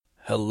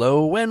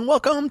Hello and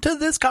welcome to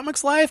This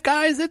Comics Life,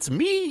 guys. It's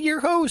me, your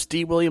host,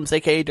 D. Williams,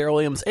 a.k.a. Daryl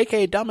Williams,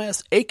 a.k.a.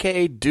 Dumbass,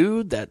 a.k.a.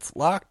 Dude that's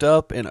locked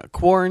up in a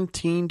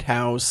quarantined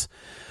house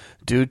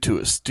due to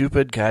a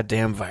stupid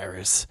goddamn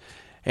virus.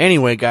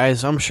 Anyway,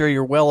 guys, I'm sure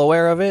you're well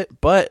aware of it,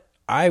 but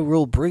I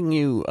will bring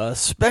you a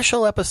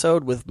special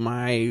episode with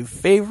my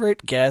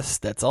favorite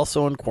guest that's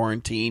also in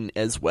quarantine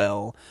as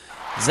well,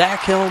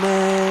 Zach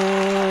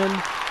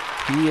Hillman.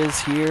 He is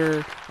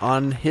here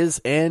on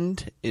his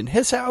end in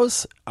his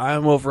house.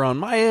 I'm over on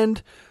my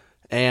end,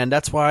 and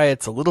that's why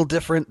it's a little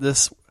different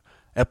this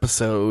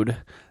episode.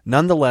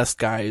 Nonetheless,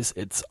 guys,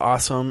 it's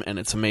awesome, and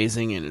it's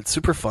amazing, and it's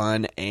super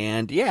fun,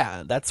 and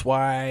yeah, that's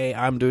why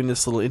I'm doing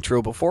this little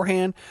intro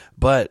beforehand.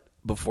 But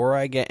before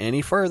I get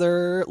any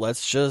further,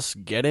 let's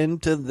just get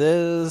into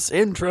this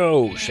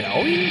intro,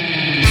 shall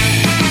we?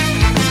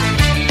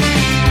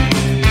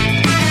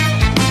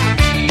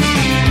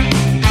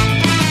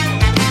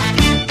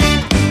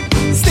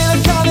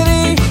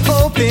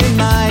 Open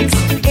mics,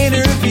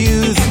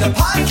 interviews, and a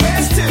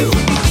podcast too.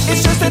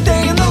 It's just a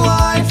day in the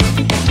life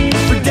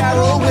for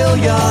Daryl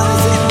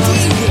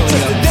Williams.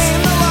 Just a day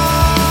in the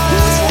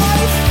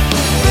life.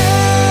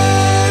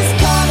 This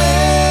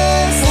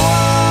Comics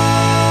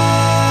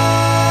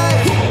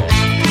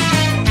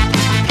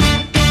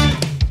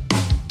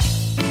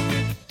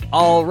Life.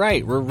 All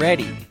right, we're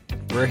ready.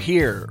 We're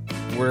here.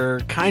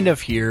 We're kind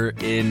of here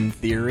in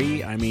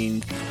theory. I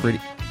mean,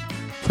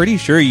 Pretty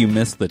sure you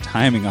missed the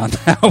timing on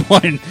that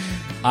one.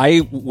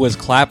 I was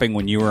clapping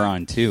when you were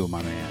on too,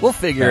 my man. We'll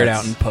figure it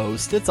out in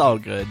post. It's all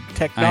good.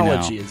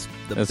 Technology is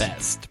the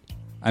best.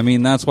 I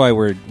mean, that's why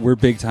we're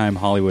big time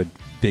Hollywood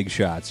big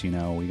shots. You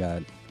know, we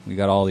got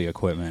all the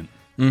equipment.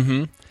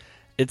 Mm-hmm.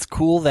 It's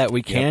cool that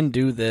we can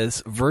do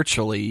this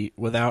virtually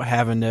without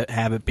having to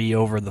have it be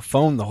over the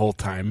phone the whole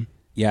time.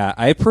 Yeah,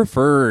 I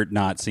prefer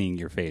not seeing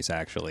your face.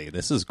 Actually,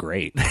 this is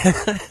great.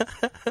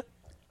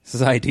 This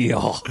is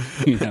ideal,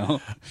 you know?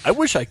 I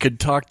wish I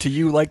could talk to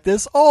you like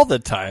this all the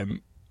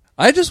time.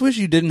 I just wish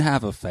you didn't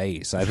have a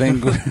face. I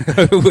think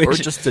or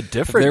just a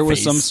different there was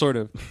face.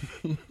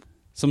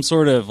 some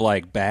sort of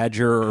like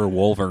Badger or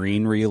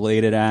Wolverine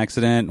related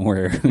accident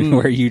where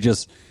where you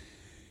just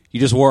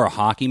wore a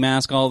hockey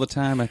mask all the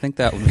time. I think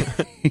that would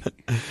be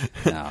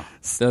no.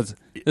 This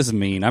is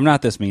mean. I'm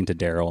not this mean to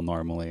Daryl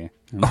normally.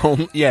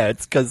 Yeah,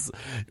 it's because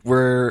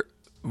we're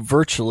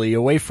virtually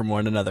away from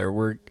one another.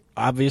 We're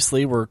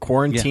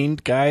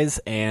quarantined, guys,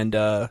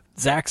 and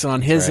Zach's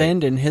on his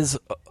end in his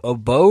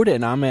abode,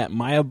 and I'm at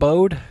my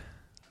abode.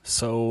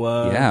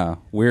 So yeah,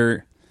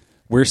 we're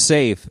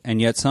safe, and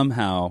yet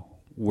somehow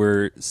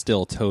we're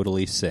still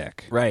totally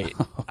sick. Right.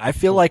 I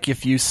feel like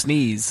if you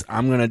sneeze,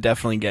 I'm gonna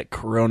definitely get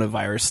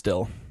coronavirus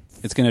still.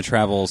 It's going to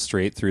travel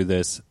straight through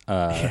this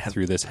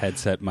through this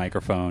headset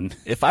microphone.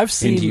 If I've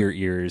seen into your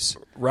ears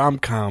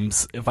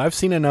rom-coms, if I've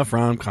seen enough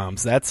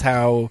rom-coms, that's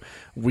how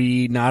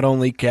we not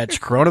only catch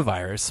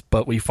coronavirus,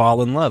 but we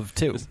fall in love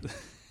too.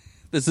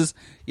 This is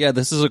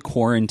a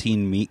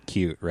quarantine meet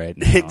cute right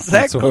now. Exactly.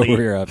 That's what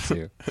we're up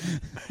to.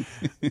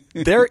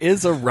 There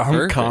is a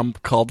rom-com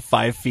called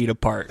 5 Feet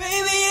Apart. Baby,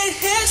 it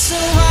hits so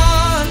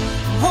hard,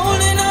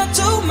 holding on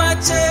to my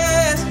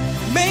chest.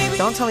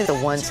 Don't tell me the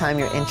one time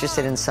you're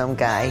interested in some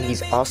guy,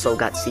 he's also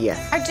got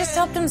CF. I just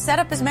helped him set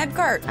up his med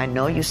cart. I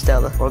know you,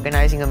 Stella.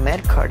 Organizing a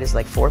med cart is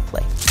like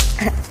foreplay.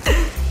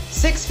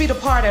 6 feet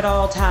apart at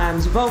all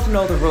times. You both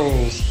know the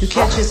rules. You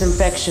catch his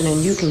infection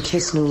and you can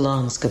kiss new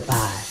lungs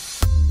goodbye.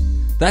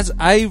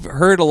 I've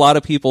heard a lot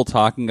of people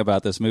talking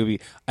about this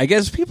movie. I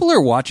guess people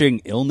are watching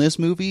illness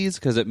movies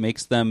because it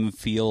makes them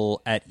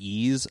feel at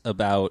ease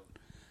about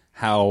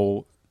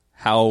how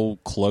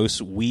close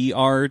we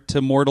are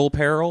to mortal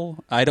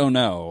peril. I don't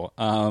know.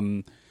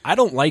 I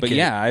don't like it.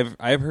 Yeah,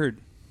 I've heard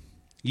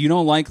you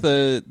don't like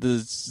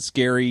the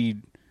scary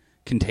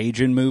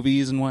Contagion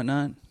movies and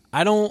whatnot.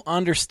 I don't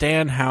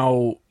understand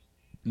how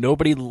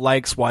nobody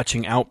likes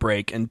watching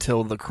Outbreak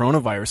until the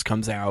coronavirus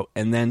comes out,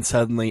 and then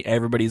suddenly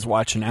everybody's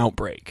watching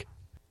Outbreak.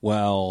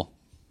 Well,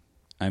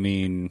 I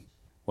mean,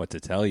 what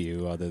to tell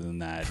you other than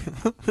that,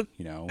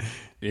 you know,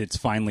 it's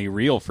finally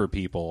real for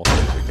people.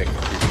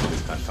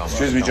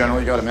 Excuse me, General,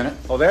 you got a minute?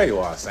 Oh, there you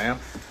are, Sam.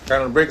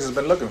 Colonel Briggs has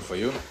been looking for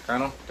you.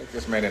 Colonel, take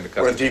this man into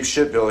custody. We're in deep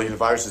shit, Billy. The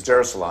virus is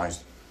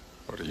aerosolized.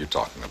 What are you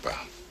talking about?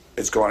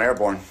 It's going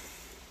airborne.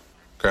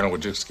 Colonel,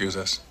 would you excuse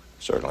us?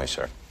 Certainly,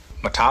 sir.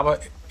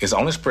 Mataba is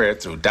only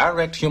spread through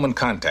direct human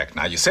contact.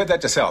 Now, you said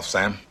that yourself,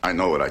 Sam. I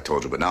know what I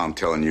told you, but now I'm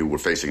telling you we're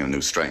facing a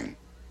new strain.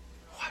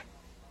 What?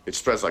 It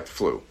spreads like the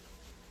flu.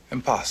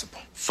 Impossible.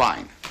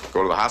 Fine.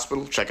 Go to the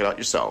hospital, check it out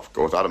yourself.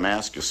 Go without a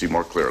mask, you'll see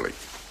more clearly.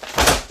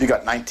 You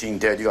got 19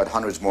 dead, you got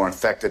hundreds more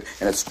infected,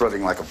 and it's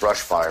spreading like a brush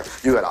fire.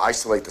 You got to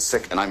isolate the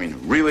sick, and I mean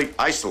really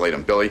isolate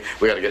them, Billy.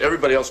 We got to get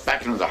everybody else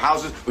back into their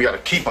houses. We got to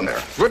keep them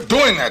there. We're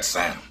doing that,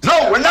 Sam.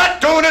 No, we're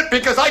not doing it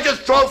because I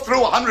just drove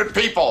through 100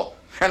 people.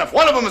 And if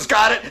one of them has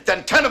got it,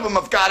 then 10 of them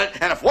have got it.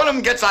 And if one of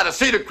them gets out of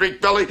Cedar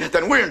Creek, Billy,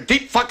 then we're in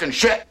deep fucking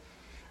shit.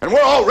 And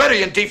we're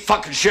already in deep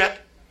fucking shit.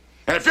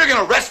 And if you're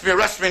going to arrest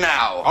me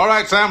now. All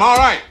right, Sam, all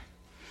right.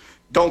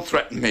 Don't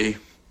threaten me.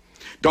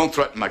 Don't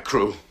threaten my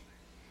crew.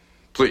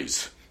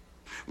 Please,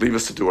 leave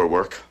us to do our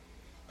work.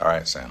 All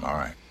right, Sam, all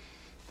right.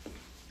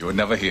 You were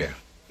never here.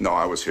 No,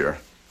 I was here.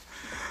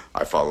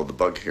 I followed the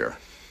bug here.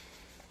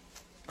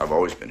 I've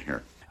always been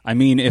here. I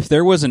mean, if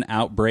there was an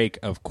outbreak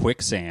of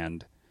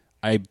quicksand,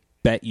 I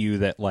bet you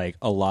that like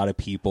a lot of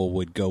people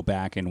would go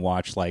back and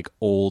watch like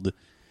old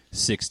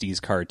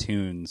 60s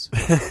cartoons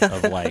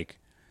of like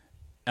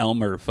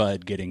Elmer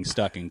Fudd getting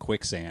stuck in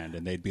quicksand,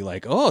 and they'd be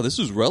like, oh, this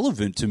is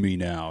relevant to me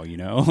now, you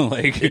know?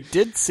 Like, It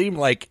did seem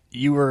like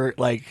you were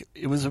like,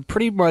 it was a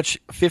pretty much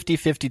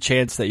 50-50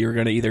 chance that you were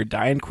going to either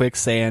die in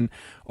quicksand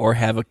or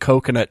have a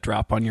coconut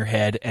drop on your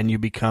head and you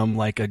become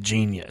like a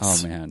genius.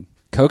 oh man,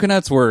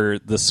 coconuts were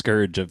the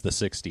scourge of the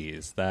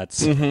 60s.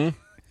 That's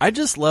I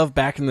just love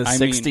back in the I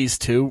mean- 60s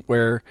too,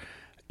 where,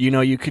 you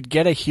know, you could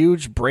get a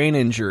huge brain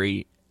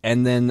injury,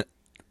 and then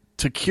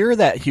to cure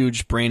that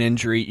huge brain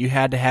injury, you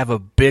had to have a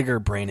bigger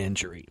brain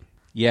injury.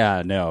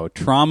 Yeah, no.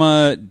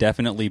 Trauma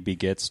definitely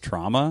begets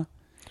trauma.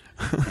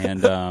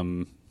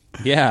 And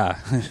yeah.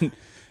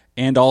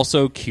 And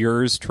also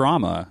cures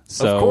trauma.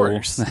 So Of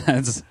course.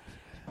 That's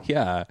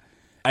yeah.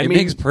 I it mean-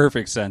 makes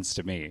perfect sense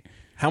to me.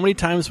 How many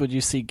times would you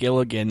see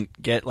Gilligan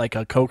get like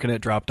a coconut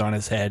dropped on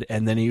his head,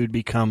 and then he would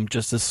become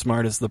just as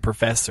smart as the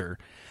professor?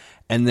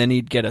 And then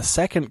he'd get a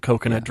second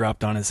coconut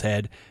dropped on his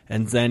head,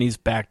 and then he's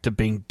back to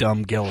being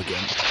dumb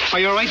Gilligan. Are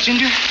you all right,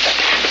 Ginger?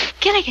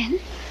 Gilligan?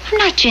 I'm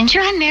not Ginger,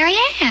 I'm Mary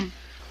Ann.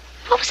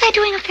 What was I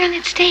doing up there on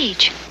that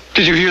stage?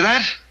 Did you hear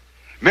that?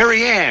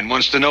 Mary Ann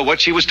wants to know what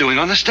she was doing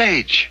on the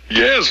stage.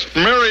 Yes,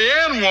 Mary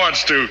Ann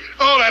wants to.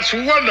 Oh, that's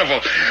wonderful.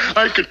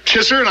 I could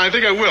kiss her, and I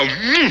think I will.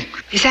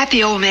 Is that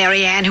the old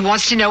Mary Ann who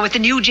wants to know what the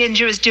new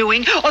Ginger is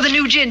doing, or the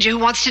new Ginger who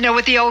wants to know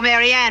what the old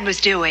Mary Ann was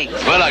doing?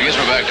 Well, I guess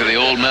we're back to the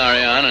old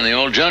Mary Ann and the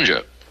old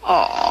Ginger.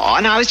 Oh,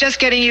 and I was just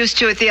getting used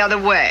to it the other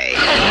way.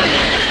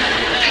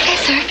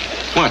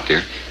 Professor, What,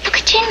 dear? look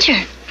at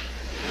Ginger.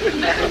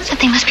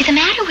 Something must be the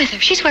matter with her.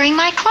 She's wearing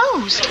my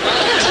clothes.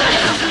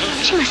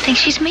 She must think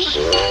she's me.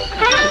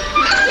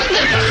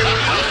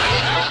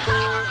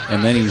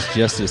 And then he's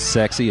just as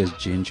sexy as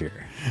Ginger.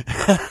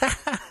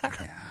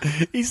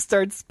 He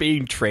starts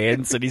being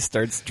trans, and he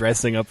starts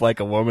dressing up like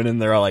a woman,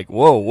 and they're all like,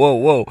 whoa, whoa,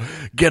 whoa,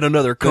 get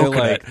another They're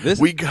coconut. like, this-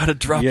 We gotta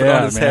drop it Yeah,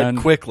 on his man.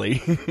 head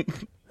quickly.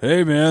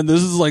 Hey man,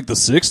 this is like the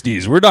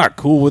 60s. We're not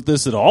cool with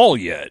this at all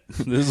yet.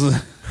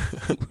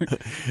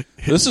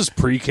 This is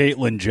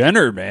pre-Caitlyn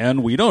Jenner,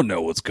 man. We don't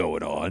know what's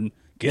going on.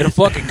 Get a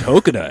fucking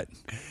coconut.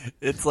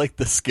 It's like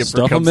the skipper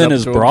Stuff comes him in up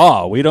his to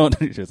bra. We don't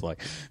just like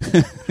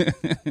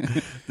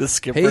The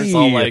skipper's Hey.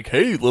 all like,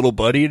 hey, little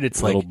buddy, and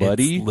it's Little like,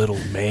 buddy? it's little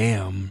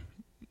ma'am.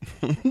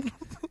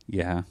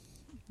 yeah.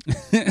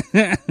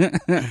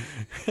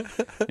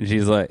 And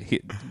she's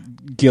like,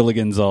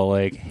 Gilligan's all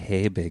like,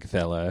 hey, big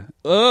fella.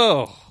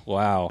 Oh,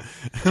 wow.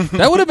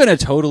 That would have been a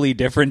totally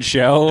different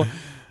show.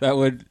 That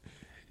would,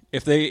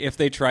 if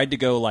they tried to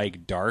go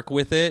like dark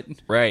with it.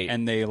 Right.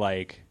 And they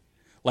like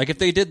if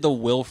they did the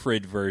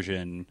Wilfred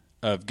version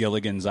of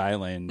Gilligan's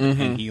Island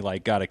and he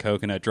like got a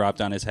coconut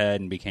dropped on his head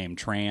and became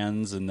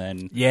trans, and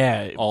then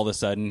Yeah. all of a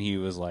sudden he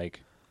was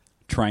like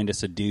trying to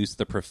seduce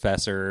the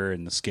professor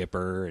and the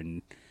skipper,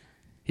 and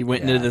He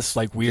went into this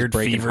like weird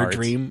breaking fever hearts.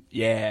 dream.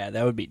 Yeah,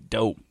 that would be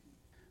dope.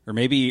 Or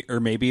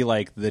maybe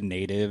like the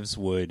natives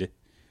would,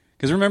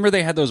 because remember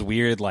they had those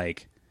weird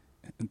like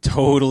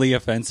totally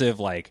offensive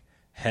like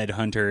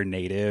headhunter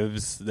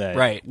natives that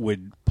Right.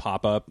 would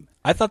pop up.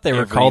 I thought they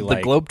were every, called the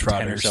like, Globetrotters.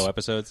 10 or so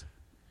episodes.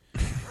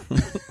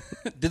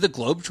 Did the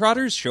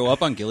Globetrotters show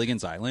up on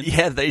Gilligan's Island?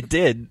 Yeah, they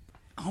did.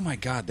 Oh my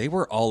god, they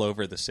were all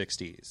over the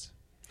 60s.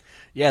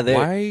 Yeah, they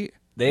Why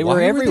were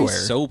were everywhere. they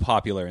so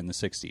popular in the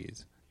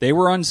 60s? They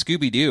were on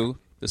Scooby-Doo,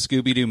 the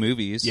Scooby-Doo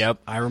movies. Yep,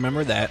 I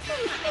remember that.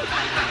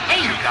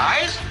 Hey, you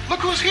guys, look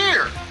who's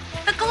here.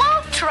 The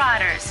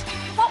Globetrotters.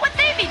 What would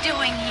they be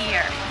doing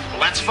here?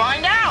 Let's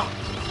find out.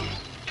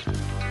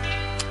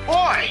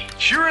 Boy,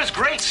 sure is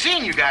great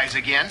seeing you guys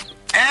again.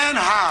 And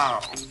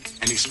how?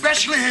 And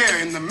especially here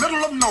in the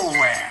middle of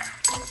nowhere.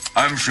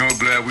 I'm sure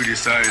glad we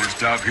decided to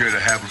stop here to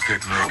have a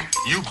picnic.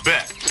 You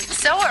bet.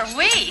 So are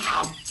we.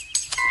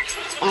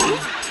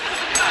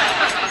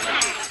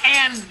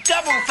 And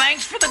double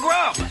thanks for the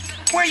grub.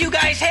 Where you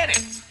guys headed?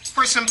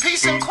 For some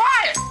peace and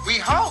quiet, we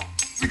hope.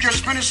 We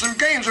just finished some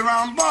games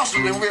around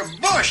Boston and we're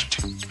bushed.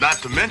 Not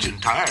to mention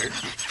tired.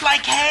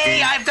 Like,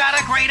 hey, I've got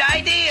a great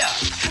idea.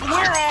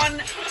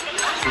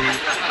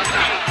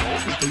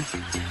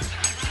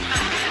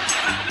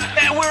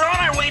 We're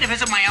on our way to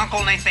visit my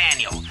Uncle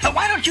Nathaniel.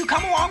 Why don't you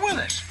come along with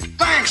us?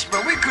 Thanks,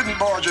 but we couldn't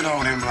barge it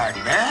on him like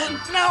that.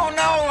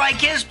 No, like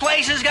his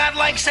place has got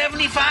like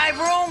 75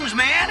 rooms,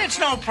 man. It's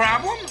no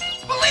problem.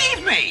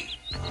 Believe me.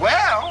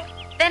 Well,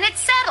 Then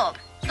it's settled.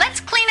 Let's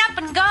clean up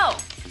and go.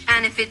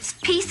 And if it's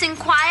peace and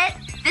quiet,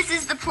 this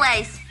is the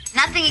place.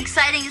 Nothing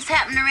exciting has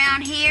happened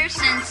around here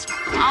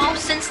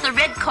since the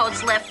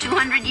Redcoats left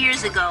 200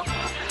 years ago.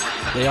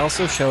 They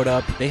also showed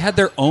up. They had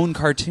their own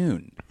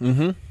cartoon.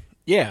 Mm-hmm.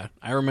 Yeah,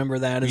 I remember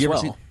that as You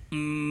ever well.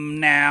 seen,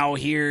 now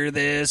hear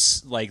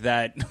this, like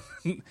that.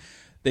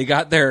 They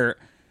got their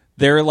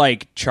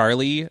like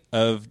Charlie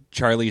of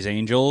Charlie's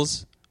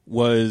Angels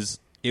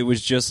it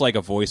was just like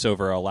a voice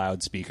over a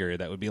loudspeaker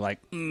that would be like,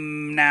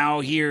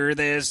 now hear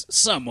this,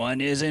 someone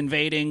is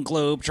invading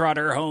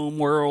Globetrotter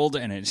homeworld,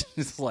 and it's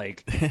just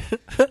like...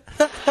 Ooga,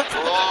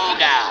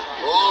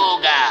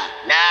 ooga,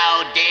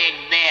 now dig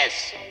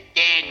this,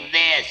 dig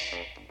this.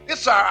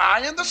 It's our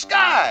eye in the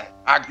sky,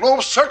 our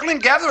globe circling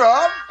gather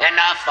of...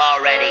 Enough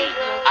already.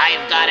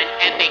 I've got an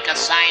epic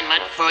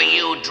assignment for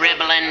you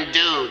dribbling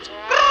dudes.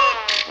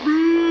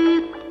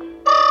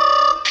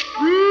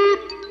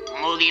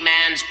 Movie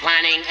Man's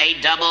planning a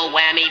double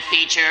whammy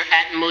feature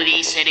at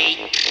Movie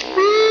City.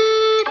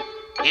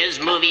 His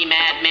movie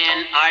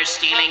madmen are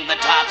stealing the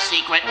top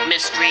secret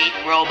mystery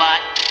robot.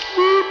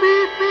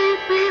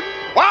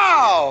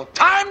 Wow,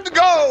 time to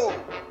go.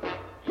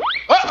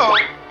 Uh-oh,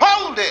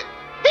 hold it.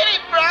 Hit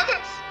it,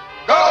 brothers.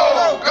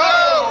 Go,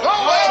 go,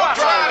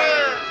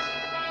 Globetrotters.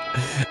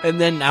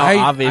 And then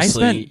now,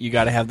 obviously, you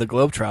got to have the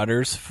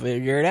Globetrotters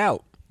figure it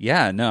out.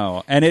 Yeah,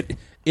 no. And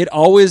it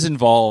always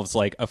involves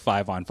like a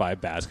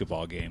 5-on-5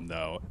 basketball game,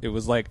 though. It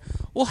was like,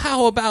 well,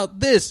 how about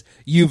this,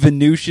 you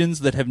Venusians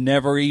that have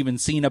never even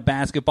seen a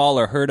basketball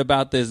or heard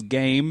about this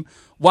game?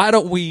 Why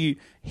don't we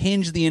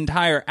hinge the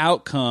entire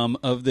outcome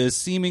of this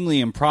seemingly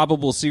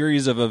improbable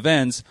series of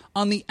events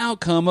on the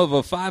outcome of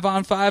a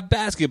 5-on-5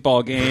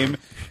 basketball game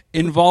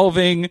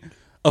involving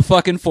a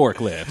fucking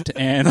forklift?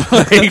 And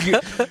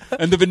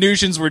and the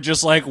Venusians were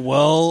just like,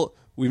 well,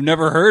 we've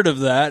never heard of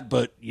that,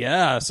 but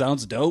yeah,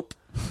 sounds dope,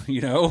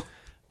 you know?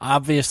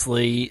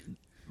 Obviously,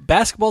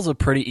 basketball's a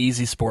pretty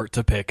easy sport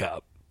to pick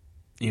up.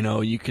 You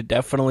know, you could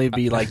definitely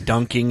be like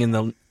dunking in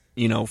the,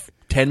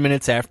 10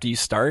 minutes after you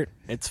start.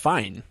 It's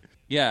fine.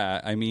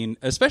 Yeah, I mean,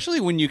 especially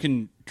when you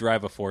can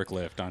drive a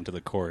forklift onto the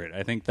court.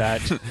 I think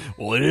that...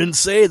 Well, it didn't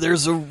say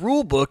there's a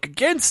rule book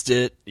against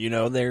it.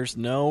 There's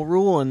no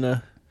rule in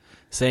the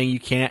saying you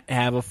can't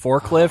have a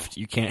forklift,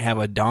 you can't have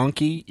a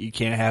donkey, you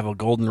can't have a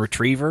golden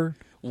retriever.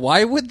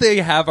 Why would they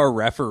have a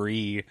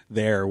referee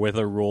there with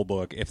a rule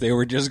book if they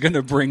were just going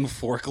to bring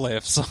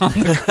forklifts on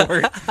the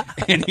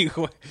court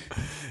anyway?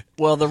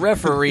 Well, the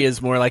referee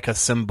is more like a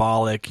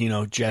symbolic,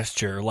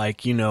 gesture,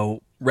 like,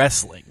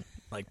 wrestling,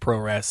 like pro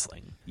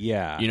wrestling.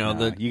 Yeah.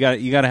 You got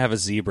to have a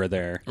zebra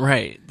there.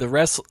 Right. The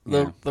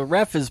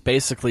ref is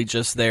basically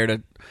just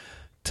there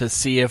to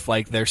see if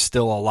like they're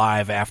still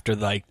alive after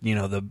like,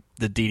 the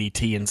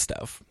DDT and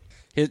stuff.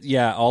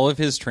 All of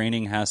his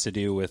training has to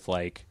do with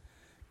like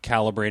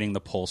calibrating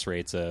the pulse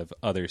rates of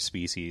other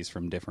species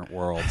from different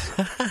worlds.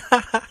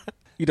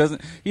 He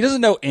doesn't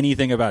know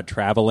anything about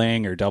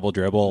traveling or double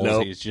dribbles.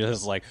 Nope. He's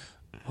just like,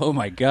 oh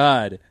my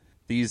god,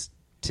 these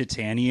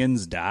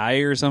Titanians die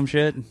or some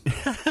shit.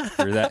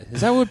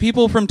 Is that what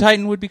people from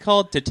Titan would be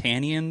called?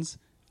 Titanians?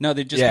 No,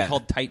 they'd just be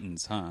called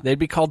Titans, huh? They'd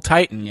be called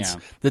Titans. Yeah.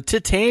 The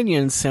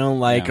Titanians sound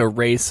like a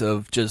race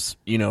of just,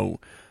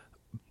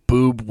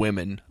 boob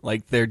women.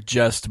 Like they're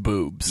just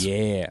boobs.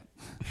 Yeah.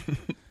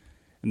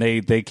 And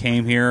they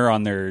came here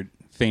on their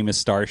famous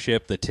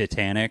starship, the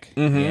Titanic.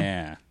 Mm-hmm.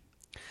 Yeah.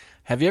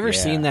 Have you ever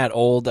seen that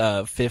old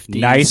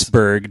 50s?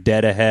 Iceberg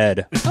dead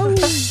ahead.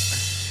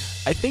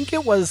 I think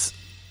it was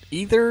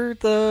either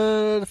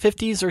the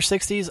 50s or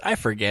 60s. I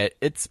forget.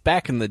 It's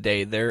back in the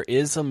day. There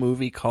is a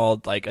movie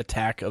called like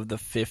Attack of the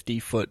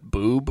 50-Foot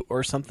Boob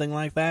or something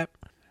like that.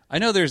 I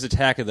know there's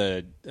Attack of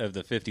the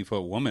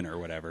 50-Foot Woman or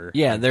whatever.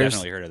 Yeah, I've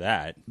definitely heard of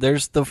that.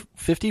 There's the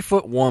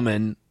 50-Foot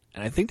Woman,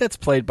 and I think that's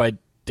played by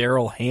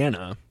Daryl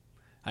Hannah.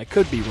 I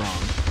could be wrong.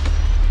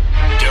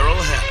 Daryl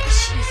Hannah.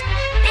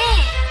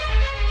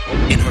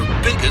 In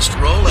her biggest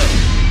role ever,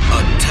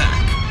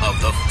 Attack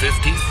of the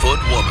 50-Foot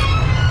Woman.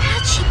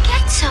 How'd she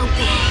get so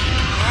big?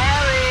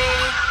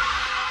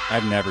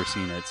 I've never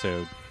seen it,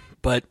 so...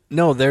 But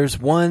no, there's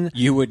one...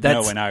 You would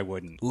know and I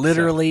wouldn't.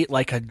 Literally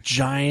like a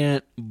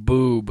giant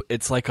boob.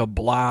 It's like a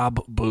blob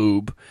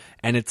boob,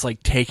 and it's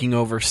like taking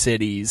over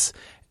cities,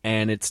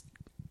 and it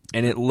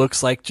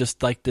looks like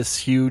just like this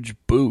huge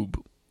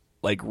boob,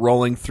 like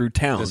rolling through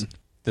town.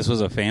 This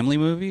was a family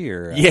movie,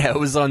 or yeah, it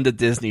was on the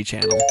Disney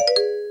Channel.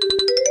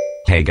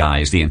 Hey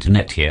guys, the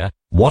internet here.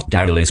 What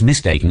Daryl is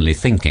mistakenly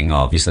thinking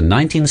of is the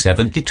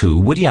 1972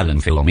 Woody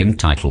Allen film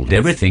entitled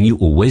Everything You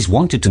Always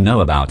Wanted to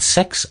Know About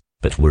Sex,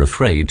 but Were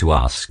Afraid to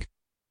Ask.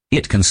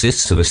 It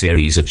consists of a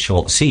series of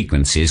short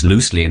sequences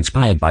loosely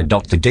inspired by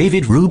Dr.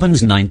 David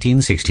Rubin's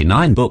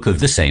 1969 book of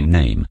the same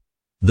name.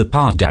 The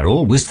part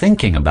Daryl was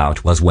thinking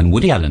about was when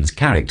Woody Allen's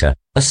character,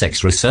 a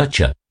sex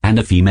researcher, and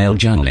a female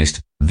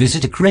journalist,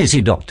 visit a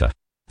crazy doctor.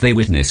 They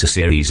witness a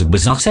series of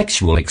bizarre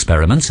sexual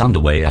experiments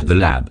underway at the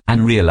lab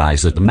and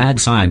realize that the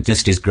mad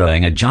scientist is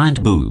growing a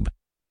giant boob.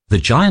 The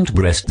giant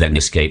breast then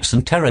escapes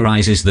and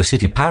terrorizes the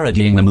city,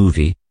 parodying the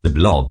movie, The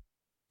Blob.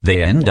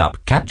 They end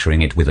up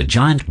capturing it with a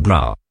giant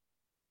bra.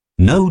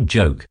 No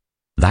joke.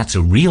 That's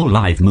a real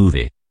live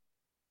movie.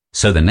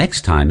 So the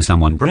next time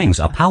someone brings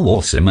up how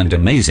awesome and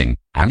amazing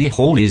Annie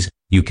Hall is,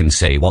 you can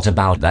say, what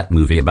about that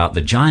movie about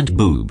the giant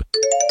boob?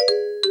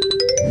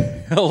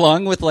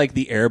 Along with like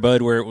the Air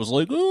Bud, where it was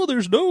like, oh,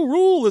 there's no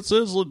rule that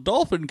says a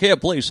dolphin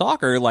can't play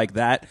soccer, like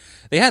that.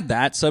 They had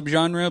that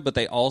subgenre, but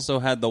they also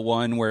had the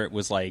one where it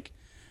was like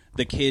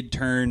the kid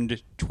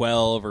turned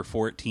 12 or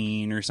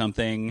 14 or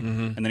something,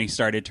 and then he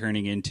started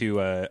turning into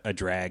a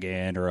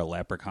dragon or a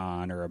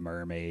leprechaun or a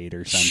mermaid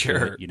or something.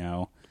 Sure. You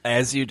know,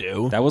 as you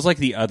do. That was like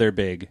the other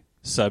big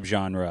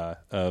subgenre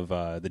of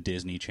the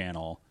Disney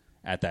Channel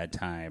at that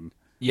time.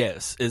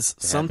 Yes, is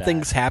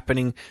something's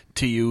happening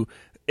to you.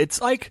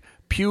 It's like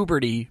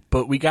puberty,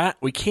 but we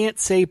can't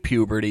say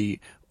puberty.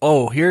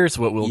 Oh, here's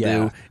what we'll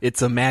do.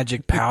 It's a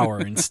magic power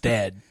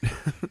instead,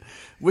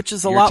 which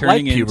is a lot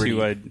like puberty. You're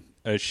turning into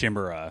a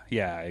chimera.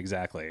 Yeah,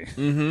 exactly.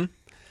 Mm-hmm.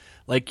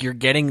 Like you're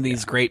getting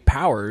these great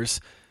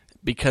powers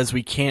because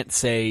we can't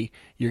say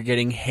you're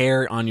getting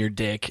hair on your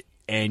dick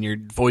and your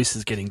voice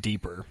is getting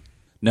deeper.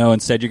 No,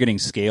 instead you're getting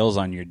scales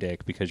on your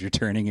dick because you're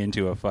turning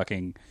into a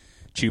fucking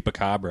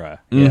chupacabra.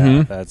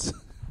 Mm-hmm. Yeah,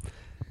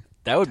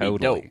 that would be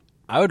dope.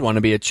 I would want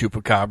to be a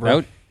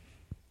chupacabra.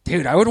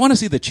 Dude, I would want to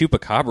see the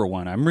chupacabra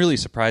one. I'm really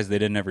surprised they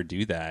didn't ever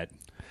do that.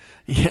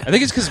 Yeah. I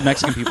think it's because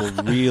Mexican people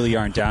really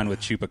aren't down with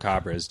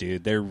chupacabras,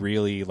 dude. They're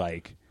really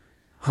like...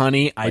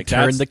 Honey, I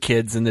turned the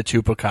kids into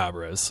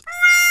chupacabras.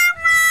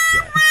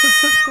 Yeah.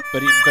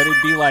 But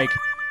it'd be like...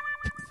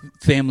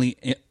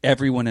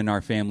 everyone in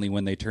our family,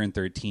 when they turn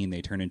 13,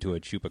 they turn into a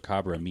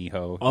chupacabra,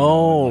 mijo.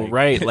 Oh,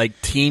 right. Like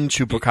teen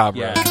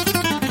chupacabra.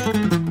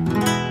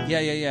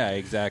 Yeah,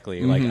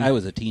 exactly. Like, I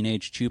was a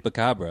teenage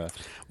chupacabra.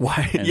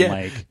 Why?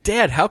 And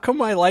Dad, how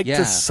come I like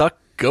to suck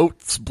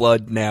goat's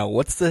blood now?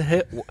 What's the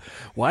hit?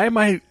 Why am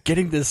I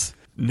getting this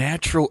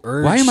natural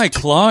urge? Why am I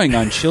clawing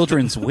on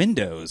children's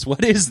windows?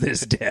 What is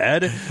this,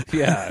 Dad?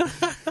 Yeah.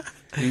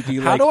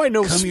 How do I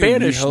know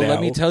Spanish here, mijo. now?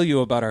 Let me tell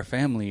you about our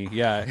family.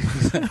 Yeah.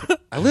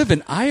 I live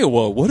in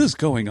Iowa. What is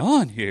going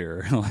on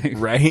here?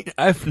 Right?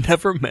 I've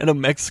never met a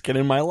Mexican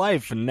in my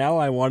life, and now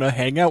I want to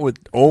hang out with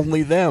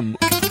only them.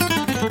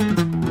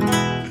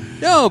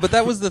 No, but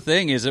that was the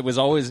thing. Is it was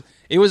always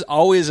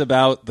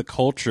about the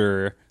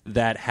culture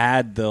that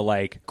had the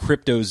like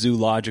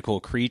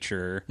cryptozoological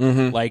creature.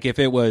 Mm-hmm. Like if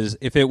it was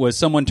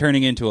someone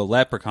turning into a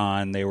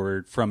leprechaun, they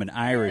were from an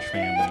Irish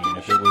family, and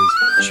if it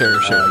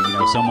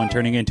was someone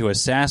turning into a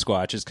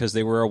Sasquatch, it's because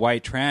they were a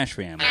white trash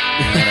family. You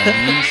know what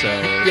I mean?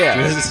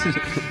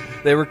 So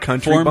they were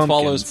country form bumpkins.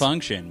 follows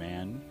function,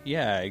 man.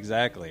 Yeah,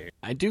 exactly.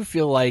 I do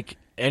feel like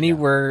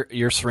anywhere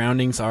your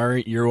surroundings are,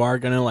 you are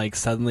going to like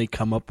suddenly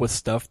come up with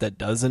stuff that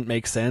doesn't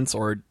make sense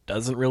or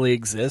doesn't really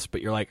exist,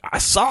 but you're like, I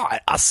saw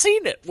it. I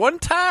seen it one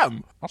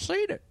time. I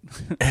seen it.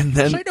 And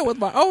then I seen it with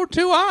my own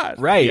two eyes.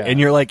 Right. Yeah. And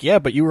you're like, yeah,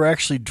 but you were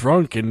actually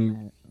drunk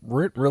and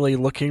weren't really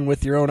looking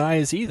with your own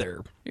eyes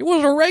either. He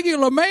was a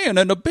regular man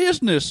in a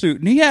business suit,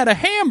 and he had a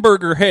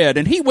hamburger head,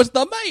 and he was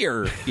the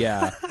mayor.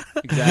 Yeah,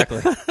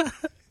 exactly.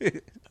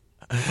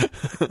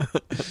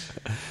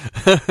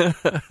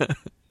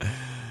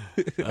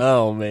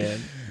 Oh, man.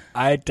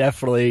 I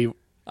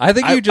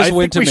think you just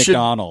went to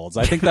McDonald's.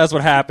 I think that's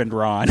what happened,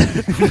 Ron.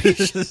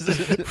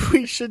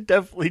 We should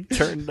definitely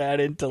turn that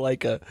into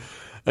like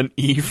an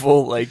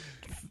evil, like,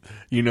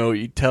 you know,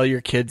 you tell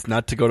your kids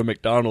not to go to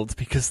McDonald's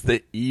because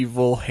the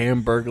evil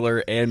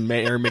Hamburglar and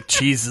Mayor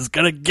McCheese is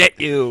going to get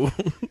you.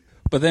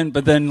 But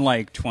then,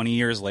 like 20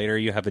 years later,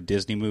 you have a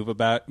Disney movie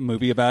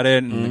about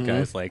it, and the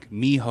guy's like,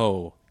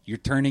 "Mijo, you're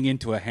turning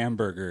into a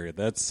hamburger."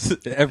 That's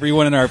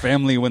everyone in our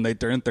family. When they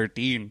turn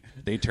 13,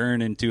 they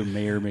turn into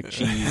Mayor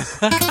McCheese.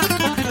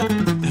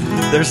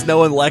 There's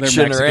no election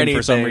They're Mexican or anything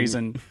for some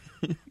reason.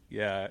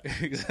 Yeah,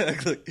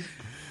 exactly.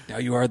 Now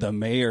you are the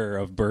mayor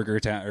of Burger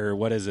Town, or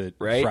what is it?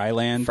 Right?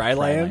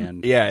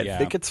 Fryland? Yeah, I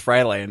think it's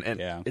Fryland,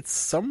 and it's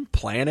some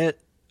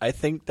planet. I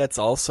think that's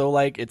also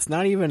like it's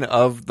not even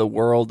of the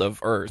world of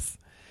Earth.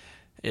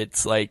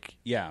 It's like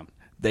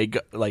they go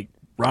like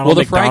Ronald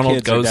McDonald Fry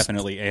Kids goes are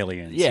definitely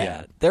aliens.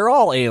 Yeah, they're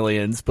all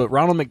aliens, but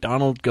Ronald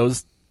McDonald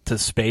goes to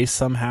space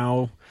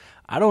somehow.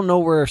 I don't know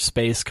where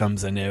space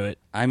comes into it.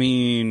 I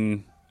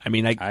mean,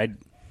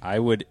 I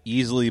would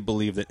easily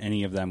believe that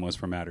any of them was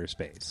from outer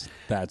space.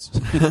 That's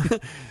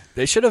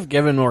they should have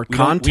given more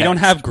context. We don't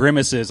have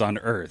Grimaces on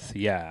Earth.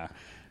 Yeah,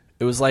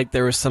 it was like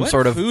there was some what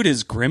sort of food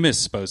is Grimace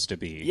supposed to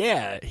be?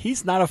 Yeah,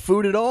 he's not a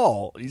food at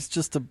all. He's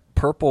just a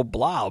purple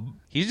blob.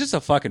 He's just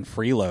a fucking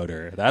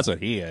freeloader. That's what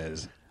he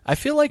is. I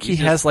feel like he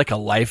has like a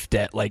life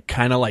debt, like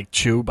kind of like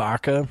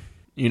Chewbacca,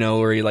 you know,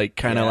 where he like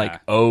kind of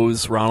like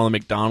owes Ronald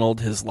McDonald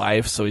his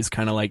life, so he's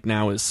kind of like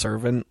now his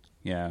servant.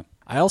 Yeah.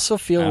 I also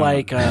feel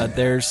like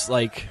there's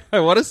like I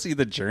want to see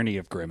the journey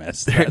of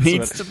Grimace. There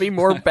needs to be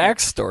more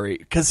backstory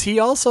because he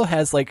also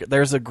has like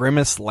there's a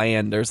Grimace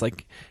land. There's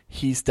like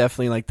he's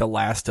definitely like the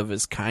last of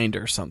his kind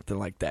or something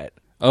like that.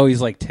 Oh, he's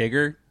like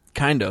Tigger,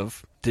 kind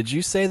of. Did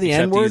you say the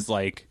Except N-word? He's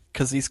like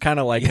because he's kind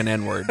of like an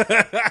N-word.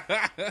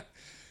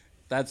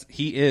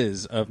 He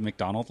is of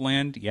McDonald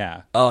Land.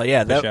 Yeah. Oh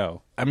yeah, the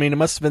show. I mean, it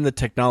must have been the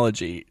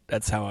technology.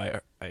 That's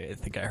how I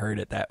think I heard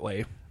it that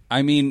way.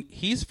 I mean,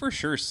 he's for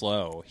sure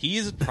slow.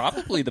 He's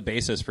probably the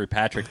basis for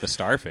Patrick the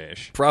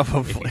Starfish.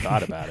 Probably. If you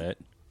thought about it.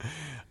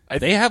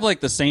 They have like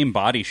the same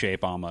body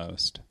shape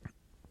almost.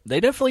 They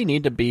definitely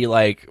need to be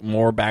like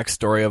more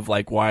backstory of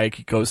like why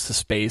he goes to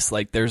space.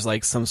 Like there's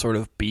like some sort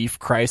of beef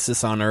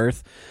crisis on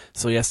Earth,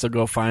 so he has to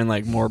go find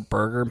like more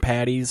burger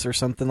patties or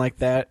something like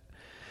that.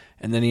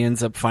 And then he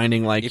ends up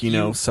finding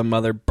some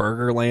other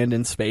burger land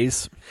in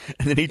space,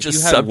 and then he just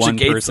you had one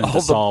subjugates person all to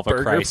the solve a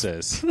burger-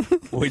 crisis.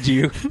 Would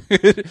you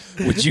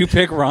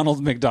pick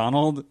Ronald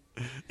McDonald?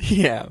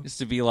 Yeah, just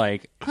to be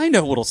like, I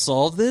know what'll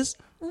solve this: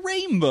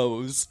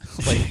 rainbows.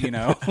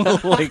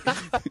 Like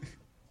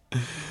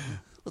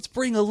let's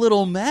bring a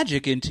little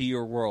magic into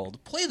your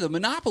world. Play the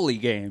Monopoly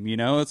game.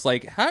 It's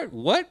like,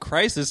 what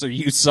crisis are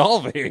you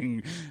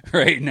solving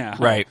right now?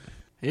 Right.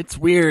 It's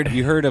weird. Have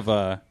you heard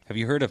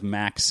of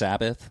Mac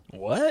Sabbath?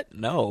 What?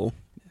 No.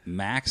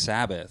 Mac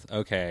Sabbath.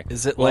 Okay.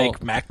 Is it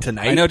like Mac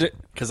Tonight? I know,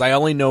 because I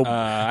only know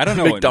I don't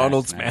know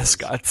McDonald's what Mac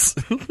Tonight mascots.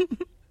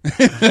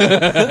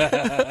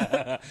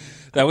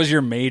 That was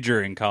your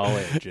major in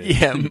college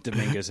in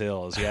Dominguez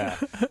Hills. Yeah.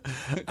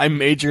 I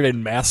majored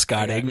in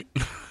mascotting.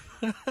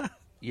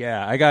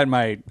 Yeah, I got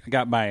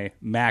my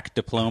Mac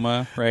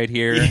diploma right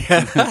here.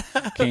 Yeah.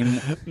 came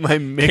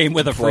Mick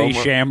with a free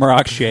diploma.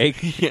 Shamrock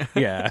Shake.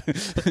 Yeah.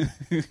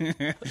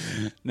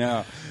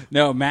 No,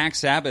 Mac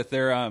Sabbath.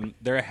 They're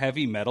a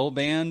heavy metal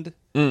band.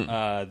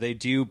 They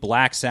do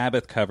Black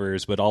Sabbath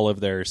covers, but all of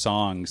their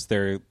songs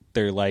they're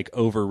like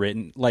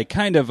overwritten, like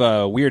kind of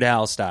a Weird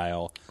Al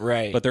style,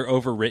 right? But they're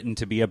overwritten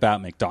to be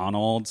about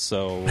McDonald's.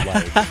 So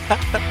like.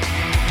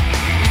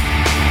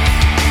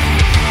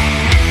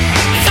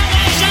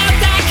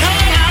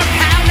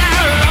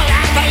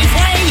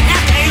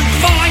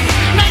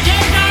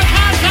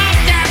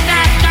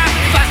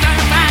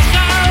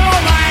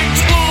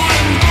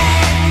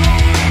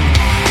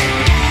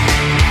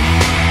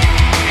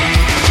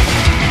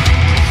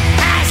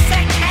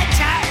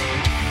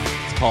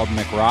 Called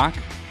McRock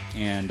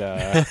and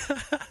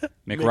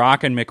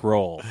McRock and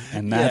McRoll,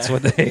 and that's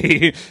what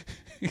they.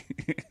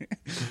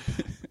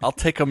 I'll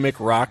take a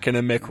McRock and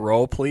a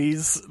McRoll,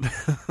 please.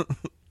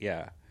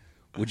 Yeah,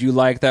 would you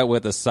like that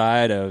with a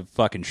side of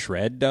fucking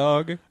shred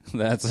dog?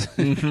 That's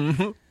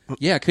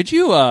yeah. Could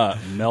you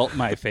melt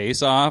my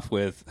face off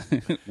with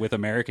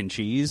American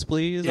cheese,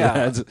 please?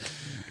 Yeah.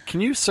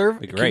 Can you serve?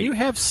 Great. Can you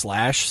have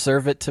Slash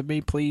serve it to me,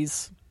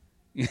 please?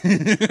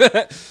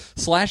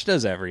 Slash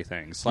does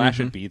everything. Slash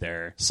would be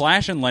there.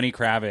 Slash and Lenny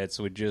Kravitz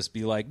would just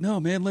be like,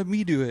 no man, let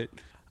me do it.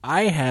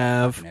 I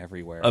have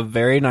everywhere. A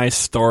very nice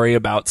story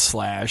about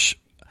Slash.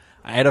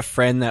 I had a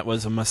friend that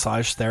was a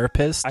massage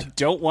therapist. I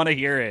don't want to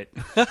hear it.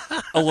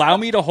 Allow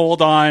me to hold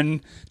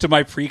on to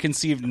my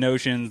preconceived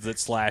notions that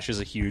Slash is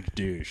a huge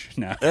douche.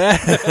 No.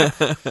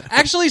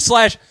 Actually,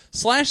 Slash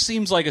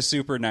seems like a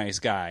super nice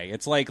guy.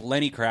 It's like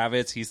Lenny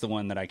Kravitz, he's the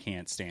one that I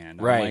can't stand.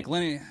 I'm right. like,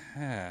 Lenny,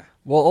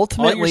 well,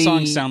 ultimately, all your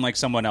songs sound like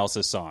someone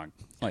else's song.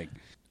 Like,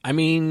 I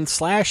mean,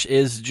 Slash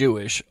is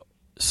Jewish,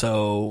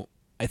 so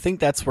I think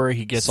that's where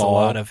he gets Saul. a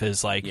lot of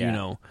his,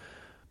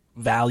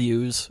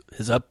 values,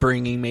 his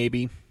upbringing,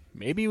 maybe.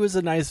 Maybe he was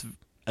a nice,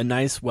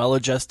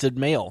 well-adjusted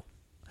male,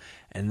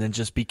 and then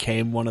just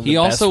became one of the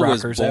best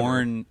rockers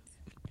ever.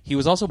 He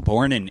was also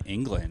born in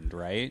England,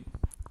 right?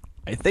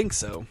 I think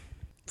so.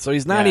 So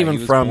he's not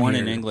even from born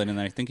here. in England, and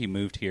I think he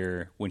moved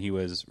here when he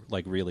was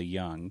like really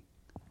young.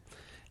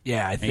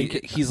 Yeah, I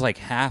think he's like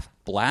half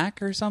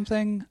black or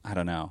something. I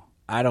don't know.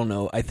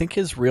 I think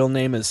his real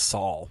name is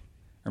Saul.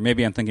 Or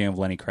maybe I'm thinking of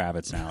Lenny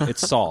Kravitz now.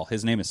 It's Saul.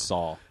 His name is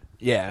Saul.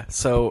 Yeah,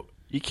 so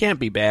you can't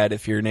be bad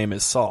if your name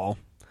is Saul.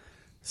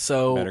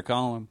 So better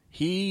call him.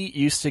 He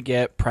used to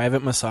get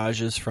private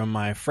massages from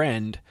my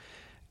friend,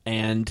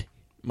 and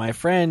my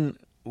friend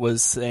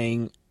was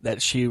saying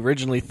that she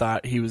originally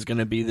thought he was going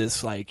to be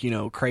this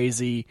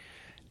crazy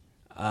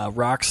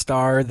rock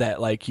star that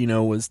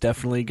was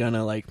definitely going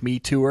to Me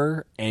Too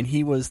her, and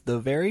he was the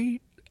very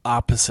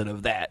opposite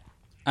of that.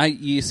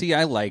 You see,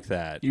 I like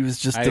that. He was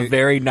just a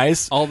very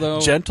nice,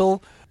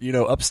 gentle,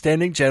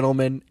 upstanding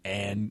gentleman,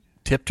 and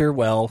tipped her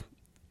well,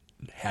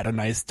 had a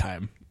nice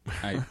time.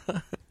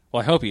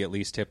 Well, I hope he at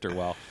least tipped her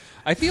well.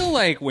 I feel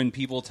like when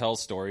people tell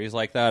stories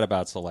like that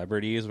about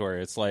celebrities where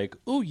it's like,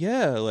 oh,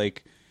 yeah,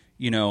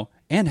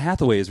 Anne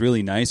Hathaway is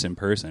really nice in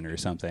person or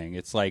something.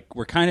 It's like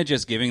we're kind of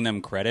just giving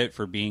them credit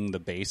for being the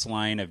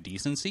baseline of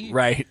decency.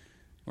 Right.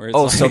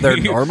 So they're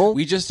normal?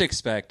 We just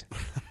expect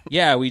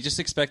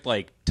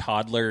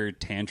toddler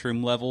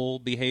tantrum level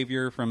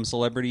behavior from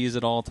celebrities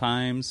at all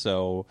times.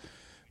 So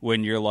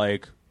when you're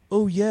like,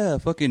 oh, yeah,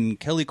 fucking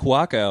Kelly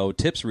Cuoco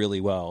tips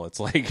really well, it's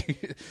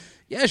like...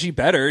 Yeah, she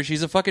better.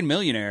 She's a fucking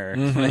millionaire.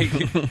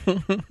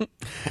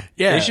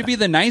 Yeah, they should be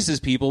the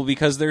nicest people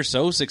because they're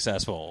so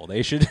successful.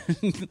 They should,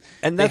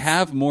 and they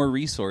have more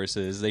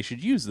resources. They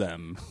should use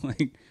them.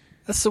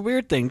 That's the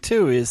weird thing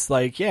too. Is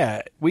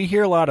we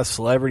hear a lot of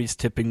celebrities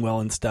tipping well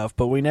and stuff,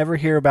 but we never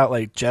hear about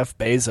Jeff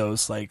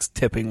Bezos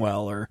tipping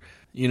well or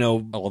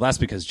Oh, well, that's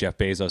because Jeff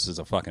Bezos is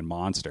a fucking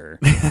monster.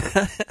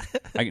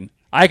 I can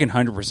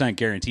 100%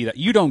 guarantee that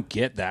you don't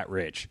get that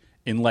rich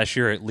unless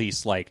you're at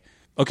least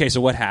Okay,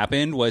 so what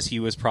happened was he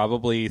was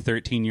probably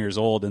 13 years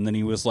old, and then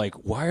he was like,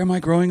 why am I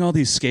growing all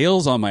these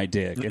scales on my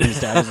dick? And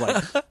his dad was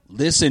like,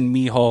 listen,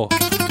 mijo,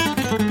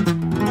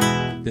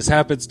 this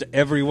happens to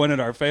everyone in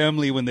our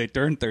family when they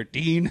turn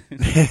 13.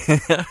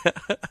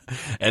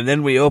 And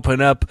then we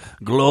open up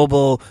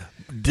global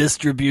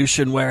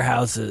distribution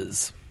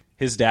warehouses.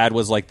 his dad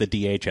was like the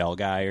DHL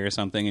guy or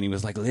something, and he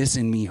was like,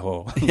 "Listen,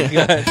 mijo,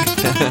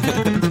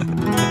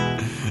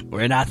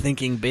 we're not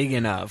thinking big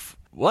enough.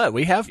 What?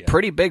 We have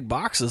pretty big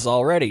boxes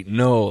already.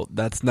 No,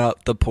 that's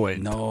not the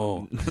point.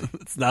 No,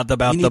 it's not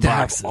about we the need to have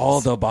boxes. all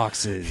the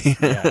boxes.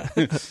 Yeah.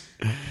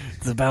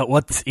 It's about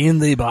what's in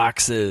the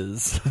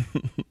boxes.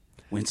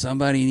 When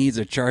somebody needs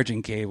a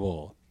charging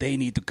cable, they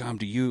need to come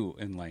to you."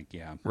 And like,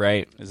 yeah,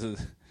 right,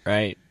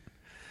 right.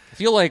 I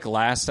feel like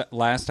last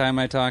time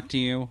I talked to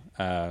you,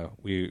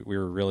 we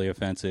were really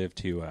offensive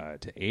to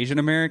Asian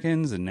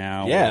Americans, and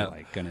now we're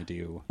like gonna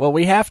do. Well,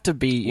 we have to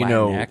be,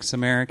 Latinx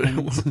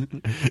Americans.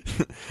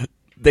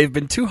 They've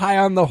been too high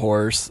on the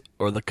horse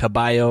or the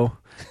caballo,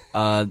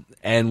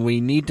 and we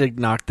need to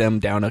knock them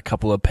down a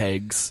couple of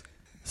pegs.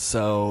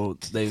 So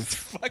they've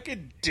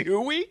fucking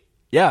do we?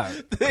 Yeah,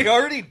 they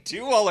already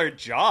do all our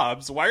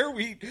jobs. Why are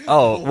we?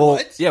 Oh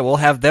well, yeah, we'll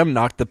have them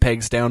knock the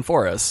pegs down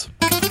for us.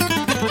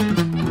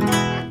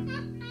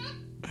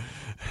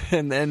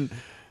 And then,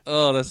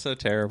 oh, that's so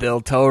terrible. They'll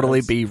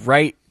totally be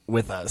right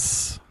with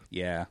us.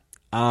 Yeah.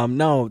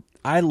 No,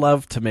 I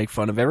love to make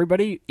fun of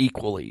everybody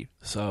equally.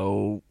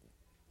 So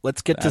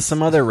let's get to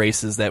some other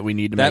races that we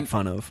need to make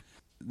fun of.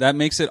 That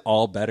makes it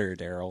all better,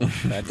 Daryl.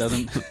 That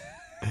doesn't.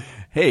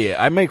 Hey,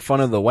 I make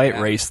fun of the white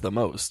race the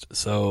most,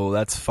 so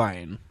that's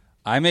fine.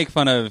 I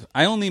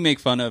only make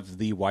fun of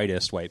the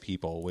whitest white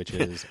people, which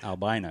is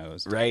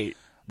albinos. Right.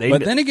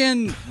 But then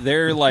again,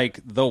 they're like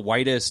the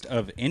whitest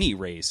of any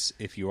race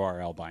if you are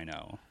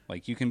albino.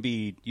 Like you can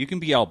be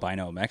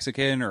albino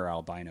Mexican or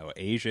albino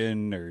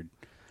Asian or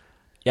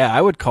yeah, I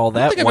would call that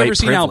I don't think white I've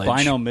ever privilege. seen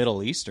albino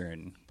Middle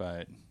Eastern,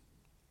 but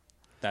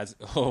that's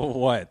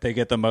what they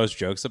get the most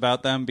jokes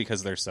about them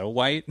because they're so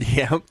white.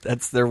 Yep,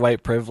 that's their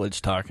white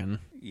privilege talking.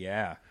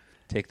 Yeah,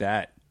 take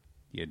that,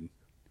 you.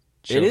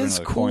 It is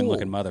cool.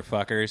 Corn-looking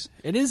motherfuckers.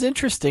 It is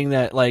interesting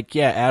that, like,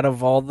 yeah, out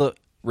of all the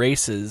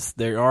races,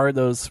 there are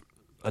those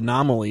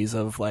anomalies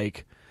of,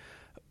 like,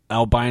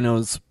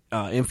 albinos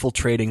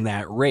infiltrating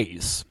that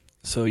race.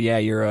 So, yeah,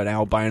 you're an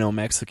albino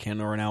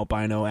Mexican or an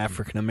albino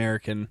African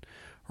American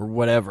or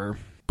whatever,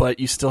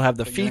 but you still have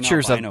the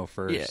features you're an albino of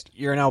first. Yeah,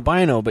 you're an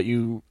albino, but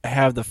you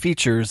have the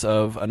features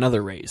of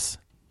another race.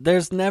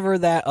 There's never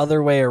that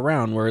other way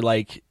around where,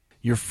 like,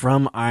 you're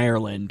from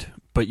Ireland,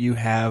 but you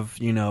have,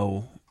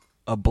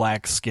 a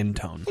black skin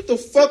tone. What the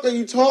fuck are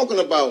you talking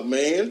about,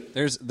 man?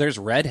 There's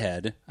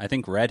redhead. I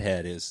think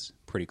redhead is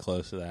pretty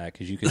close to that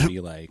because you could be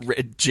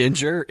like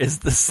ginger is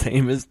the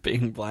same as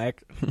being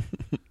black.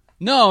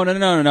 No.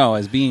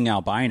 As being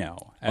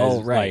albino.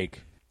 As, right.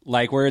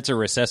 Like where it's a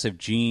recessive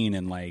gene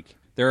and like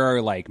there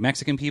are like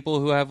Mexican people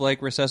who have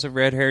like recessive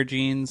red hair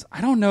genes.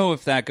 I don't know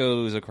if that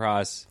goes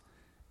across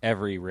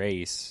every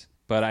race,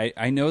 but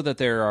I know that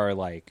there are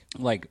like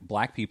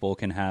black people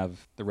can have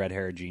the red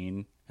hair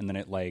gene. And then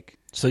it like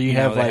so they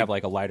have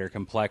like a lighter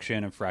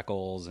complexion and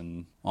freckles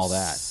and all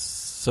that.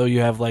 So you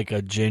have like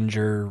a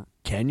ginger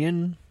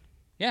Kenyan?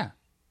 Yeah.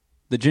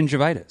 The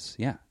gingivitis,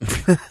 yeah.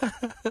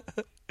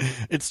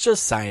 It's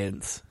just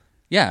science.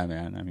 Yeah,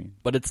 man. I mean,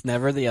 but it's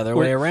never the other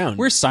way around.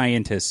 We're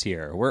scientists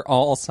here. We're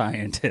all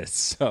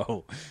scientists.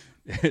 So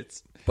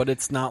but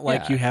it's not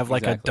like you have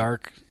like a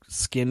dark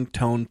skin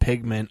tone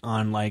pigment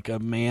on like a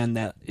man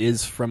that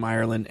is from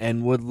Ireland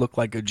and would look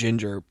like a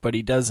ginger, but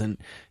he doesn't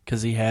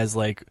because he has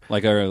like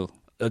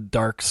a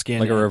dark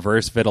skin, like a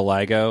reverse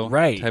vitiligo,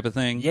 right? Type of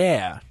thing.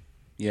 Yeah.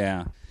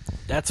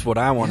 That's what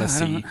I want to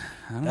see.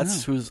 I don't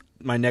That's know. who's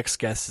my next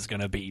guest is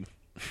going to be.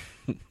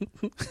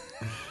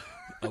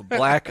 A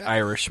black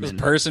Irishman,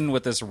 this person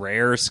with this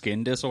rare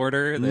skin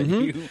disorder that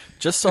you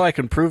just so I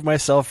can prove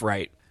myself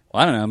right.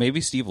 Well, I don't know. Maybe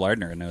Steve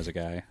Lardner knows a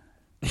guy.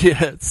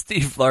 Yeah,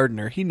 Steve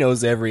Lardner. He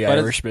knows every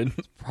Irishman.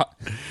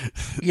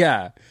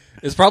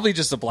 It's probably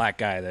just a black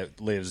guy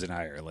that lives in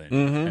Ireland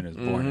and is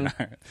born in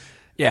Ireland.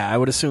 Yeah, I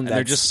would assume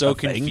they're just so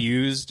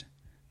confused.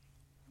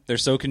 They're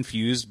so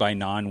confused by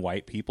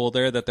non-white people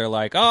there that they're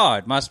like, "Oh,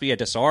 it must be a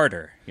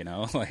disorder,"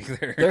 Like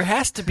there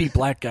has to be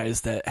black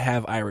guys that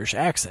have Irish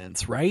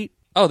accents, right?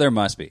 Oh, there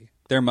must be.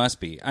 There must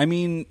be. I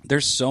mean,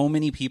 there's so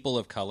many people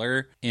of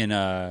color in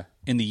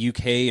the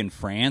UK and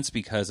France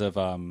because of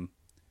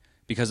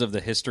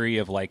the history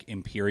of like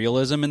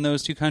imperialism in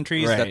those two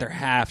countries, that there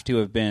have to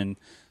have been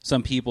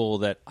some people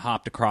that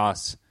hopped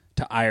across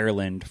to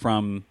Ireland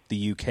from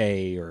the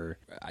UK or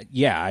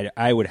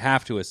I would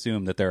have to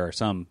assume that there are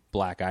some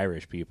black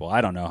Irish people.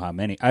 I don't know how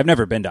many. I've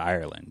never been to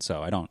Ireland,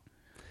 so I don't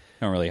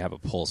really have a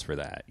pulse for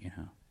that,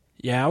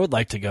 Yeah, I would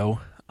like to go.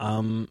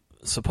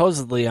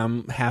 Supposedly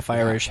I'm half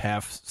Irish,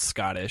 half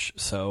Scottish,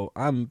 so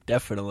I'm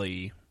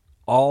definitely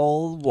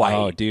all white.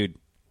 Oh, dude,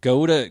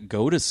 go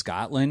to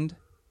Scotland.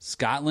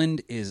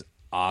 Scotland is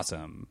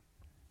awesome.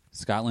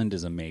 Scotland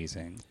is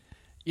amazing.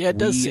 Yeah, it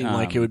does seem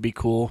like it would be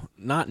cool.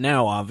 Not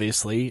now,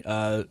 obviously.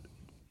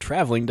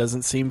 Traveling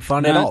doesn't seem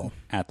fun at all.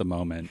 At the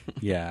moment,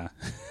 yeah.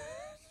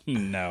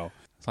 No.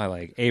 So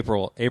like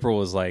April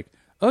was like,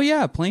 "Oh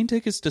yeah, plane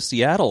tickets to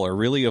Seattle are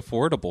really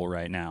affordable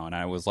right now." And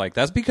I was like,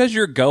 "That's because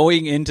you're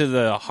going into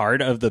the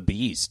heart of the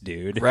beast,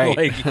 dude." Right.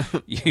 Like,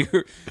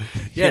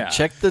 yeah,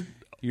 check the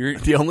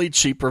The only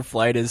cheaper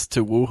flight is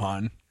to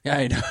Wuhan. Yeah,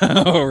 I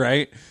know,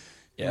 right?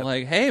 You're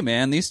like, hey,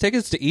 man, these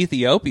tickets to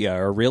Ethiopia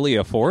are really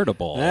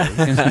affordable.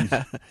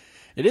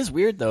 It is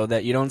weird, though,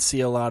 that you don't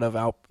see a lot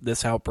of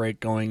this outbreak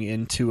going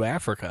into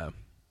Africa.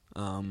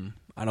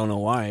 I don't know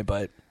why,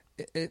 but...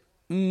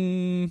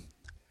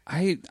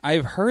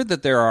 I've heard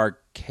that there are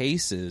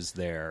cases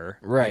there.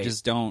 Right. I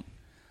just don't...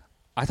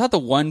 I thought the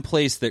one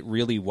place that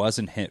really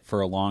wasn't hit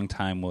for a long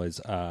time was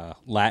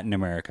Latin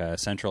America,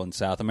 Central and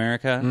South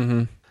America.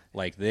 Mm-hmm.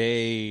 Like,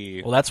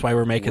 they... Well, that's why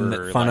we're making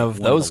fun of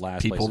those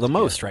people the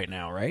most right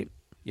now, right?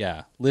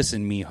 Yeah.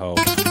 Listen, mijo.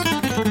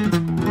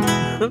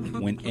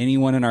 When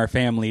anyone in our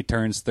family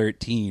turns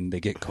 13, they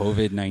get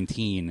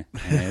COVID-19.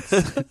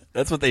 And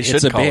that's what they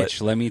should call it. It's a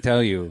bitch, let me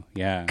tell you.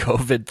 Yeah.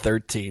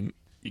 COVID-13.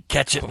 You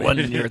catch it when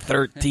you're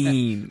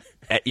 13.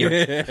 At your...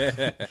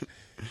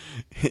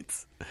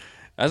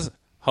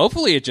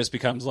 Hopefully it just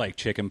becomes like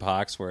chicken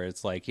pox, where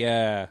it's like,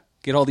 yeah,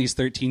 get all these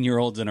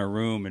 13-year-olds in a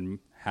room and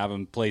have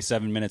them play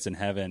 7 Minutes in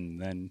Heaven,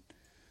 then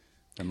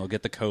they'll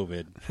get the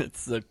COVID.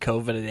 It's the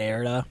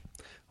COVID-era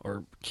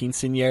or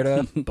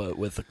quinceañera, but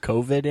with a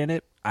COVID in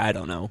it. I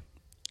don't know.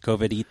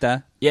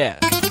 COVIDita? Yeah.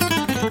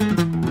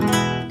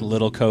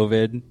 Little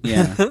COVID.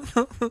 Yeah.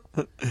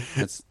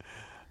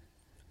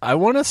 I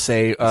want to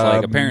say...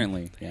 like,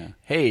 apparently, yeah.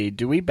 Hey,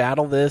 do we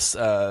battle this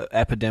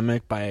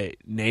epidemic by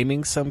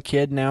naming some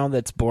kid now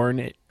that's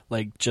born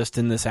like just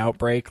in this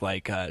outbreak,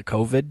 like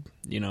COVID?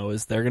 You know,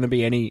 is there going to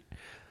be any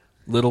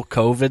little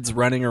COVIDs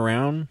running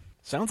around?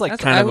 Sounds like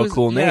kind of a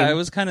cool name. Yeah, I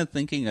was kind of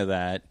thinking of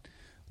that.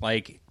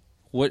 Like,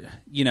 what,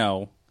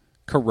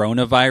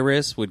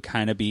 coronavirus would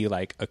kind of be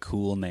like a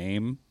cool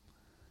name.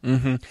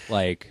 Mm-hmm.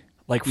 Like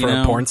for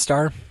a porn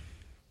star?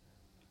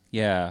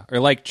 Yeah, or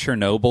like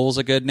Chernobyl's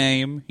a good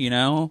name,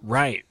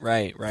 Right.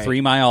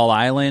 3 Mile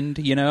Island,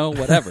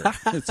 whatever.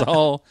 It's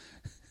all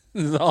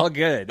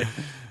good.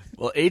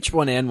 Well,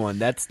 H1N1,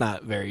 that's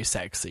not very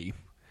sexy.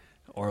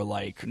 Or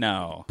like...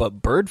 No.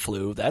 But bird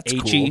flu, that's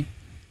H-E? cool.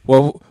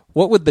 Well,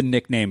 what would the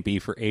nickname be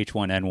for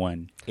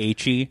H1N1?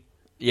 H-E?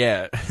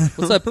 Yeah.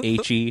 What's up,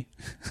 H-E?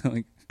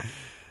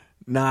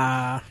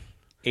 Nah.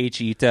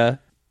 H-Ita?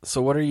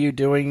 So what are you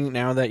doing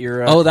now that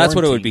you're that's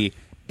what it would be.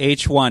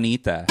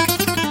 H1Ita.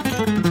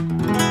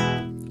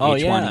 Oh,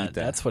 H1 yeah, Ita.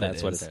 that's what it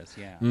is.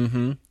 Yeah.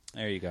 Mm-hmm.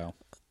 There you go.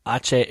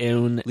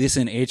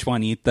 Listen,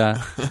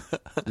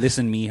 H1Ita.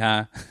 Listen,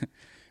 mija.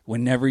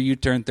 Whenever you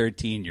turn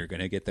 13, you're going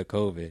to get the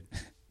COVID.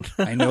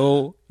 I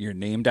know you're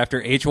named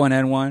after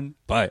H1N1,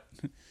 but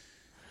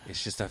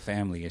it's just a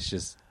family. It's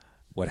just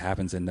what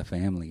happens in the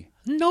family.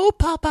 No,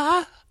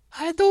 Papa.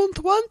 I don't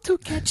want to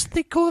catch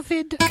the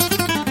COVID.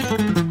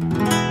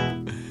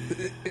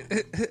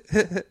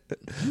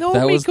 No,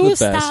 that was the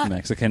best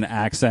Mexican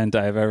accent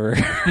I've ever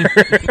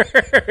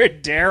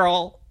heard.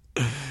 Daryl.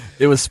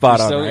 It was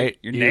spot on, right?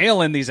 You're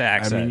nailing these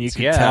accents. I mean, you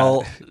could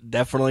tell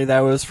definitely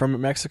that was from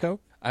Mexico.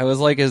 I was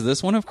like, is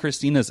this one of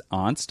Christina's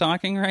aunts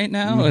talking right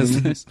now?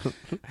 Is this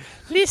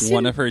Listen,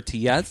 one of her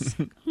tias?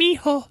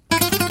 Mijo.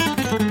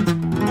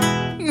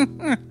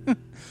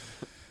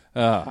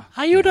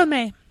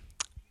 Ayúdame.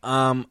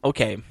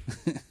 Okay.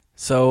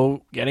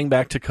 So, getting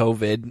back to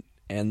COVID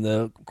and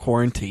the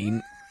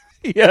quarantine.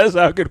 Yes,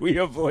 how could we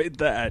avoid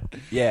that?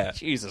 Yeah.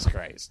 Jesus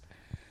Christ.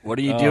 What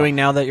are you doing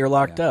now that you're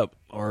locked up?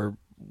 Or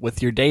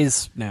with your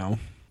days now?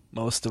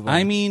 Most of them.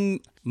 I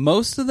mean,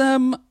 most of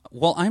them,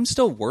 well, I'm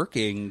still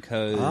working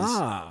because...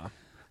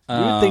 You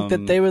would think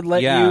that they would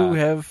let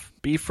you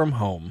be from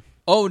home.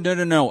 Oh,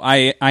 no.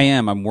 I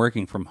am. I'm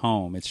working from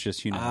home. It's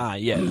just,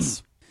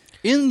 yes.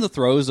 In the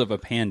throes of a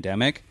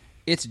pandemic,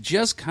 it's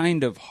just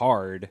kind of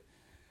hard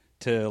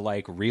to,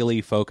 like,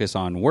 really focus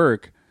on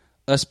work,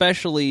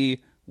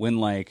 especially when,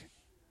 like,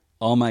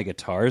 all my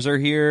guitars are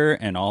here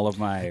and all of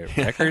my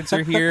records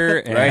are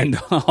here and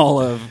all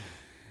of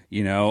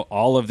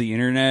the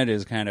internet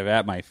is kind of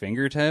at my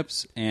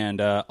fingertips. And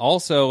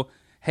also,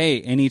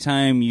 hey,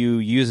 anytime you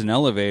use an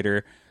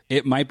elevator,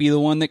 it might be the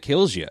one that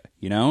kills you,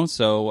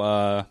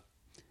 So,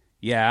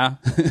 yeah.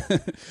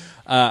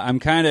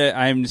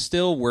 I'm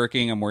still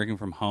working. I'm working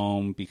from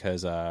home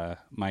because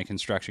my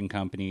construction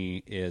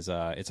company is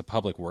it's a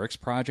public works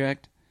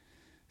project.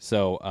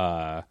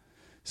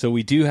 So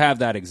we do have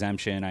that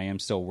exemption. I am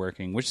still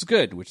working, which is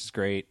good, which is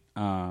great.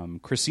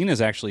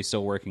 Christina's actually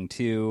still working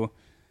too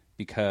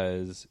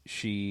because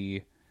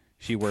she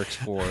works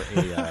for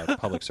a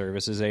public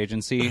services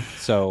agency.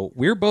 So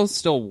we're both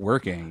still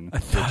working.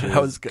 I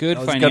was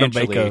going to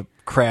make a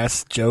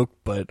crass joke,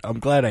 but I'm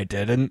glad I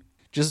didn't.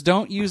 Just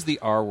don't use the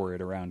R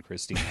word around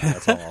Christina.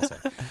 That's all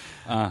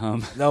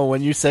I'll say. No,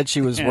 when you said she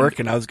was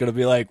working, I was going to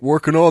be like,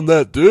 working on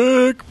that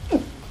dick.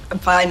 I'm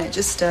fine. I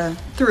just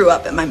threw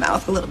up in my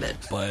mouth a little bit.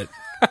 But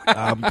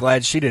I'm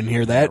glad she didn't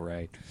hear that.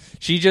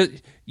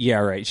 Yeah,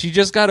 right. She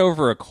just got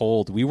over a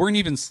cold. We weren't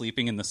even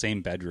sleeping in the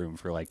same bedroom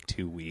for like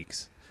 2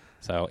 weeks.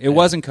 So it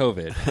wasn't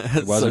COVID.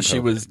 It wasn't she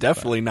COVID, was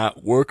definitely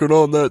not working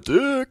on that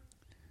dick.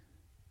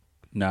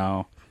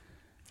 No.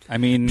 I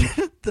mean,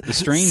 the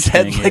strange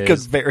said thing like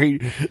is... a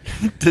very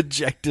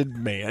dejected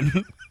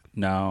man.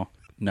 No.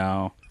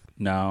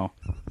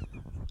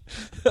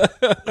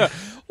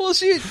 Well,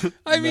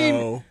 I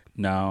mean,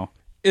 no.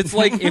 It's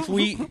like if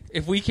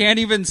we can't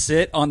even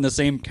sit on the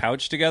same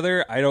couch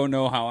together, I don't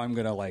know how I'm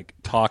gonna like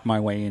talk my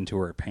way into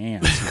her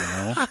pants. You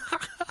know,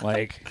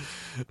 like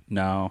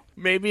no.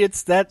 Maybe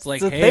that's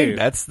like, the hey. thing.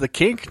 That's the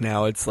kink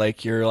now. It's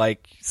like you're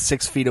like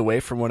 6 feet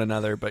away from one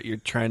another, but you're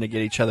trying to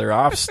get each other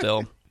off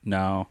still.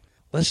 No.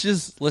 Let's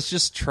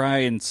just try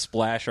and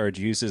splash our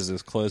juices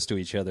as close to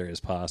each other as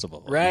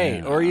possible. Right.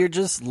 Yeah. Or you're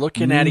just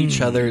looking at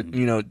each other,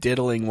 you know,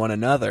 diddling one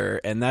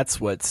another, and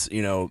that's what's,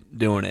 you know,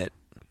 doing it.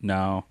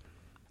 No.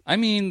 I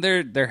mean,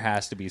 there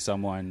has to be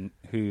someone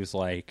who's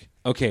like,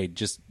 okay,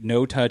 just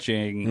no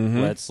touching.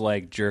 Mm-hmm. Let's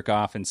like jerk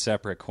off in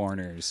separate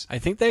corners. I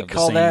think they of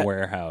call the same that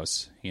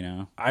warehouse. You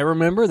know, I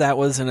remember that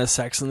was in a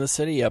Sex and the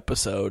City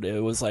episode.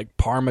 It was like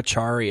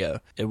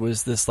Parmacharya. It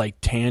was this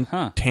like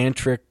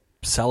tantric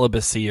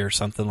celibacy or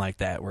something like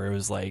that, where it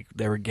was like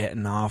they were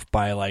getting off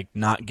by like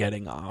not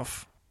getting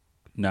off.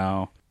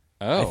 No.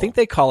 Oh, I think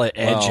they call it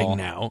edging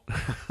now.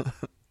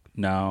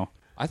 No.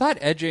 I thought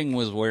edging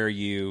was where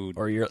you're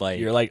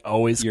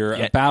always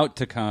about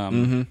to come,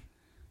 mm-hmm.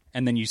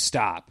 and then you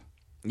stop.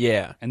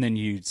 Yeah, and then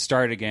you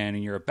start again,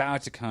 and you're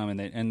about to come,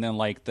 and then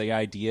like the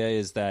idea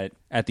is that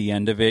at the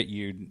end of it,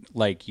 you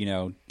like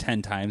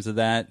 10 times of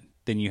that,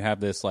 then you have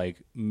this like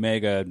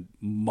mega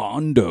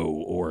mondo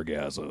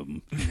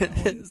orgasm.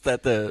 Is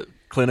that the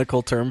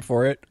clinical term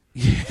for it?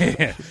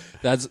 Yeah,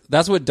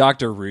 that's what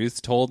Dr.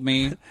 Ruth told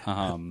me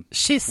when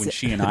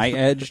she and I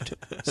edged.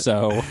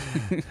 So.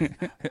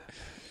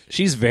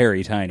 She's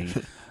very tiny.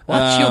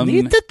 What you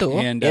need to do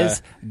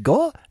is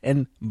go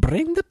and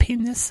bring the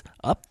penis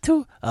up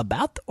to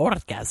about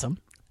orgasm,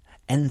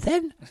 and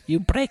then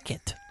you break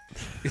it.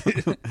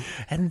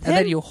 and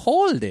then you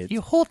hold it.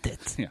 You hold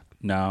it. Yeah.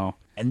 No.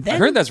 And then I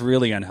heard that's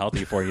really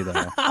unhealthy for you,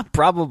 though.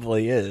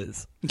 Probably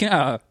is.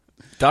 Yeah.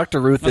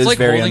 Dr. Ruth that's is like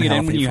very holding unhealthy it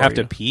in when you for have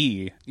to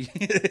pee.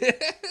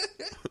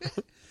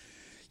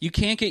 You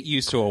can't get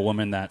used to a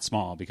woman that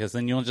small because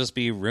then you'll just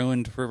be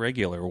ruined for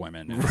regular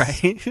women.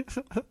 Right?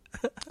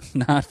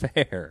 Not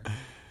fair.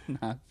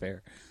 Not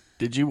fair.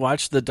 Did you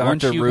watch the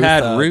Once Dr. you've Ruth,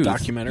 had Ruth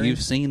documentary?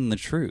 You've seen the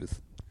truth.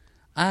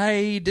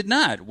 I did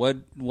not.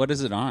 What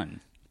is it on?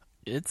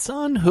 It's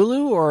on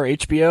Hulu or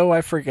HBO, I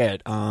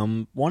forget.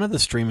 One of the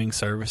streaming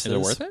services. Is it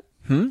worth it?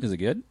 Is it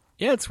good?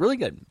 Yeah, it's really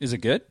good. Is it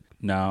good?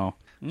 No.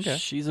 Okay.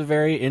 She's a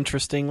very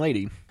interesting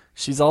lady.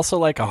 She's also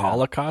like a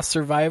Holocaust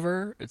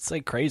survivor. It's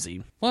like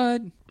crazy.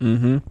 What?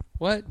 Mm-hmm.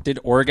 What? Did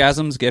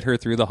orgasms get her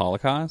through the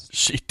Holocaust?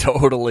 She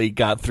totally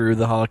got through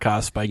the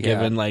Holocaust by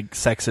giving like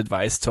sex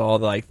advice to all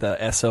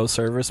the SO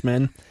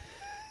servicemen.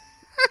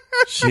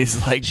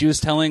 She's like, she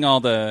was telling all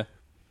the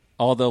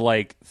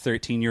like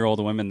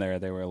 13-year-old women there.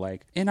 They were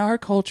like, in our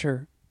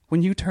culture,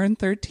 when you turn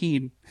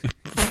 13,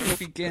 you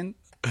begin.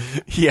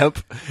 Yep.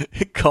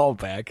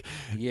 Callback.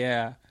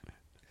 Yeah.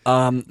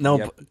 No,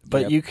 Yep.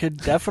 but you could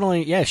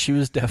definitely, she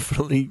was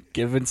definitely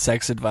giving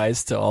sex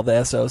advice to all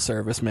the SO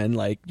servicemen,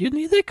 like, you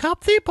need to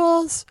cup the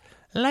balls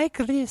like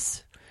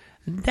this.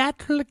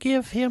 That will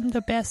give him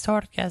the best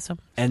orgasm.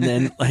 And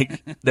then,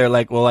 like, they're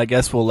like, well, I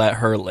guess we'll let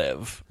her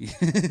live.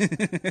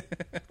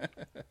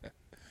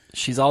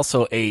 She's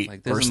also 8 like,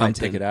 or this is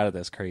something. my ticket out of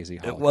this crazy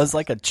Holocaust. It was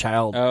like a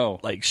child. Oh.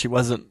 Like, she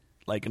wasn't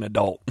like an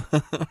adult.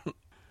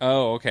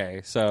 Oh,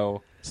 okay.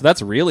 So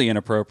that's really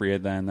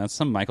inappropriate then. That's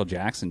some Michael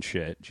Jackson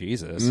shit.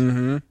 Jesus.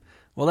 Mm-hmm.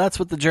 Well, that's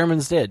what the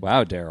Germans did.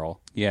 Wow, Daryl.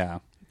 Yeah.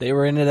 They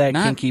were into that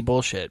kinky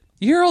bullshit.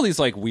 You hear all these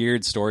like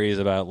weird stories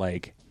about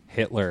like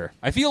Hitler.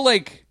 I feel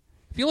like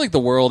the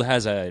world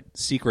has a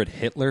secret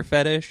Hitler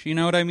fetish, you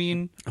know what I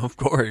mean? Of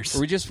course.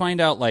 Where we just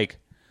find out like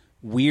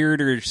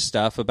weirder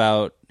stuff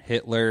about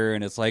Hitler,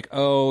 and it's like,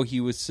 oh, he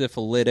was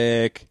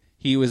syphilitic,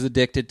 he was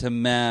addicted to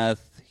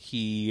meth,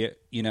 he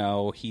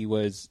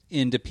was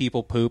into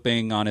people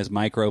pooping on his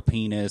micro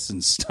penis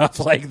and stuff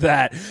like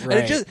that.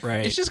 Right,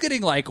 and it's just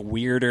getting like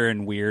weirder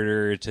and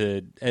weirder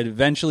and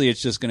eventually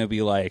it's just going to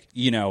be like,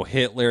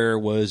 Hitler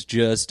was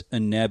just a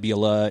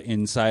nebula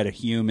inside a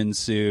human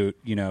suit,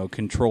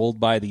 controlled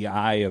by the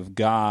eye of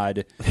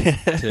God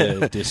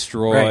to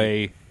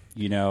destroy,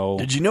 Right.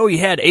 Did you know he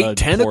had 8 a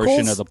tentacles?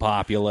 portion of the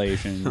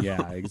population.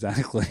 Yeah,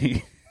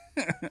 exactly.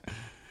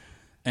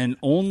 And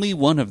only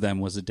one of them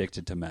was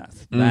addicted to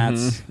meth.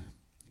 That's,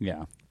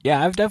 yeah.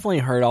 Yeah, I've definitely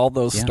heard all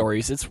those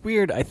stories. It's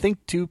weird. I think,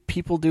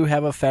 people do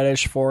have a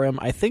fetish for him.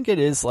 I think it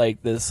is,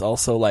 like, this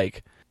also,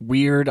 like,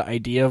 weird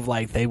idea of,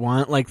 like, they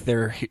want, like,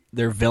 their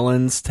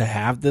villains to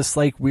have this,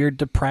 like, weird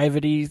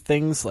depravity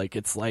things. Like,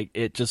 it's, like,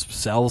 it just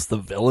sells the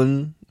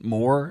villain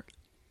more.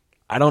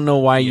 I don't know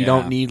why you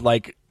don't need,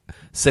 like,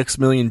 6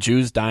 million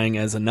Jews dying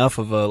as enough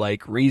of a,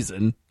 like,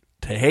 reason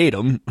to hate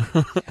them.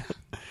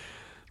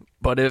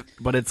 But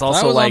it's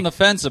also I was like on the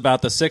fence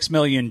about the 6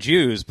 million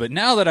Jews, but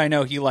now that I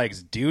know he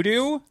likes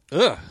doo-doo,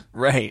 ugh.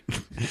 Right.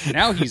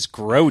 Now he's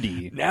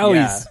grody. Now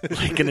he's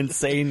like an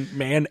insane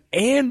man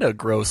and a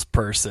gross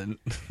person.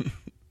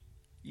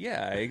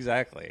 Yeah,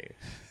 exactly.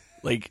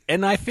 Like,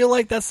 and I feel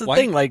like that's the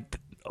thing. Like,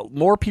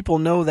 more people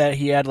know that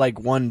he had like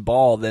one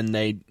ball than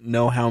they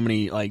know how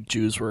many like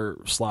Jews were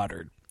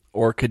slaughtered.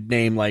 or could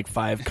name like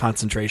 5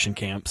 concentration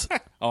camps.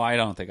 Oh, I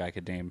don't think I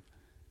could name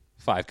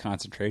 5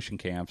 concentration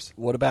camps.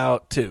 What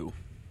about 2?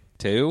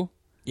 2?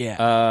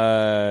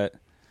 Yeah.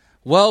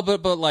 Well,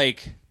 but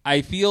like,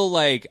 I feel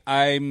like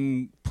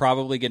I'm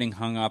probably getting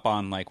hung up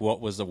on like what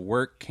was a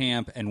work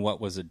camp and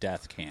what was a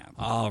death camp.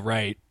 Oh,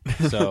 right.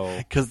 So,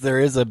 because there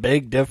is a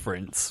big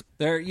difference.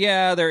 There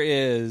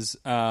is.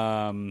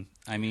 I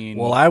mean,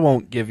 well, I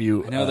won't give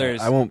you. I know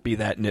I won't be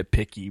that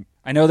nitpicky.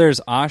 I know there's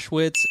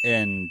Auschwitz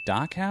and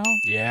Dachau.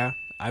 Yeah,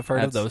 I've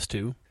heard of those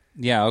 2.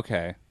 Yeah.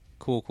 Okay.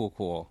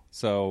 Cool.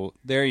 So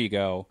there you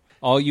go.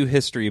 All you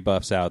history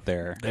buffs out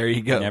there. There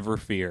you go. Never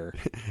fear.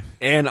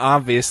 And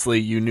obviously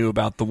you knew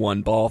about the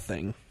 1 ball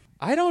thing.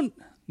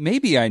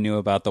 Maybe I knew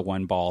about the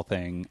 1 ball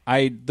thing.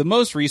 The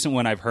most recent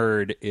one I've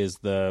heard is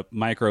the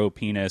micro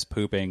penis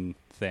pooping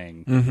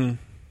thing.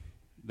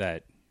 Mm-hmm.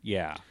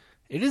 Yeah.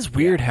 It is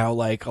weird how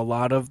like a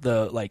lot of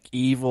the like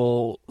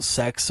evil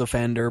sex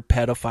offender,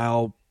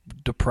 pedophile,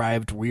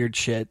 deprived weird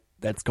shit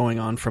that's going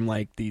on from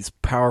like these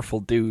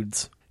powerful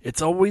dudes.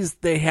 It's always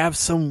they have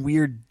some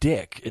weird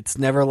dick. It's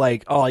never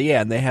like, oh yeah,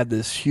 and they had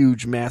this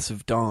huge,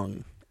 massive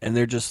dong, and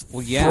they're just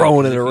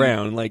throwing it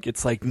around. Like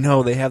it's like,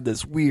 no, they have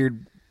this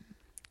weird,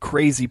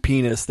 crazy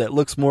penis that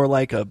looks more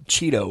like a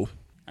Cheeto.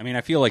 I mean,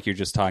 I feel like you're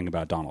just talking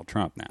about Donald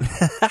Trump now.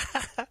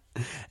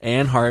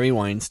 And Harvey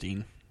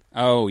Weinstein.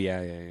 Oh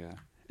yeah.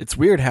 It's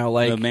weird how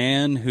like the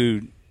man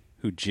who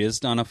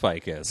jizzed on a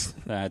ficus.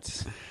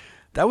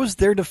 That was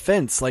their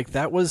defense. Like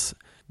that was.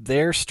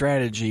 Their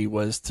strategy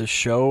was to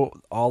show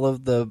all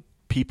of the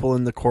people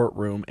in the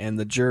courtroom and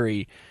the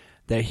jury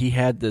that he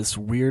had this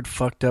weird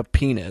fucked up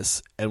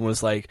penis and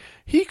was like,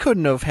 he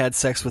couldn't have had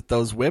sex with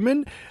those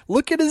women.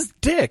 Look at his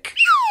dick.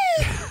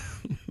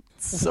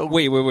 So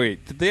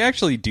wait. Did they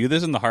actually do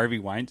this in the Harvey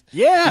Weinstein?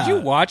 Yeah. Did you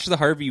watch the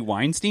Harvey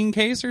Weinstein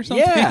case or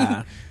something?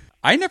 Yeah.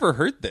 I never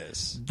heard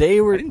this. I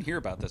didn't hear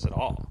about this at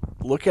all.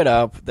 Look it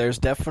up. There's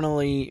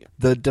definitely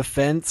the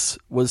defense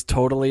was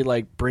totally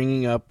like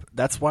bringing up.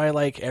 That's why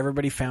like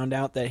everybody found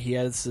out that he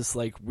has this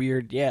like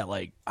weird. Yeah,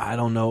 like I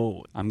don't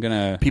know.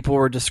 People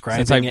were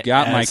describing since I've it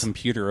got as, my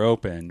computer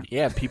open.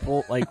 Yeah,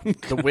 people like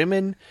the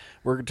women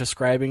were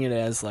describing it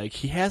as like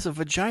he has a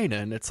vagina,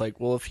 and it's like,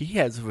 well, if he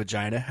has a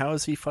vagina, how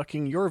is he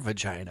fucking your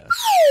vagina?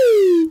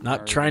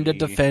 Not trying to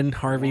defend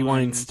Harvey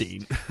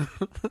Weinstein,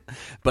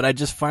 but I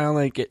just find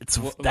like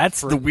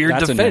that's the weird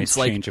that's defense. A nice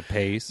like change of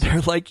pace.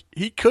 They're like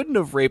he couldn't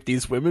have raped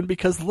these women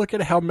because look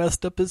at how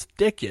messed up his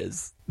dick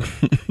is.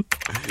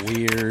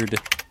 Weird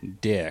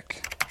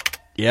dick.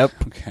 Yep.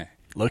 Okay.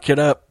 Look it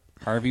up.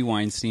 Harvey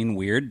Weinstein,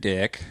 weird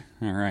dick.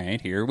 All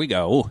right, here we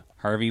go.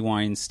 Harvey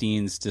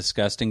Weinstein's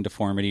disgusting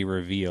deformity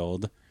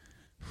revealed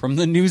from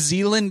the New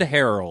Zealand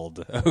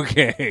Herald.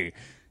 Okay.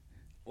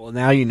 Well,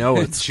 now you know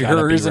it's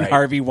jurors right. in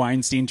Harvey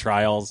Weinstein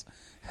trials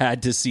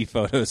had to see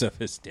photos of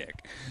his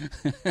dick.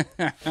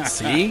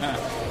 See?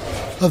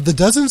 Of the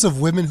dozens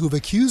of women who've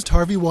accused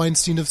Harvey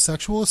Weinstein of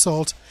sexual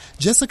assault,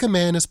 Jessica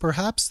Mann is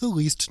perhaps the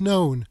least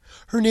known.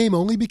 Her name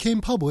only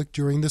became public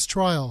during this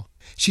trial.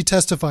 She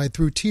testified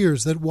through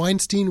tears that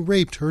Weinstein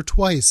raped her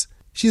twice.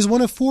 She is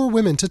one of 4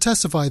 women to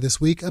testify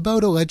this week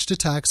about alleged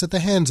attacks at the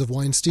hands of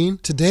Weinstein.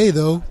 Today,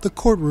 though, the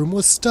courtroom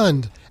was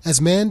stunned as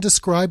Mann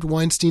described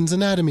Weinstein's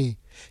anatomy.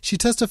 She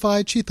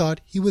testified she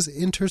thought he was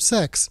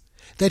intersex,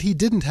 that he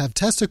didn't have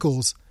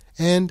testicles,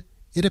 and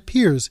it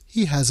appears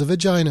he has a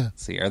vagina.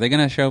 See, are they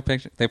going to show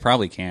pictures? They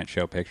probably can't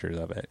show pictures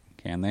of it,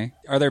 can they?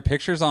 Are there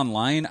pictures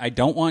online? I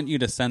don't want you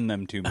to send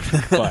them to me,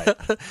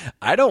 but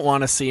I don't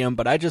want to see them,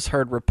 but I just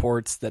heard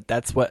reports that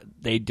that's what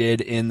they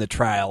did in the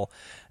trial,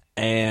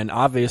 and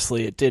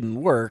obviously it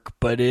didn't work,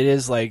 but it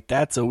is like,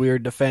 that's a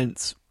weird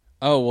defense.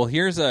 Oh, well,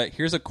 here's a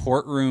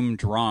courtroom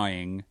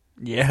drawing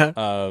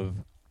of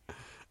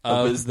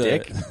his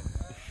dick?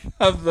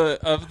 of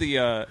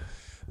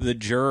the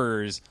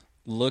jurors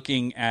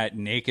looking at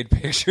naked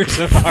pictures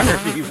of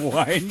Harvey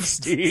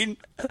Weinstein.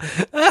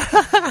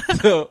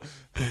 So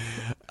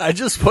I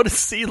just want to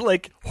see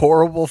like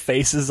horrible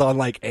faces on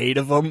like 8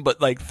 of them, but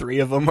like 3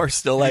 of them are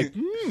still like,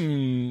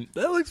 that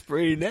looks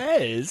pretty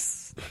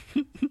nice.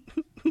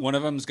 One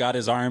of them's got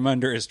his arm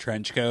under his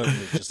trench coat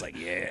and it's just like,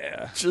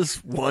 yeah.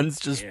 Just one's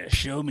just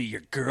show me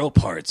your girl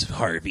parts,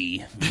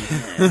 Harvey.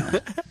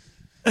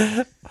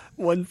 Yeah.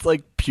 One's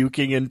like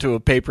puking into a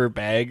paper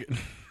bag.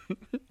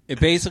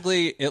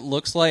 It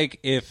looks like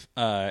if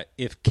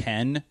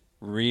Ken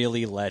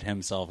really let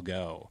himself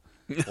go.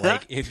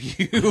 Like if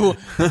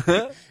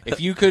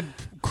you could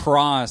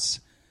cross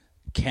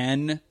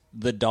Ken,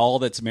 the doll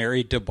that's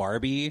married to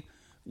Barbie,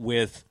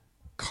 with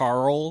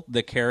Carl,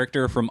 the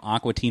character from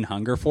Aqua Teen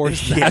Hunger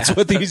Force, that's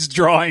what these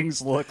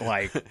drawings look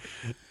like.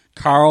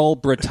 Carl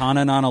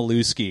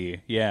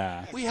Bretonanonalewski,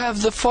 yeah. We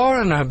have the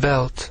 4 in our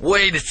belt.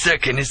 Wait a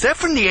second, is that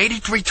from the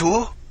 83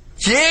 tour?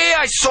 Yeah,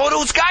 I saw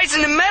those guys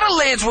in the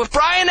Meadowlands with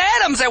Bryan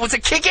Adams. That was a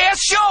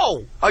kick-ass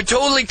show. I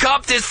totally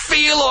copped this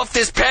feel off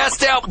this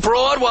passed-out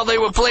broad while they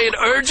were playing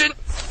Urgent.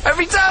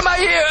 Every time I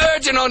hear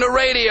Urgent on the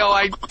radio,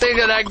 I think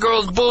of that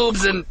girl's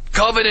boobs and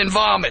covered in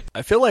vomit.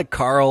 I feel like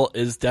Carl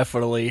is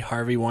definitely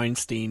Harvey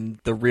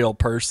Weinstein, the real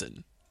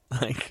person.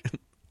 Like,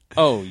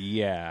 Oh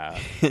yeah,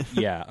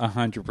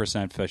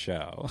 100% for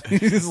show.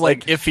 It's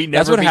like if he never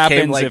that's what became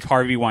happens like, if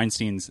Harvey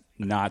Weinstein's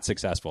not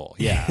successful.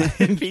 Yeah,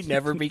 if he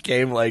never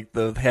became like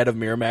the head of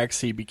Miramax,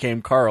 he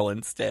became Carl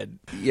instead.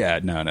 Yeah,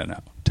 no,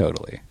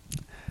 totally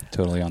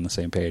on the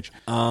same page.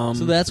 So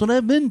that's what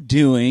I've been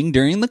doing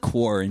during the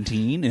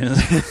quarantine.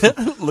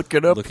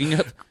 looking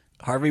up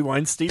Harvey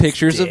Weinstein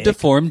pictures dick. of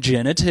deformed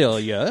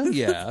genitalia.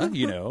 Yeah,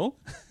 you know.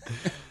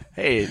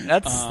 Hey,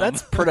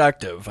 that's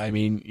productive. I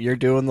mean, you're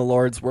doing the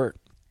Lord's work.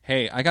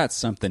 Hey, I got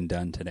something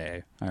done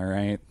today. All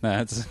right,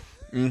 that's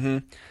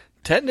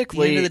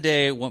technically at the end of the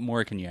day. What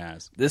more can you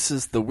ask? This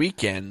is the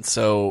weekend,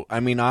 so I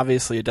mean,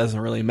 obviously, it doesn't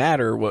really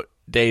matter what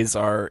days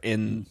are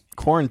in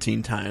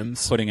quarantine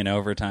times. Putting in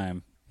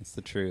overtime. It's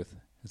the truth.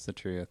 So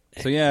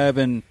yeah, I've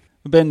been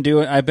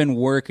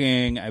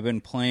working. I've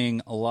been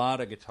playing a lot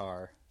of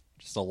guitar,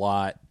 just a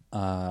lot.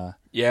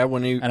 Yeah,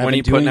 when you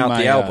putting out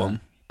the album.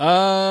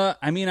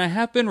 I mean, I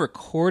have been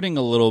recording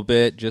a little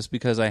bit just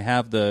because I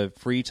have the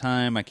free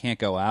time. I can't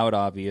go out,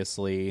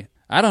 obviously.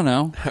 I don't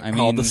know. I mean,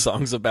 all the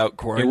songs about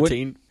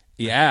quarantine.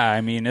 Yeah,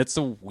 I mean, it's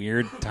a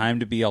weird time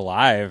to be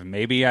alive.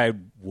 Maybe I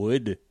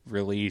would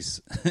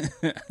release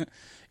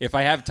if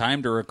I have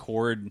time to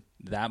record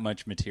that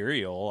much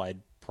material. I'd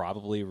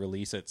probably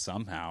release it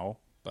somehow.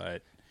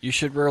 But you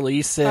should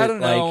release it I don't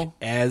know. like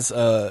as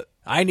a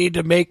I need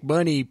to make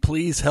money.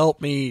 Please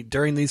help me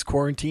during these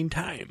quarantine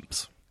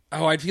times.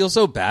 Oh, I'd feel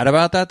so bad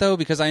about that though,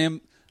 because I'm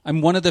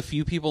one of the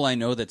few people I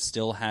know that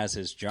still has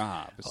his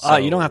job. So,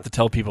 you don't have to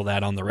tell people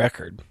that on the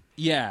record.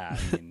 Yeah,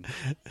 I mean,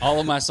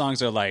 all of my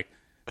songs are like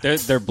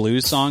they're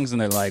blues songs,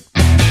 and they're like,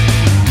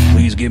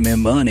 "Please give me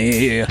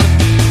money.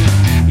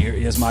 Here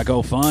is my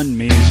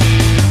GoFundMe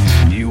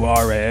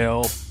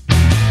URL."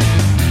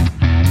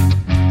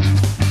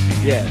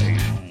 Yeah.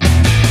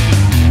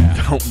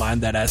 Don't mind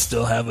that I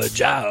still have a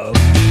job.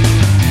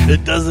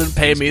 It doesn't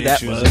pay me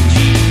that much.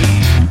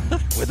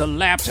 With a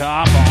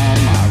laptop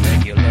on my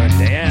regular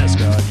desk,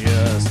 or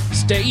just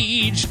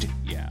staged.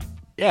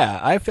 Yeah,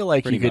 I feel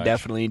like Pretty you could much.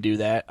 definitely do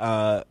that.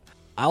 I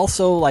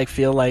also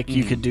feel like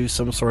you could do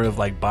some sort of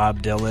like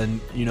Bob Dylan,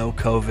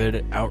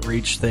 COVID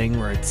outreach thing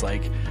where it's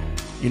like,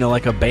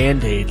 like a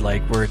Band-Aid,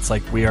 like where it's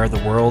like We Are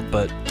the World,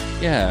 but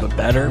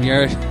better. We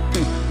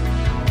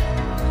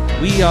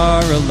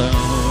are alone.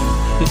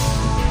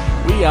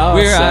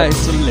 We're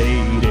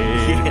isolated.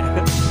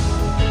 Yeah.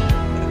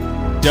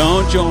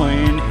 Don't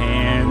join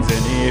hands,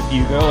 and if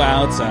you go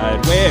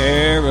outside,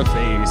 wear a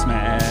face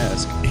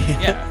mask.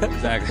 Yeah,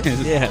 exactly.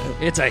 Yeah.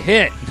 It's a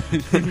hit.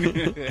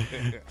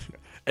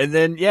 And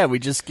then, we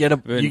just get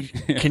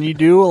can you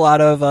do a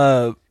lot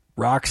of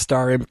rock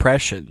star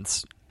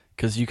impressions?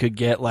 Because you could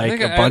get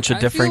like a bunch of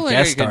different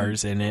guest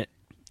stars in it.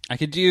 I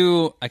could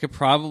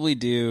probably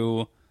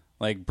do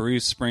like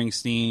Bruce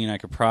Springsteen. I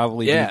could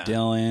probably do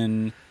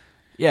Dylan.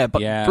 Yeah,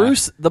 but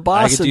Bruce, the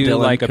boss, I could do Dylan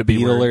like a could be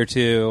Beatle weird. or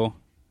two.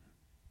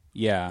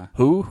 Yeah.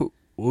 Who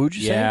would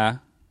you say? Yeah.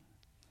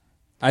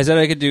 I said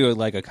I could do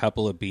like a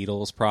couple of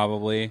Beatles,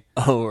 probably.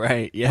 Oh,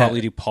 right. Yeah.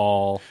 Probably do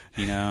Paul,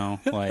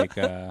 like.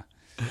 Yeah,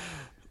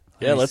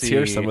 let's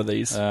hear some of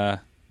these. I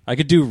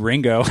could do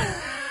Ringo.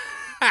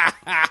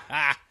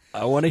 I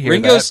want to hear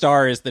Ringo that.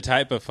 Starr is the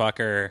type of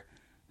fucker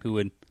who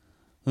would.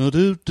 Well,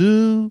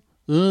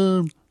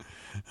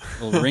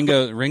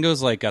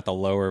 Ringo's like got the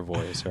lower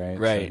voice, right?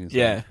 Right. So he's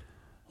yeah.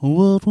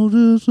 What would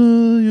you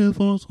say if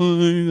I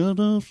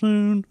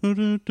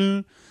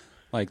say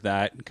like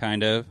that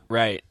kind of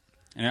right?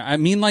 And I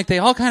mean, like they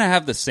all kind of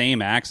have the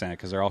same accent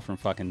because they're all from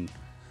fucking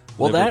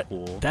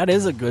Liverpool. that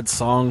is a good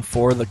song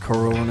for the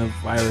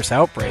coronavirus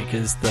outbreak.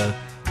 Is the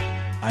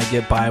I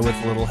get by with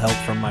a little help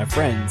from my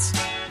friends,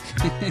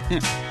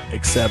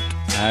 except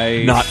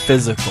not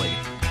physically.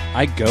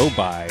 I go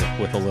by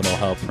with a little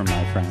help from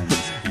my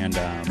friends, and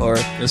or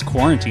this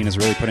quarantine is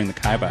really putting the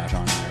kibosh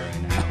on me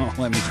right now.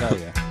 Let me tell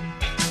you.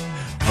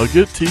 I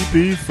get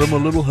TB from a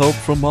little help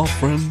from my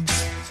friends.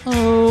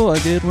 Oh, I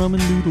get ramen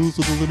noodles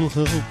with a little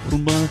help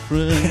from my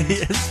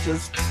friends. It's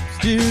just.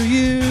 Do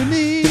you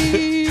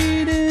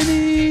need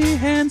any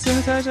hand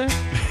sanitizer?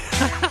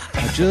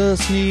 I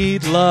just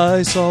need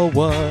Lysol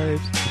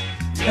wipes.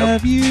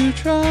 Have you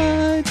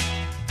tried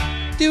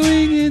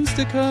doing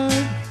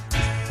Instacart?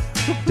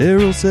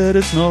 Daryl said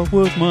it's not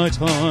worth my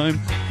time.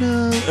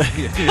 No.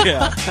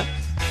 Yeah.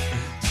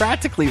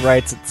 Practically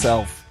writes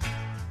itself.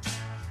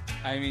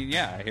 I mean,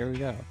 yeah, here we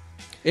go.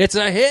 It's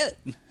a hit.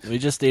 We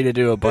just need to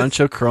do a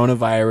bunch of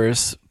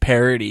coronavirus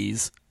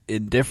parodies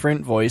in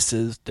different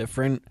voices,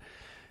 different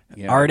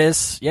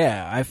artists.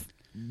 Yeah,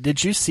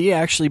 did you see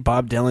actually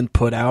Bob Dylan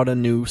put out a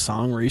new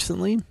song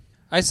recently?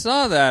 I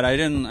saw that. I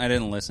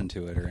didn't listen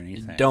to it or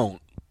anything. Don't.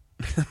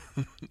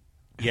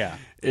 Yeah.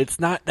 It's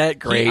not that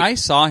great. I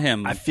saw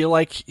him. I feel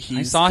like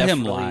I saw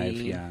him live,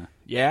 yeah.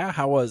 Yeah?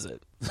 How was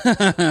it?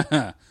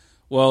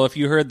 Well, if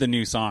you heard the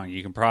new song,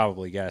 you can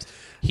probably guess.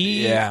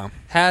 He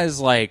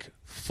has like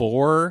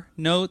 4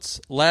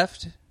 notes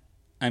left.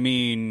 I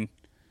mean,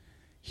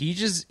 he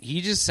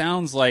just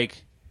sounds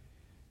like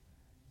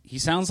he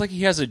sounds like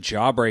he has a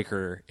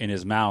jawbreaker in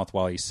his mouth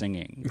while he's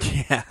singing.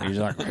 Yeah. He's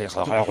like,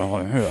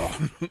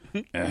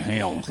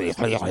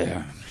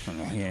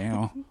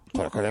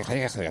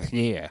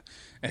 yeah.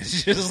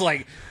 It's just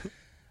like,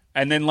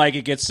 and then like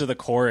it gets to the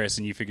chorus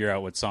and you figure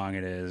out what song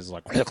it is.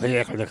 Like, do you,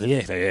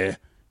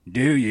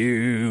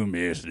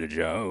 Mr.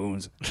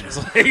 Jones? It's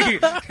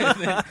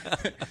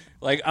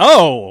like,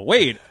 oh,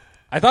 wait.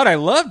 I thought I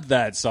loved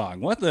that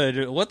song. What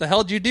the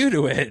hell did you do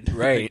to it?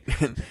 Right.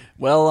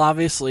 Well,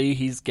 obviously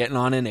he's getting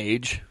on in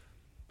age,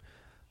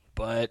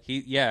 but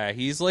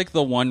he's like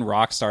the one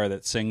rock star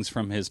that sings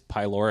from his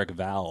pyloric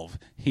valve.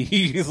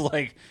 He's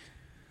like,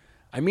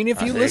 I mean,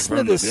 if you listen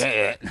to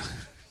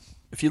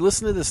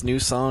this new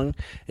song,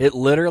 it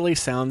literally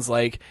sounds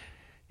like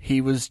he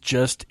was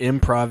just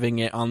improvising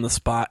it on the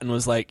spot and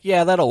was like,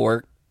 yeah, that'll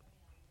work.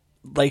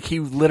 Like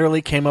he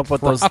literally came up with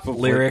those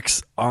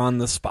lyrics on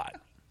the spot.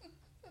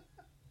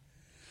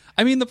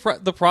 I mean, the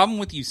problem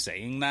with you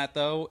saying that,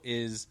 though,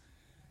 is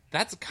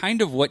that's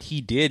kind of what he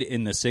did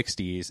in the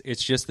 60s.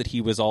 It's just that he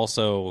was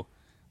also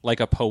like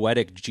a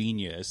poetic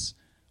genius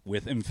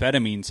with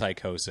amphetamine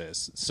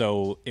psychosis.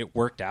 So it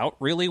worked out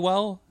really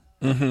well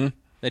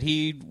that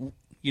he,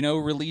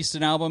 released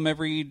an album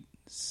every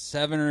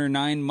 7 or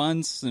 9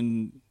 months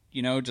and,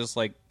 just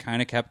like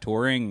kind of kept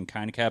touring and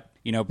kind of kept,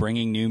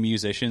 bringing new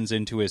musicians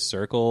into his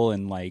circle.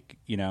 And like,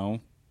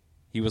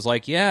 he was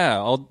like,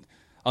 yeah,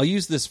 I'll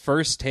use this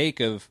first take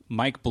of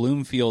Mike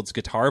Bloomfield's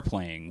guitar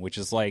playing, which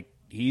is like,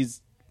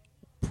 he's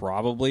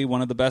probably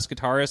one of the best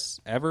guitarists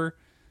ever.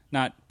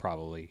 Not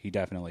probably, he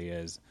definitely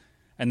is.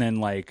 And then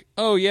like,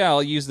 oh yeah,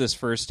 I'll use this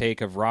first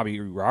take of Robbie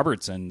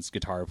Robertson's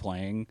guitar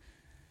playing.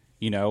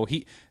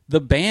 The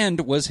band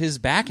was his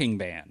backing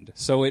band.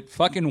 So it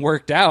fucking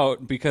worked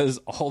out because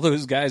all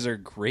those guys are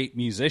great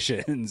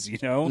musicians,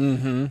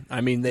 Mm-hmm.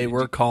 I mean, they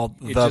were called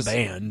The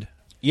Band.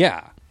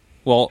 Yeah.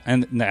 Well,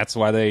 and that's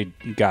why they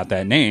got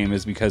that name,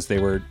 is because they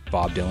were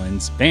Bob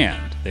Dylan's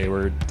band. They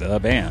were the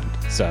band.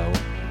 So,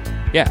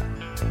 yeah.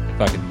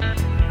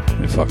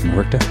 It fucking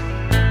worked out.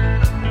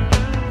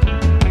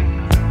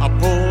 I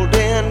pulled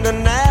into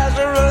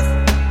Nazareth,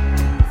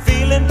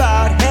 feeling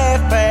about half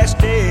past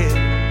dead.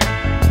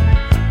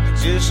 I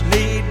just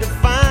need to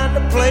find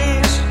a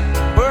place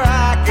where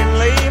I can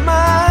lay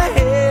my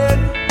head.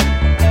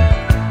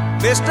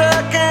 Mister,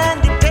 can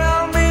you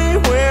tell me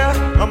where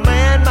a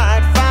man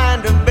might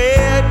find a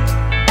bed?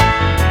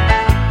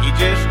 He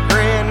just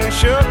grinned and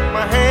shook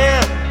my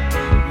hand.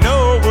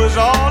 No was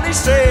all he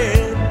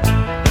said.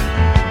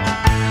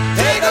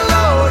 Take a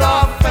load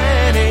off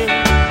Fanny.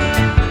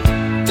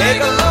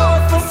 Take a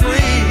load for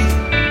free.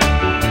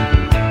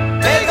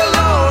 Take a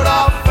load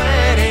off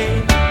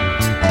Fanny.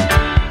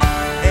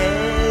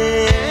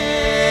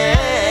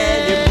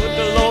 And you put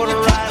the load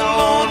right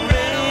on me.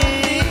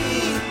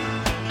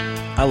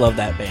 I love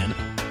that band.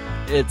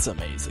 It's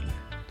amazing.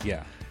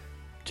 Yeah.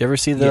 Did you ever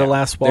see The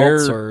Last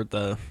Waltz or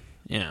the...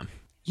 Yeah.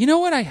 You know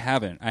what? I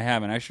haven't.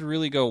 I should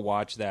really go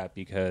watch that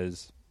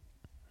because...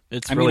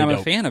 It's I'm really a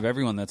dope. fan of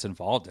everyone that's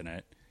involved in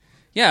it.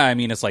 Yeah, I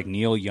mean, it's like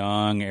Neil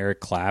Young,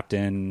 Eric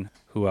Clapton,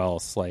 who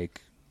else?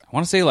 Like, I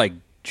want to say like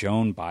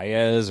Joan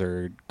Baez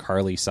or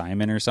Carly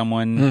Simon or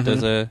someone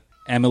does a...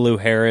 Emmylou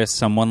Harris,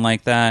 someone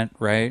like that,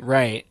 right?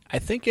 Right. I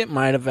think it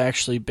might have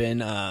actually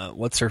been,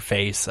 what's her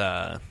face?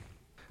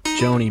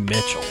 Joni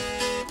Mitchell.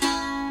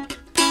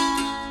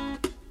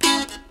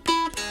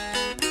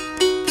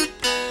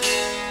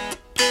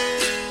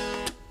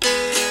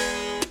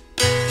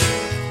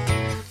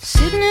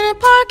 Sitting in a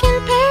park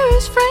in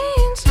Paris,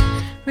 France,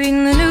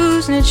 reading the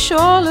news and it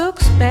sure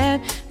looks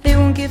bad. They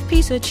won't give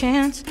peace a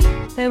chance.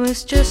 That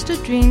was just a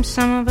dream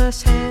some of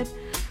us had.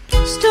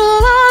 Still a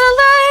lot of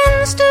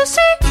lands to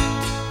see,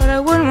 but I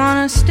wouldn't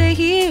want to stay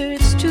here.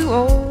 It's too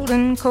old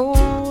and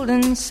cold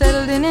and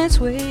settled in its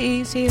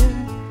ways here.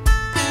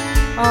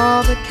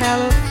 Oh, but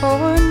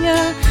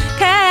California,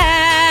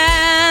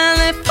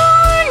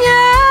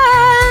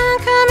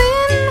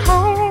 coming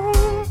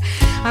home.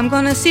 I'm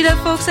gonna see the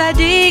folks I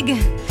dig.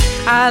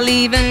 I'll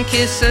even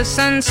kiss a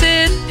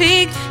sunset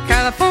peak.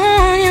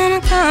 California,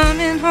 I'm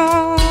coming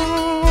home.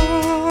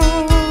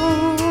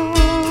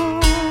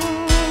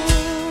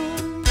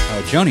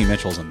 Oh, Joni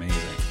Mitchell's amazing.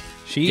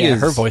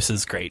 Her voice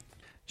is great.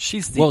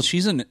 She's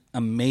an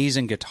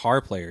amazing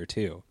guitar player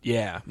too.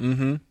 Yeah.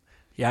 Mm-hmm.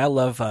 Yeah, I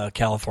love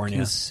California.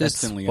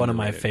 Consistently It's one of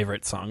my underrated.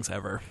 favorite songs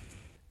ever.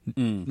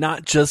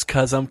 Not just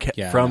because I'm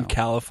from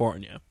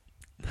California.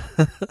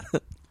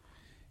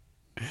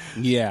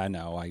 Yeah,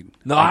 no,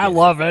 I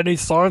love any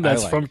song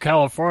that's I like from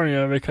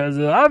California because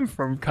I'm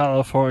from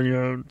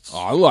California.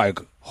 I like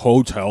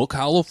Hotel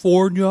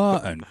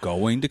California and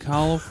going to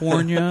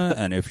California.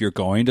 And if you're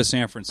going to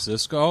San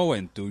Francisco,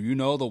 and do you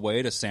know the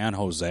way to San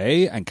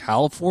Jose and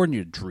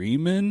California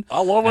dreaming?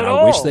 I love it and all.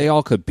 I wish they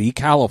all could be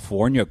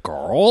California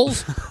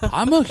girls.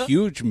 I'm a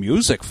huge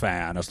music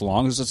fan as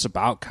long as it's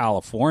about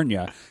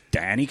California.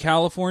 Danny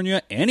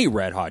California, any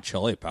Red Hot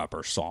Chili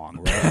Peppers song,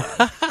 really.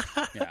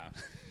 Yeah.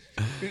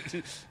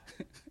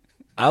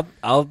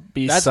 I'll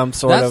be That's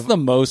of the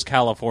most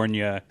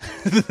California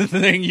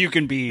thing you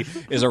can be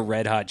is a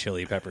Red Hot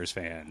Chili Peppers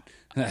fan.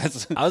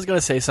 I was going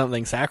to say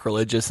something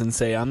sacrilegious and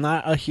say I'm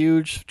not a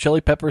huge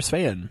Chili Peppers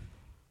fan.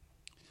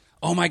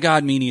 Oh my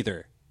God, me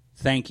neither.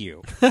 Thank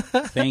you.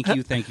 Thank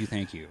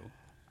you.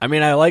 I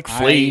mean, I like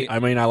Flea. I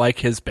like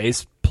his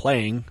bass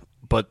playing,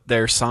 but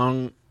their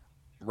song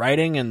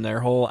writing and their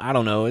whole, I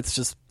don't know, it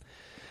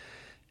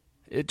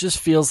just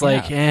feels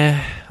like,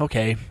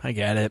 okay, I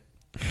get it.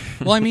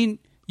 Well, I mean,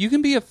 you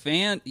can be a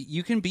fan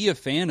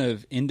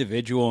of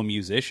individual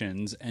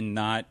musicians and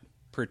not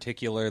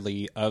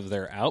particularly of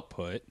their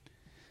output.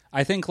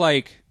 I think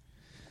like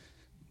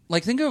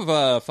think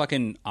of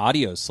fucking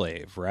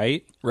Audioslave,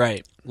 right?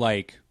 Right.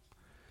 Like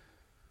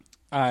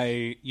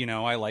I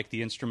like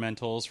the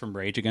instrumentals from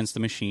Rage Against the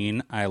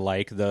Machine. I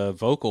like the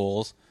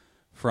vocals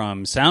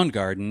from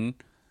Soundgarden,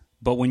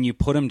 but when you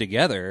put them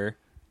together,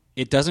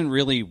 it doesn't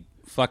really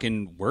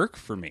fucking work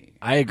for me.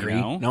 I agree.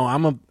 You know? No,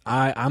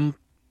 I'm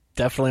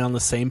definitely on the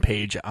same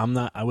page.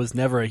 I was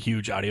never a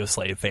huge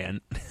Audioslave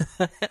fan.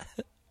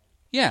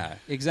 Yeah,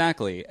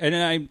 exactly. And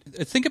I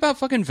think about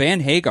fucking Van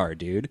Hagar,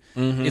 dude.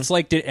 Mm-hmm. It's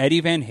like, did Eddie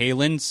Van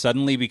Halen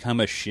suddenly become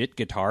a shit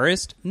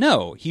guitarist?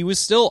 No, he was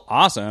still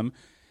awesome.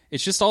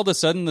 It's just all of a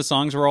sudden the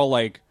songs were all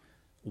like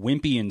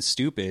wimpy and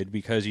stupid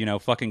because,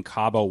 fucking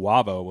Cabo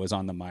Wabo was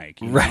on the mic.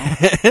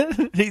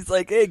 Right. He's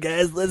like, hey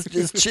guys, let's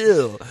just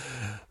chill.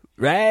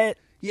 Right?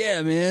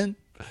 Yeah, man.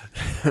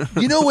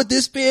 You know what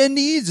this band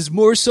needs is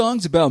more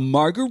songs about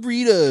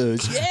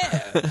margaritas.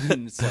 Yeah.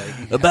 And it's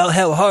like, about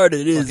how hard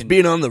it is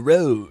being on the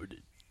road.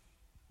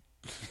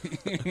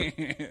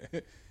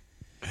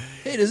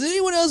 Hey, does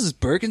anyone else's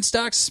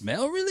Birkenstock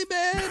smell really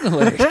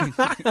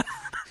bad?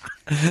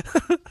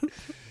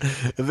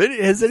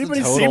 Has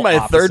anybody seen my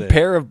third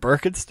pair of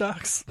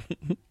Birkenstocks?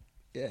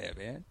 Yeah,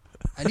 man.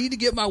 I need to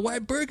get my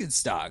white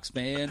Birkenstocks,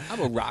 man. I'm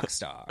a rock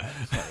star.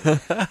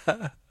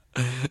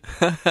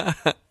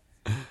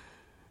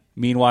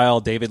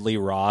 Meanwhile, David Lee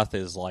Roth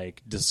is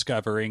like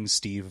discovering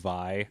Steve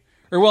Vai.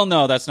 Or, well,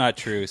 no, that's not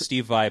true.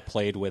 Steve Vai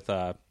played with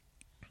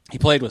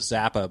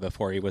Zappa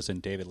before he was in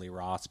David Lee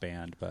Roth's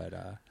band, but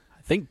I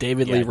think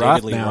David Lee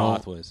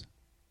Roth was.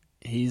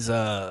 He's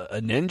a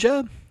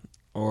ninja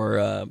or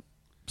a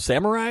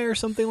samurai or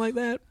something like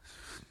that.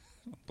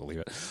 Believe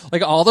it.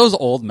 Like all those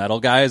old metal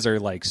guys are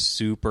like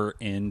super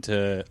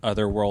into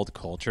otherworld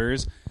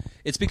cultures.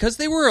 It's because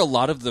they were a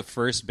lot of the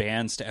first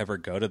bands to ever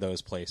go to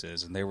those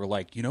places, and they were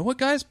like, you know what,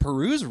 guys,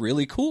 Peru's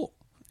really cool.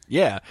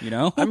 Yeah,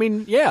 I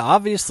mean, yeah,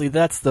 obviously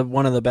that's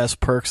one of the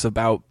best perks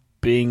about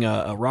being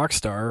a rock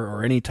star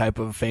or any type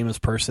of famous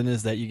person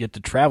is that you get to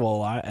travel a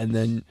lot, and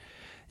then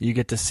you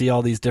get to see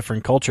all these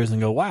different cultures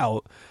and go,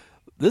 wow,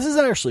 this is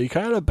actually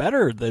kind of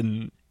better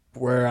than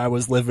where I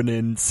was living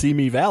in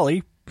Simi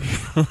Valley.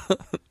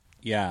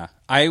 Yeah.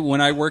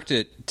 When I worked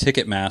at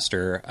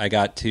Ticketmaster, I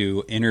got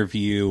to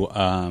interview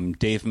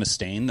Dave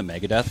Mustaine, the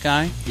Megadeth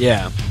guy.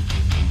 Yeah.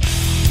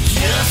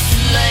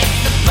 Just like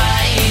the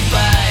Pied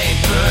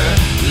Piper,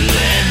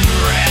 led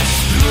rats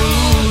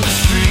through the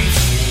streets.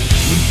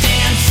 We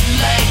danced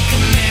like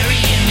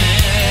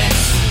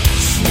marionettes,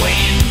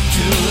 swaying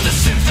to the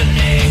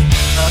symphony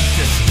of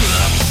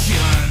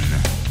destruction.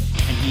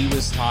 And he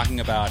was talking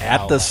about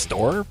at the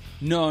store?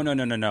 No.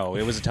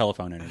 It was a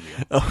telephone interview.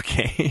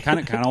 Okay. Kind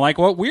of like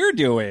what we're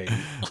doing.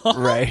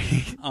 Right.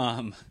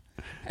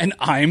 And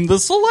I'm the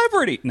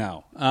celebrity.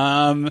 No.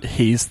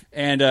 He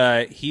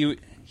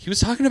was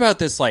talking about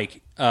this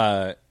like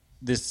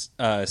this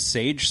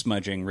sage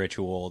smudging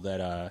ritual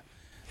that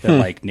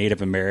like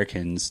Native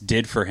Americans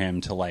did for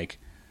him to like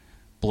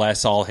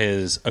bless all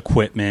his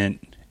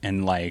equipment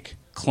and like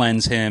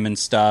cleanse him and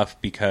stuff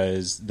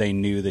because they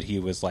knew that he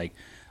was like,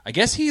 I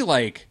guess he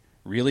like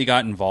really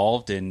got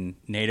involved in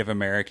Native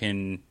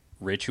American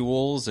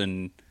rituals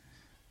and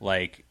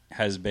like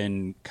has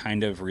been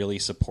kind of really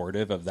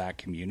supportive of that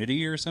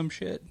community or some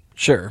shit.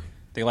 Sure.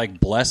 They like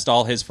blessed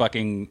all his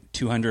fucking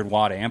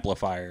 200-watt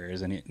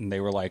amplifiers and they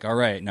were like, all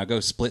right, now go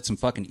split some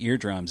fucking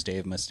eardrums,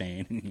 Dave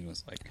Mustaine. And he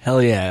was like,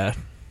 hell yeah.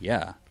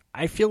 Yeah.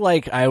 I feel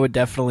like I would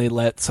definitely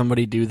let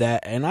somebody do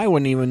that, and I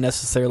wouldn't even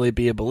necessarily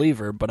be a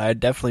believer, but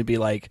I'd definitely be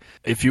like,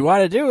 if you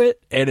want to do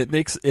it, and it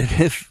makes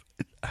if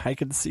I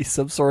can see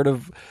some sort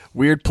of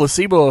weird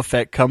placebo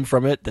effect come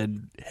from it,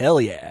 then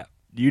hell yeah,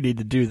 you need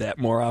to do that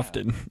more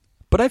often.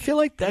 But I feel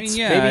like that's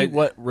maybe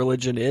what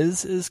religion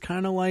is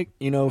kind of like,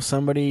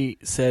 somebody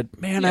said,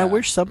 man, I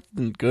wish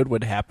something good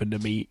would happen to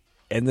me,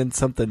 and then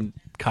something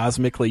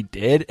cosmically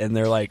did, and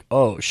they're like,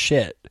 oh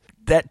shit,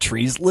 that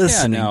tree's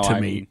listening to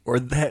me,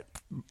 or that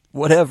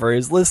whatever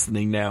is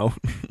listening now.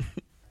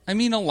 I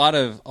mean, a lot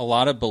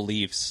of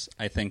beliefs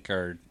I think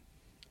are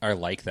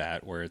like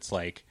that, where it's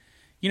like,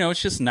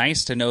 it's just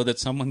nice to know that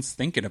someone's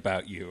thinking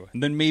about you,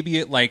 and then maybe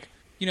it like,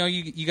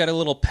 you got a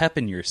little pep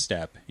in your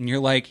step, and you're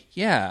like,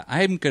 yeah,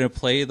 I'm gonna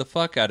play the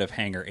fuck out of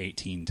Hangar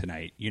 18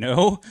 tonight,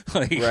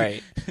 like,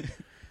 right.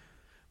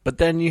 But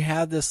then you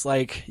have this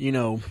like,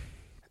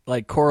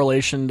 like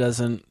correlation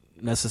doesn't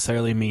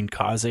necessarily mean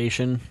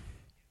causation.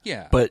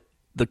 Yeah. But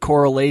the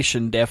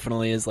correlation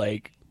definitely is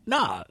like,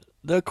 nah,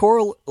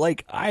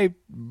 I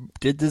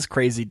did this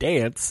crazy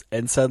dance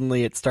and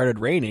suddenly it started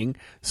raining.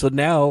 So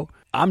now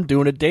I'm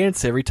doing a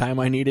dance every time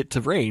I need it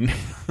to rain.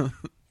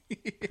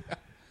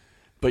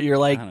 But you're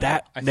like,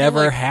 that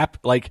never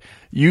happened. Like,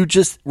 you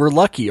just were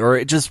lucky, or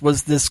it just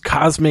was this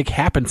cosmic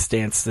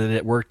happenstance that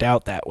it worked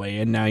out that way.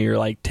 And now you're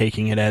like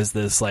taking it as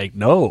this, like,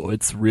 no,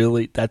 it's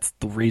really, that's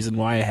the reason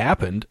why it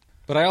happened.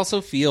 But I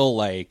also feel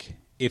like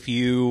if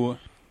you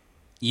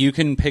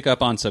can pick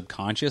up on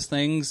subconscious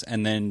things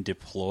and then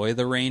deploy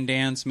the rain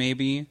dance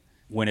maybe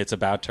when it's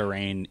about to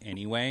rain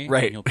anyway.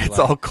 Right. It's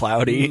all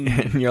cloudy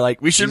and you're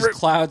like, we should... These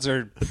clouds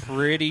are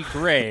pretty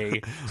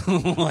gray.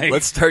 Like,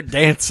 let's start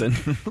dancing.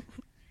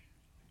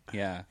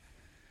 Yeah.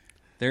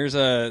 There's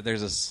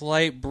a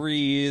slight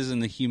breeze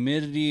and the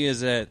humidity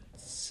is at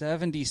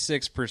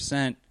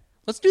 76%.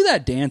 Let's do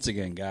that dance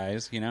again,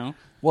 guys, you know?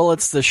 Well,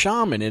 it's the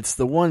shaman. It's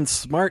the one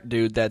smart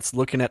dude that's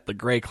looking at the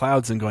gray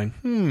clouds and going,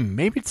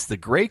 maybe it's the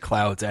gray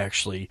clouds,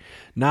 actually,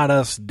 not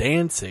us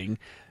dancing.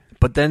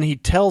 But then he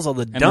tells all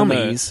the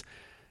dummies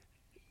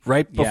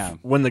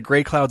when the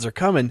gray clouds are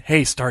coming,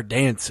 hey, start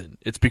dancing.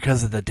 It's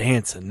because of the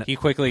dancing. He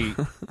quickly,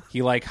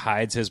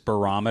 hides his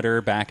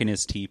barometer back in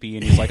his teepee,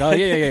 and he's like, oh,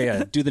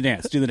 yeah. Do the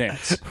dance. Yeah.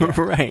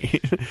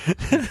 Right.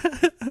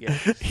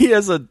 He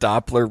has a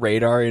Doppler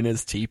radar in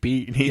his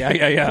teepee.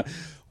 Yeah.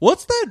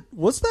 What's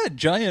that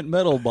giant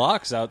metal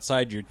box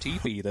outside your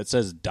teepee that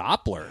says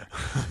Doppler?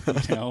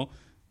 You know?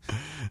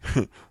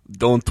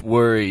 Don't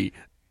worry,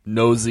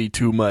 nosy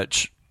too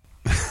much.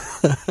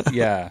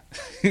 Yeah.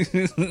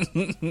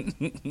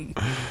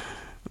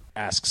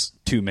 Asks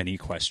too many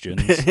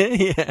questions.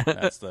 Yeah.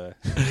 That's the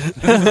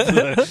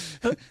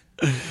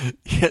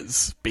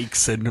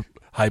speaks in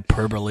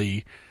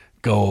hyperbole.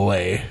 Go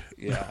away.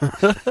 Yeah.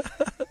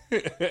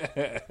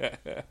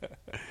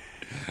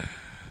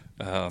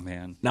 Oh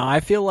man. Now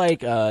I feel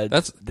like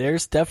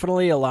there's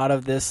definitely a lot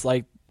of this,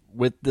 like,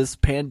 with this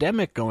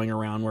pandemic going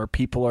around, where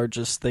people are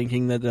just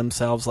thinking to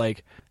themselves,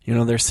 like, you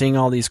know, they're seeing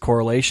all these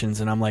correlations,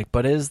 and I'm like,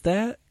 but is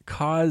that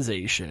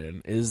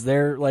causation? Is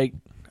there, like,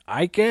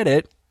 I get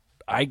it.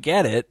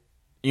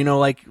 You know,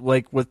 like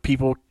with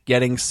people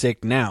getting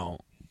sick now,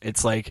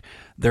 it's like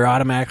they're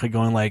automatically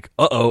going like,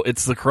 uh-oh,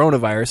 it's the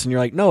coronavirus, and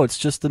you're like, no, it's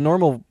just the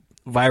normal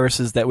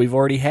viruses that we've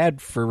already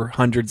had for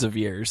hundreds of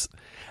years.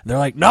 They're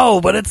like,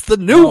 no, but it's the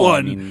new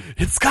one. I mean,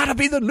 it's got to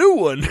be the new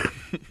one.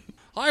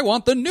 I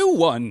want the new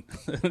one.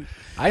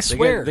 I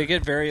swear. They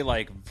get very,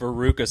 like,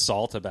 Veruca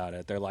Salt about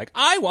it. They're like,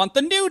 I want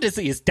the new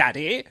disease,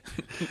 Daddy.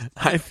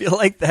 I feel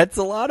like that's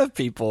a lot of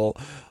people.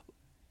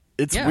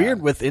 It's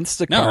weird with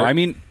Instacart. No, I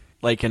mean,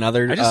 like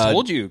another... I just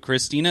told you,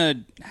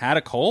 Christina had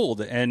a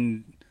cold,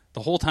 and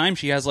the whole time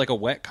she has, like, a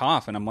wet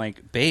cough, and I'm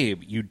like,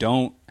 babe, you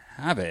don't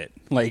have it.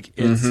 Like,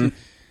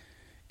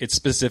 it's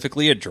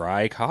specifically a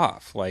dry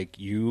cough. Like,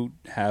 you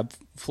have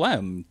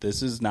phlegm.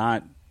 This is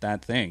not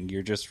that thing.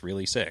 You're just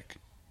really sick.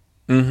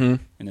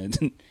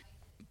 Mm-hmm.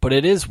 But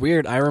it is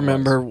weird. I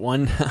remember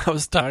I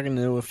was talking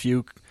to a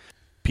few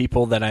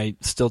people that I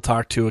still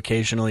talk to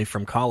occasionally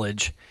from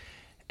college,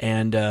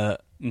 and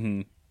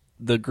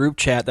the group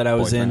chat that I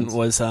was in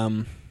was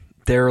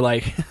they were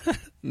like,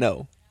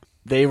 no,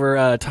 they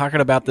were talking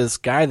about this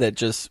guy that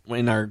just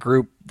in our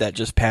group that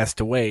just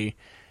passed away.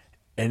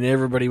 And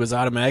everybody was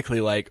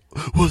automatically like,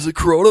 was it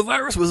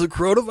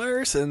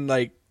coronavirus? And,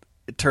 like,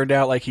 it turned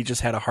out like he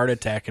just had a heart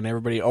attack, and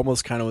everybody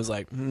almost kind of was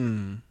like,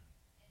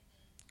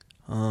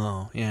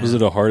 oh, yeah. Was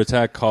it a heart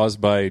attack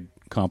caused by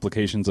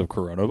complications of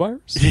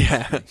coronavirus?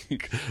 Yeah.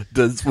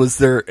 Was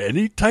there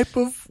any type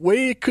of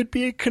way it could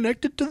be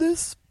connected to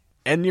this?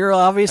 And you're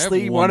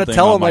obviously want to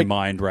tell him, like, my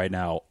mind right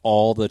now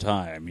all the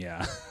time,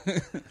 yeah.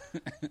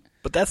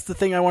 But that's the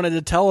thing I wanted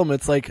to tell him.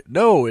 It's like,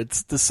 no,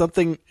 it's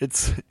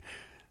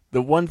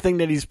the one thing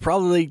that he's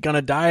probably going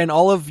to die, and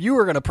all of you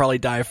are going to probably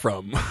die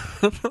from.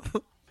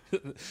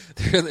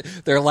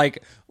 They're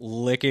like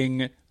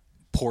licking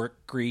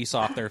pork grease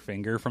off their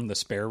finger from the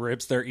spare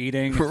ribs they're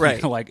eating.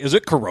 Right. Like, is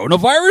it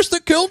coronavirus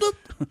that killed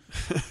him?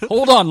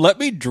 Hold on, let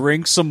me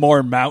drink some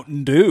more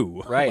Mountain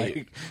Dew.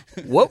 Right.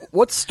 Like,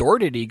 what store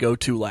did he go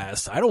to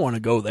last? I don't want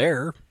to go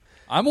there.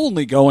 I'm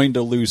only going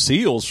to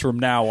Lucille's from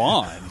now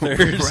on.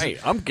 Right,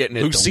 I'm getting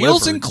it Lucille's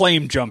delivered. and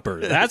Claim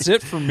Jumper. That's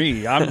it for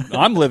me.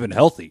 I'm living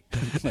healthy.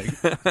 Like,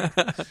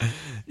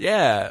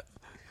 yeah,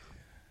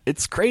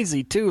 it's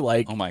crazy too.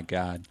 Like, oh my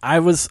god,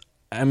 the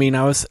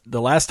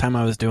last time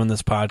I was doing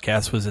this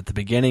podcast was at the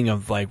beginning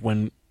of, like,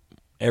 when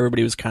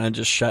everybody was kind of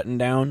just shutting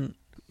down,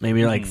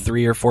 maybe like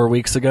 3 or 4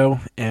 weeks ago,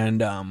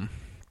 and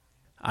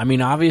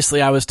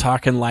obviously I was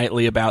talking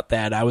lightly about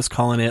that. I was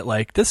calling it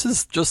like, this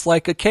is just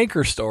like a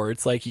canker store.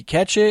 It's like you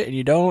catch it and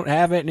you don't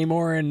have it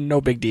anymore and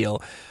no big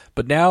deal.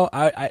 But now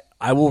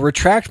I will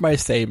retract my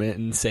statement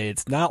and say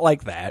it's not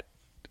like that.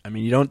 I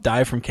mean, you don't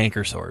die from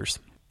canker sores.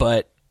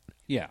 But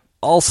yeah,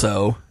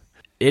 also,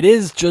 it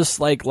is just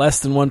like less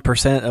than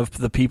 1% of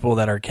the people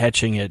that are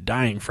catching it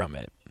dying from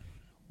it.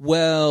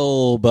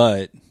 Well,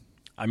 but...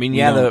 I mean,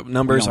 the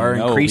numbers are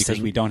increasing.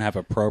 Because we don't have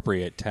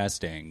appropriate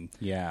testing.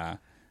 Yeah.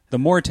 The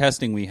more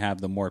testing we have,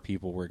 the more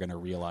people we're going to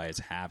realize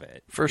have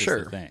it. For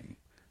sure. The thing.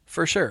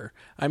 For sure.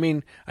 I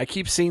mean, I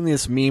keep seeing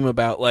this meme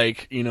about,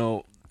 like, you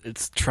know,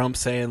 it's Trump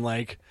saying,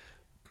 like,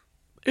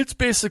 it's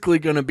basically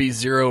going to be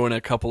 0 in a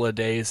couple of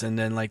days, and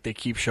then, like, they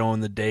keep showing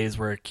the days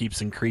where it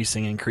keeps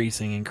increasing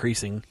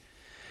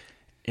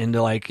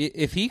into, like...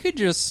 If he could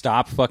just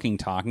stop fucking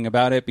talking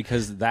about it,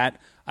 because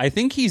that... I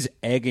think he's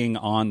egging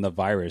on the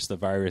virus. The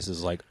virus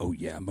is like, oh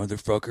yeah,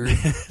 motherfucker,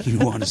 you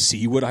want to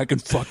see what I can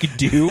fucking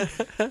do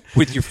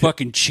with your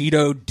fucking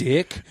Cheeto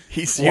dick?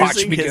 He's Watch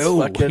using me his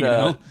go, fucking, you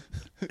know?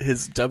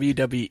 his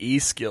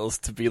WWE skills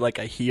to be like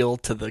a heel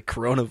to the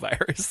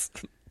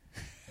coronavirus.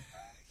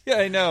 Yeah,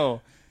 I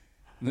know.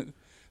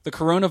 The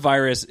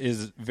coronavirus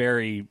is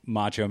very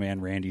Macho Man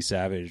Randy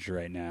Savage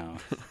right now.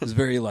 It's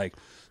very like,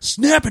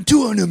 snap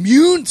into an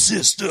immune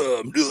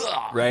system.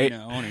 Ugh, right? You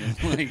know,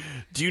 like,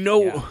 do you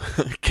know,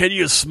 can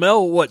you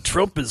smell what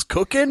Trump is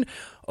cooking?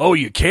 Oh,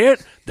 you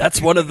can't?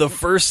 That's one of the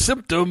first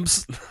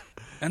symptoms.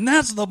 And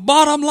that's the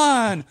bottom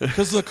line,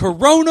 because the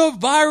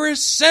coronavirus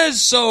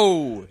says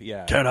so.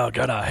 Yeah.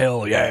 Gotta,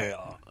 hell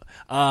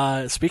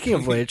yeah. Speaking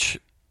of which,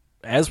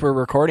 as we're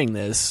recording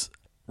this,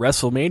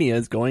 WrestleMania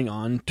is going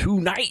on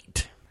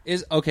tonight.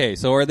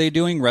 So are they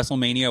doing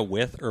WrestleMania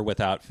with or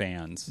without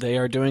fans? They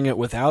are doing it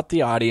without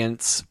the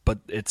audience, but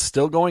it's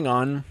still going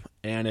on,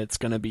 and it's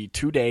going to be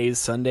 2 days,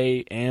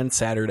 Sunday and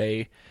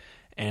Saturday,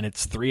 and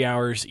it's 3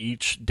 hours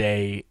each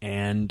day,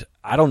 and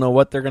I don't know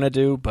what they're going to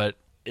do, but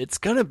it's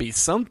going to be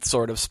some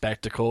sort of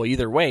spectacle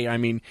either way. I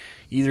mean,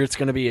 either it's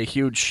going to be a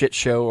huge shit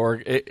show,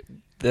 or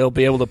they'll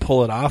be able to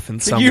pull it off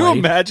in some way. Can you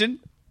imagine?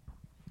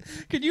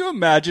 Could you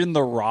imagine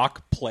The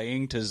Rock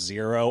playing to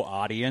 0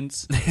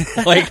 audience?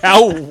 Like,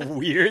 how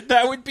weird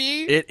that would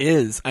be? It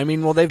is. I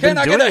mean, well, they've been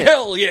doing Can I get it. a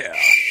hell yeah?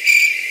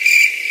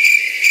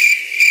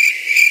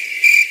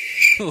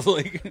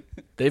 Like,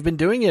 they've been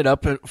doing it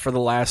up for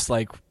the last,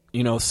 like,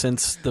 you know,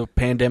 since the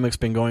pandemic's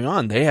been going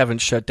on. They haven't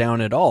shut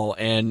down at all.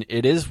 And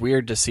it is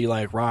weird to see,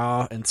 like,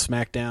 Raw and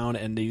SmackDown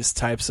and these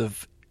types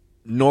of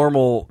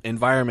normal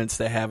environments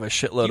that have a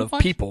shitload of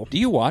people. Do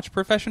you watch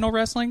professional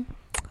wrestling?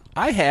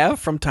 I have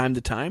from time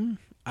to time.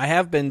 I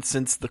have been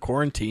since the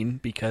quarantine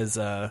because,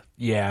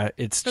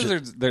 it's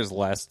just... There's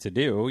less to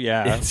do,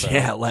 yeah.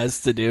 Yeah,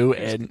 less to do,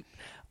 and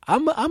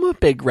I'm a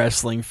big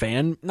wrestling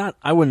fan.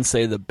 I wouldn't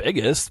say the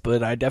biggest,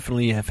 but I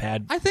definitely have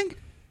had... I think...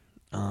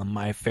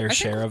 my fair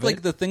share of it.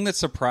 Like, the thing that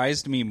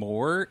surprised me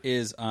more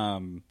is,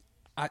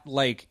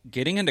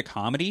 getting into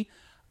comedy.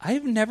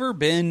 I've never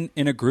been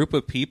in a group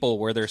of people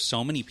where there's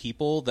so many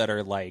people that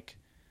are, like,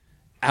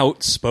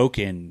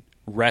 outspoken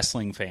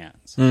wrestling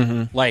fans.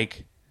 Mm-hmm.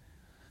 Like,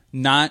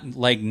 not,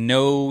 like,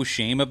 no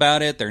shame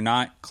about it. They're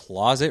not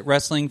closet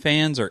wrestling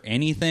fans or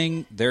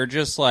anything. They're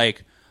just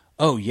like,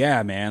 oh,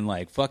 yeah, man,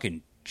 like,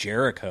 fucking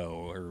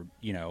Jericho or,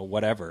 you know,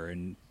 whatever.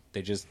 And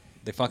they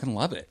fucking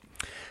love it.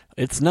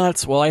 It's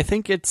nuts. Well, I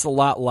think it's a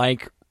lot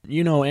like,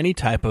 you know, any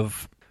type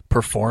of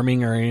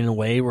performing, or in a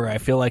way where I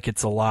feel like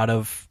it's a lot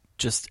of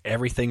just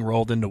everything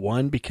rolled into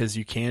one, because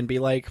you can be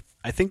like,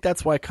 I think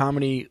that's why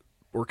comedy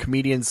or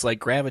comedians like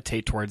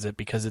gravitate towards it,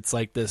 because it's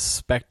like this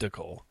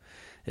spectacle.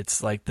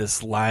 It's like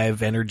this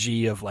live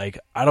energy of like,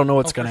 I don't know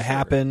what's going to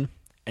happen.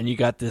 And you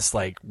got this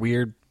like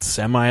weird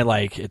semi,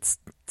 like it's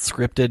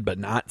scripted, but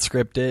not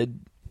scripted.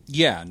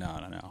 Yeah,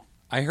 no.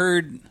 I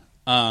heard,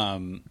 I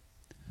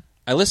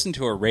listened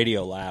to a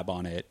Radio Lab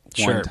on it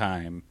one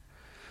time.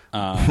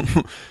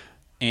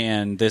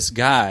 And this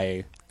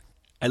guy,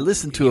 I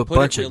listened to a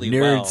bunch of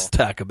nerds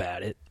talk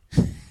about it.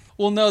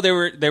 Well, no, they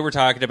were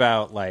talking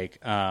about like,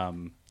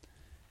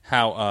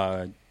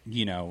 how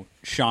you know,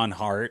 Sean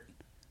Hart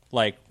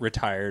like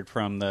retired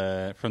from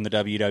the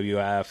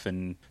WWF,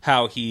 and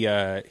how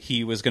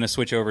he was going to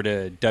switch over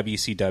to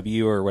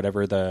WCW or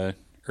whatever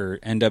or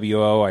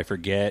NWO, I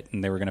forget,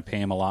 and they were going to pay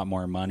him a lot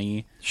more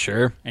money.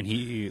 Sure. And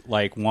he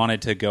like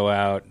wanted to go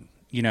out,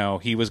 you know,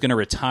 he was going to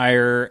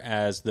retire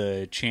as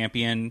the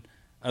champion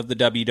of the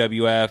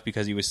WWF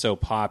because he was so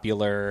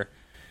popular.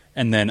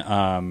 And then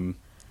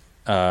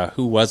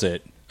who was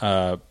it?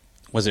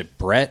 Was it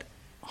Bret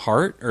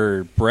Hart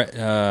or Bret?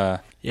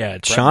 Yeah,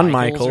 it's Shawn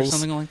Michaels or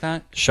something like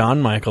that.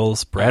 Shawn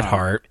Michaels, Bret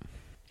Hart.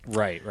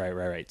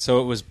 Right.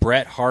 So it was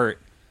Bret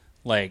Hart,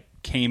 like,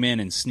 came in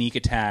and sneak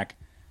attack,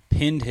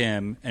 pinned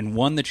him, and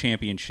won the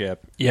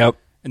championship. Yep.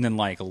 And then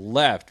like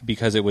left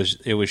because it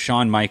was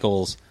Shawn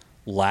Michaels'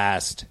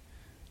 last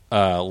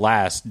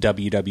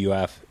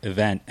WWF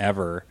event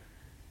ever,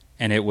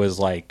 and it was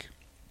like,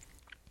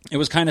 it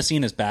was kind of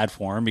seen as bad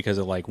form because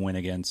it like went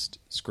against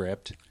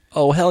script.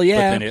 Oh hell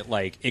yeah! But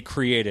then it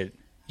created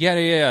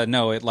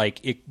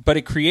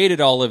it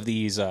created all of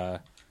these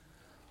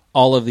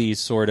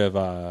sort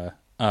of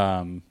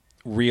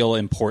real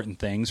important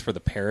things for the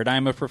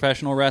paradigm of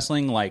professional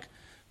wrestling. Like,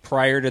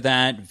 prior to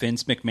that,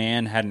 Vince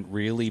McMahon hadn't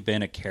really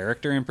been a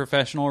character in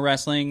professional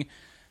wrestling,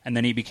 and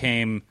then he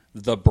became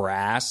the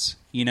Brass,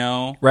 you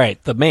know?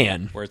 Right, the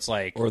man. Where it's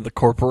like... Or the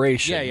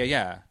corporation.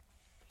 Yeah.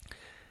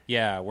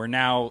 Yeah, where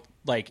now,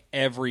 like,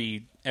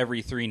 every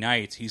 3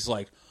 nights, he's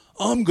like,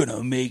 I'm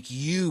gonna make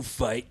you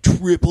fight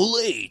Triple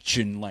H,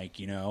 and like,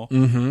 you know,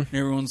 mm-hmm. and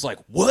everyone's like,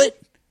 what?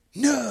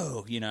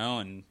 No, you know,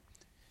 and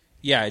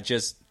yeah, it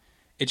just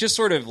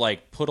sort of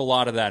like put a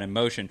lot of that in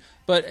motion.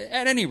 But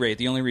at any rate,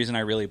 the only reason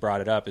I really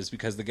brought it up is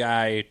because the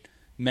guy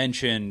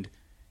mentioned,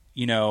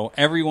 you know,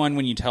 everyone,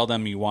 when you tell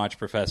them you watch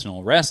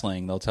professional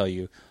wrestling, they'll tell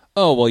you,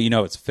 oh, well, you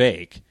know, it's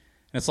fake.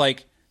 And it's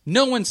like,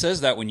 no one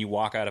says that when you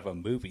walk out of a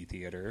movie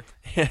theater.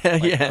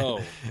 Like, oh,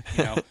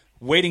 you know,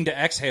 waiting to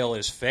exhale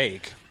is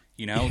fake.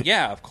 You know,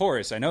 yeah, of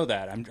course, I know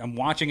that. I'm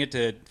watching it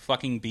to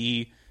fucking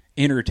be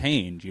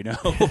entertained, you know?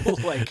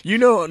 Like, you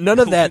know, none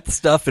of that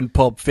stuff in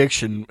Pulp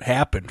Fiction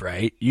happened,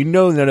 right? You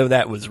know, none of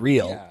that was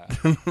real.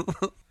 Yeah.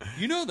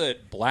 You know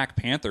that Black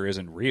Panther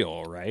isn't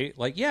real, right?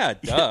 Like, yeah,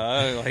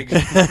 duh. Like,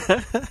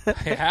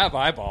 I have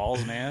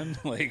eyeballs, man.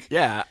 Like,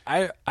 yeah,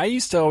 I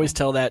used to always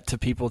tell that to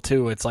people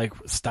too. It's like,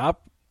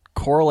 stop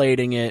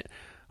correlating it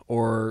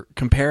or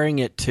comparing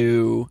it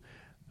to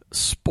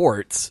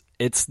sports.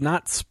 It's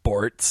not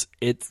sports.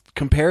 It's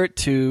compare it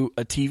to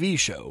a TV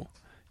show.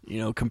 You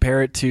know,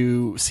 compare it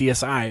to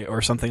CSI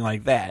or something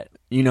like that.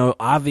 You know,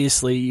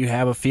 obviously you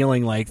have a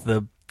feeling like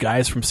the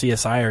guys from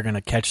CSI are going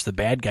to catch the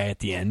bad guy at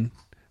the end,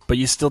 but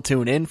you still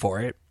tune in for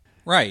it.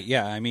 Right,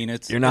 yeah. I mean,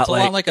 it's a lot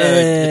like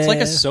it's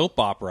like a soap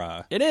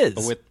opera. It is.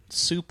 But with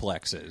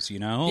suplexes, you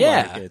know?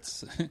 Yeah. Like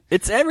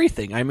it's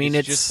everything. I mean,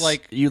 it's just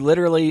like, you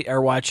literally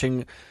are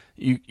watching,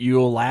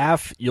 you'll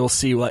laugh, you'll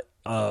see what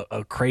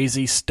a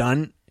crazy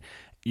stunt,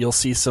 you'll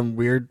see some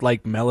weird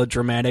like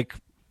melodramatic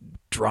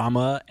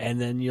drama, and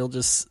then you'll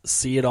just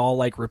see it all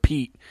like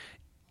repeat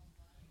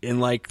in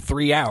like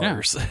 3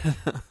 hours.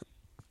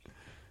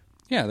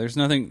 Yeah, there's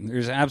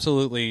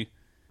absolutely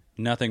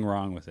nothing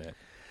wrong with it.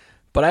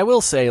 But I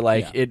will say,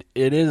 like, it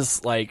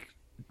is like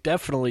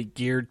definitely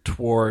geared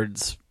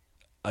towards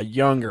a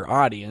younger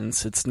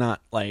audience. It's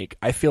not like,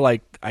 I feel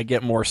like I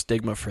get more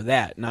stigma for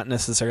that, not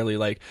necessarily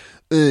like,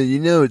 you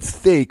know, it's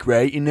fake,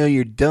 right? You know,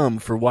 you're dumb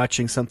for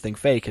watching something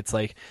fake. It's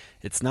like,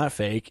 it's not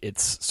fake,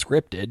 it's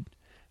scripted.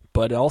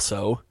 But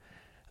also,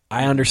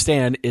 I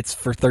understand it's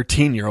for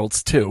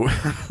 13-year-olds too.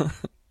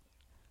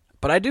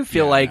 But I do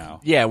feel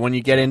when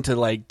you get into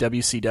like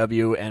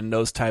WCW and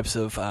those types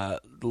of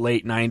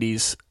late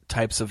 90s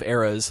types of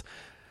eras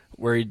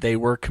where they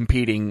were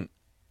competing,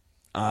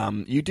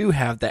 you do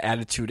have the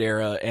Attitude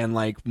Era and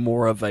like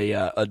more of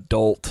a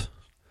adult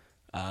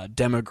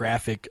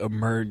demographic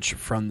emerge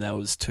from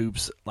those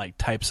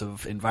types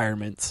of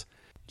environments.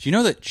 Do you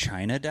know that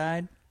Chyna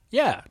died?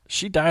 Yeah,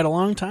 she died a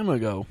long time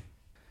ago.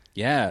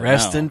 Yeah.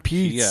 Rest in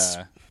peace.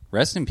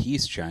 Rest in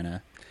peace,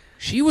 Chyna.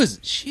 She was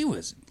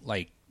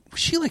like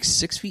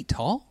 6 feet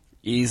tall?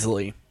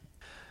 Easily.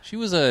 She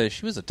was a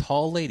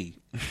tall lady.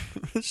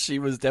 She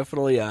was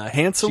definitely a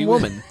handsome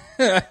woman.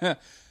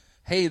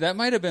 Hey, that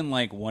might have been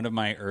like one of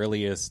my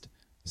earliest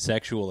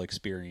sexual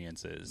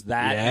experiences.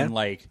 That and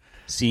like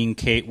seeing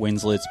Kate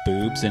Winslet's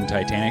boobs in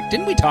Titanic.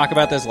 Didn't we talk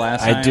about this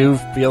last time? I do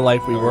feel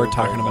like we were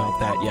talking about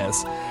that,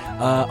 yes.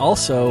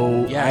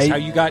 Also, yes, how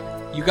you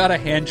got a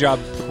hand job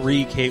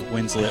pre Kate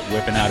Winslet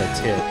whipping out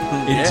a tit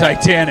in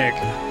Titanic.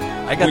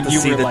 I got when to you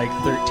see were like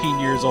 13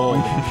 years old,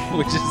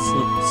 which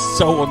is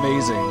so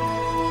amazing.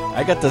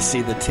 I got to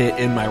see the tit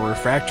in my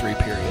refractory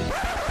period.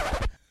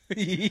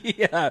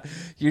 Yeah,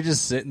 you're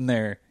just sitting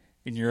there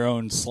in your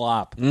own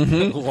slop,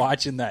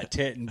 watching that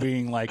tit and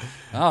being like,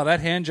 "Oh, that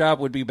hand job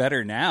would be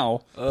better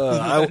now."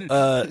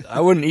 I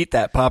wouldn't eat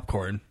that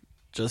popcorn,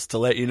 just to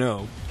let you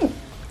know.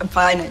 I'm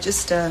fine. I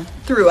just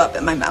threw up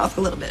in my mouth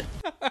a little bit.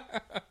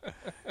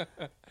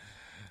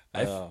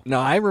 No,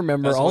 I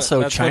remember that's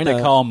also that's Chyna. What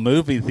they call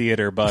movie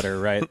theater butter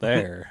right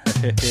there.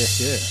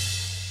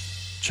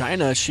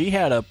 Chyna, she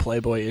had a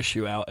Playboy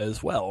issue out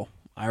as well.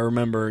 I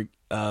remember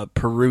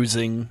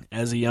perusing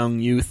as a young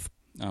youth.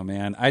 Oh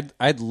man,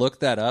 I'd look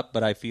that up,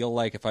 but I feel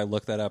like if I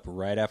look that up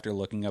right after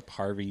looking up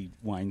Harvey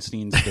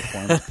Weinstein's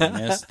deformed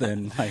penis,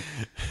 then like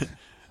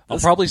I'll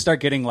probably start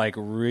getting like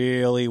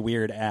really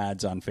weird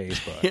ads on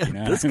Facebook. Yeah, you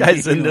know? this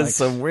guy's into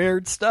some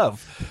weird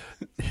stuff.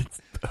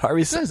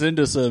 This guy's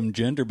into some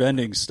gender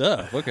bending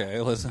stuff.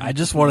 Okay, listen. I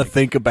just want to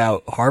think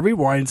about Harvey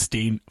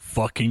Weinstein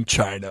fucking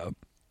Chyna.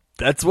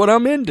 That's what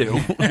I'm into.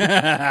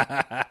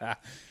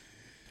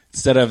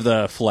 Instead of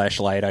the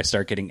fleshlight, I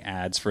start getting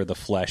ads for the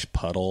flesh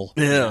puddle.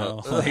 Yeah. You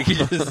know? Like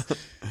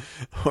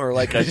or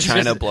like a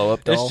China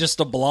blow-up doll. It's just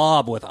a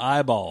blob with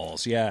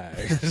eyeballs. Yeah,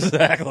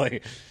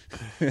 exactly.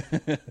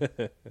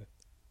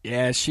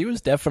 Yeah, she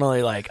was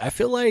definitely like, I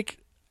feel like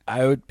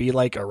I would be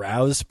like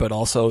aroused but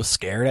also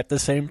scared at the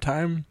same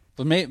time.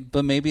 But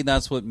maybe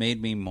that's what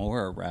made me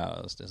more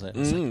aroused. Is it?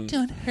 It's like,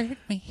 don't hurt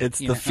me. It's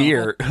the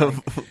fear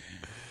of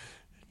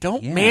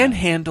don't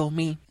manhandle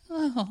me.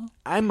 Oh.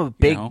 I'm a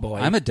big boy.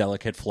 I'm a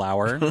delicate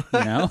flower. You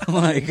know,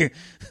 like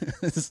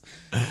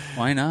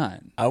why not?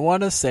 I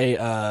want to say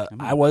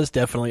I was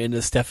definitely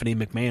into Stephanie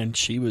McMahon.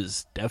 She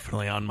was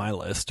definitely on my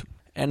list,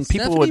 and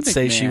people would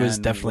say she was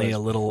definitely a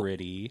little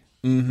pretty,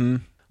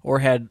 or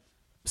had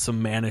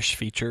some mannish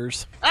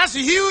features. That's a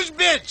huge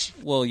bitch.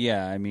 Well,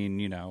 yeah, I mean,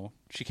 you know,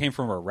 she came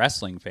from a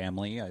wrestling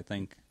family, I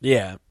think.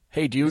 Yeah.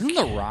 Hey, isn't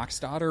the Rock's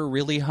daughter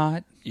really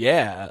hot?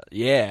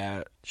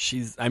 Yeah.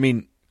 She's. I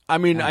mean,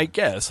 I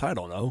guess I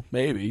don't know.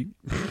 Maybe.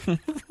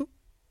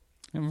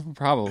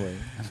 Probably.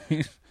 I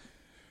mean,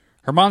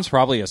 her mom's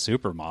probably a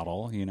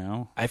supermodel, you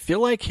know? I feel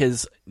like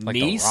his Like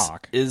The niece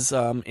Rock. is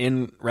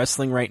in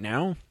wrestling right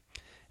now.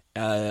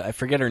 I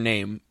forget her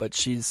name, but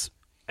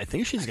I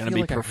think she's going to feel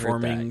be like I heard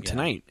performing that, yeah.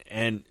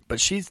 tonight. But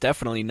she's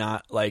definitely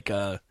not like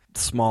a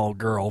small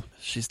girl.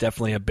 She's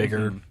definitely a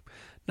bigger,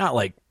 not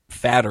like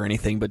fat or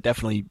anything, but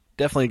definitely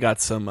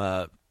got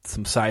some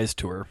size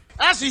to her.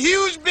 That's a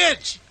huge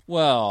bitch.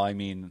 Well, I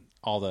mean,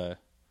 all the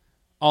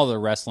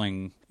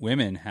wrestling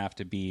women have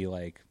to be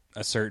like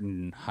a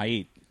certain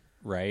height,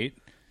 right?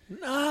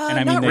 And I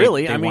mean, not they,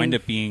 really. They I mean, wind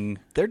up being.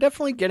 They're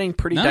definitely getting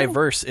pretty No?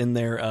 diverse in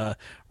their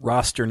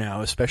roster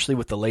now, especially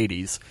with the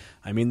ladies.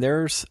 I mean,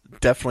 there's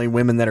definitely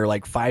women that are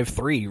like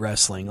 5'3"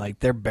 wrestling. Like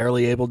they're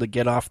barely able to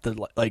get off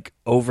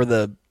over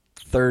the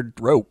third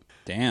rope.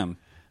 Damn.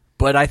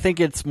 But I think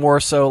it's more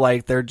so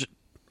like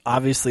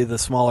obviously the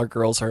smaller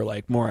girls are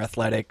like more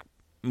athletic,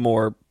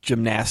 more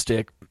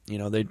gymnastic. You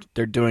know,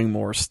 they're doing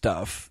more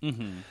stuff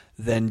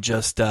than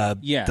just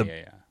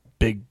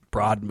big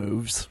broad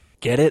moves.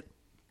 Get it?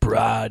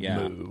 Broad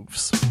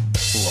moves.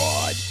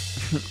 Broad.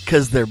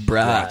 Because they're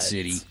broad. Broad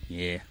City.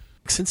 Yeah.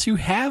 Since you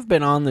have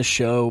been on the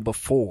show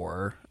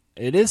before,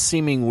 it is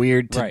seeming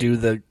weird to do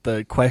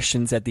the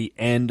questions at the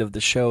end of the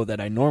show that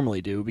I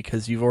normally do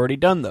because you've already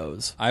done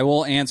those. I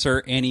will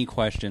answer any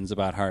questions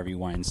about Harvey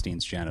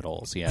Weinstein's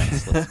genitals.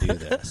 Yes, let's do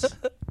this.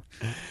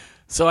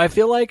 So I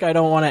feel like I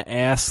don't want to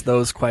ask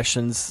those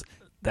questions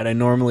that I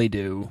normally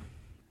do,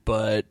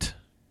 but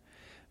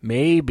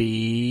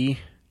maybe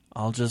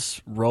I'll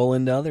just roll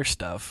into other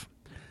stuff.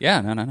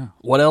 Yeah, no.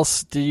 What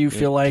else do you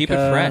feel like keep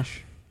it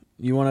fresh?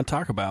 You want to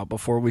talk about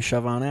before we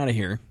shove on out of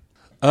here?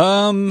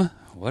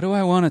 What do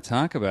I want to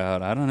talk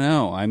about? I don't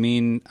know. I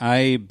mean,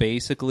 I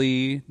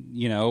basically,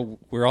 you know,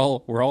 we're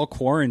all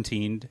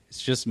quarantined.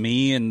 It's just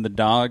me and the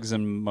dogs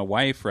and my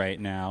wife right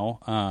now.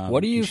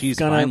 What are you? She's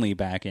finally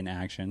back in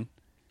action.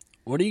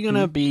 What are you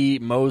going to be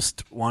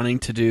most wanting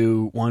to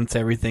do once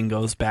everything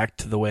goes back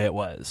to the way it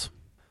was?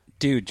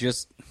 Dude,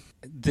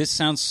 this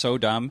sounds so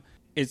dumb.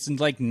 It's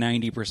like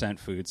 90%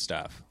 food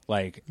stuff.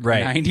 Like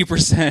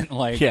 90%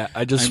 like yeah,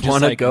 I just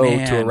want to go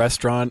to a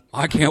restaurant.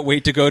 I can't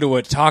wait to go to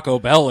a Taco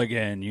Bell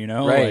again, you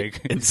know? Right.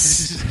 Like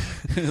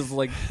it's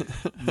like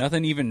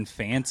nothing even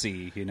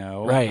fancy, you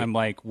know? Right. I'm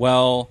like,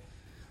 well,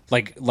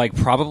 like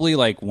probably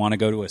like want to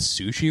go to a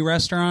sushi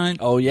restaurant.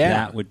 Oh yeah.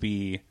 That would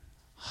be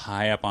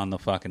high up on the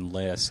fucking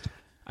list.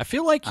 I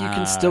feel like you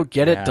can still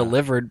get it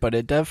delivered, but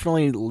it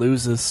definitely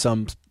loses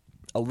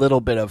a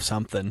little bit of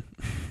something.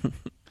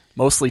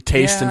 Mostly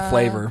taste and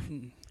flavor.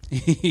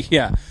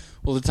 Yeah.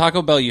 Well, the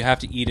Taco Bell, you have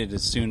to eat it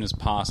as soon as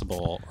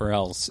possible, or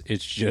else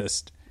it's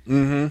just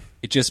it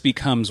just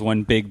becomes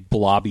one big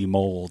blobby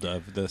mold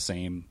of the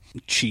same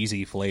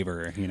cheesy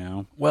flavor, you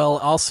know? Well,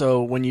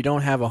 also, when you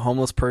don't have a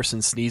homeless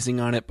person sneezing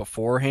on it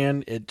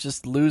beforehand, it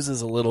just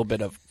loses a little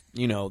bit of,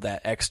 you know,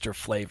 that extra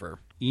flavor.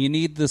 You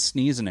need the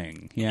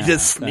sneezing. Yeah. The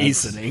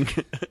sneezing.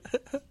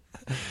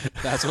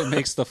 That's what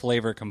makes the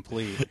flavor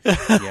complete.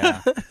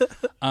 Yeah.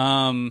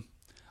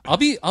 I'll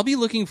be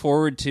looking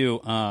forward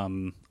to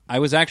I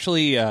was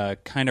actually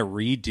kind of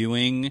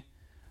redoing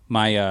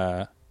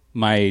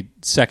my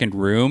second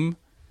room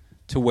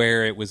to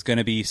where it was going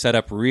to be set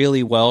up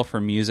really well for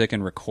music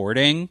and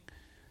recording.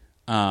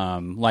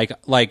 Like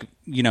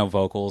you know,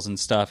 vocals and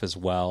stuff as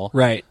well.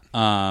 Right.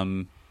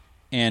 I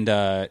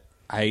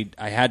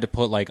had to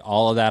put like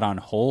all of that on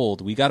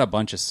hold. We got a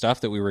bunch of stuff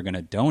that we were going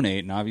to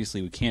donate, and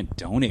obviously we can't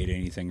donate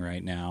anything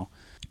right now.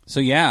 So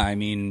yeah, I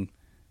mean,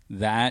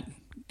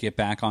 get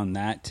back on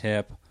that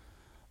tip.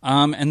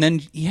 And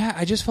then, yeah,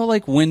 I just felt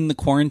like when the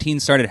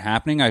quarantine started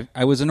happening,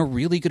 I was in a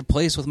really good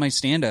place with my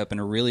stand-up and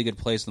a really good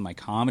place with my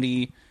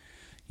comedy.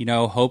 You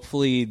know,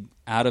 hopefully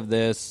out of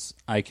this,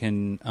 I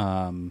can...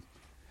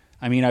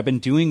 I mean, I've been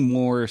doing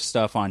more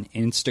stuff on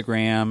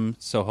Instagram,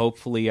 so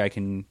hopefully I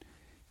can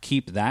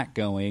keep that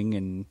going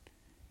and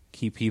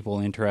keep people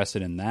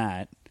interested in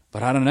that.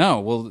 But I don't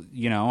know. Well,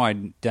 you know, I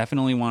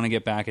definitely want to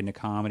get back into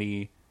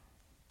comedy.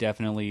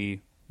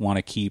 Definitely want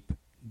to keep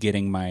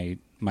getting my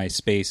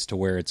space to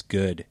where it's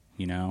good,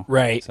 you know?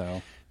 Right.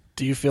 So,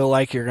 do you feel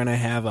like you're going to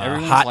have a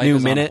everyone's hot life new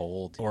is on minute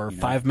hold, or you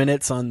know? 5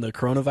 minutes on the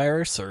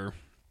coronavirus? Or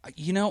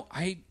you know,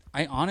 I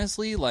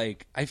honestly,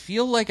 like, I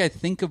feel like I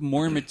think of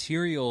more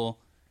material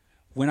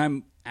when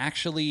I'm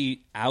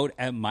actually out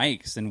at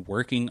mics and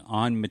working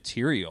on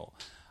material.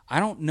 I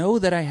don't know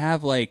that I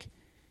have, like,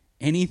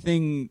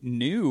 anything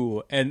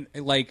new. And,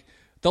 like,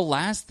 the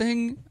last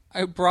thing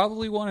I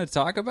probably want to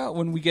talk about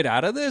when we get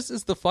out of this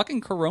is the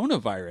fucking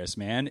coronavirus,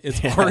 man.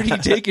 It's already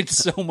taken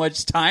so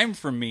much time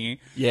from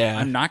me. Yeah.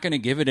 I'm not going to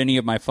give it any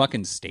of my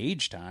fucking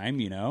stage time,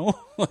 you know?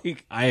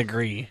 Like, I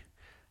agree.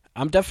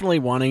 I'm definitely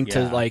wanting to,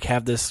 Yeah. like,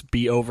 have this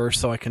be over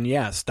so I can,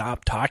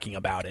 stop talking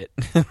about it.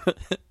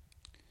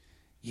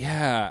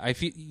 yeah,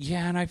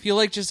 and I feel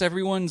like just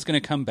everyone's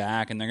going to come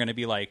back and they're going to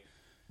be, like,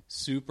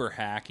 super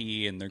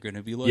hacky and they're going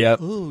to be like, Yep.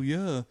 oh,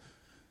 yeah.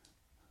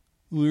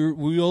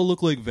 we all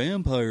look like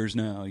vampires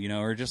now,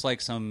 or just like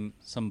some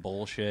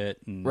bullshit.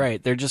 And...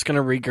 Right. They're just going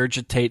to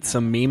regurgitate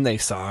some meme they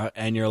saw,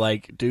 and you're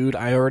like, dude,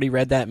 I already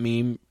read that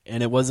meme,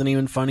 and it wasn't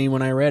even funny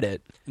when I read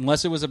it.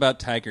 Unless it was about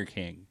Tiger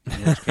King,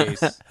 in which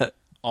case,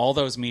 all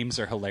those memes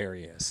are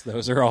hilarious.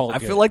 Those are all I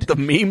good. feel like the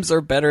memes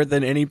are better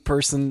than any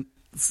person's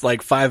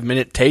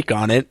 5-minute take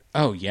on it.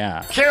 Oh,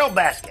 yeah. Carol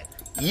Baskin.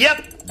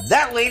 Yep,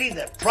 that lady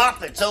that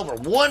profits over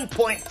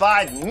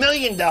 $1.5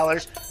 million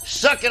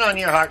sucking on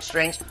your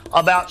heartstrings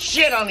about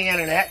shit on the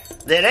internet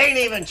that ain't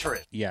even true.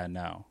 Yeah,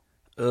 no.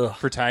 Ugh.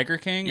 For Tiger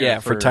King? Yeah,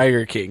 for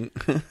Tiger King.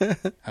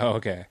 Oh,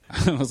 okay.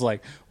 I was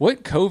like,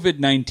 what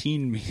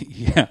COVID-19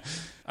 Yeah.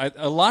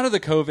 A lot of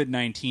the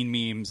COVID-19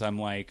 memes, I'm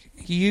like,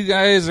 you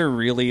guys are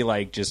really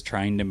like just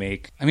trying to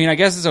make... I mean, I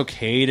guess it's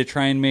okay to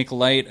try and make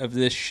light of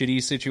this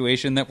shitty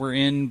situation that we're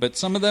in, but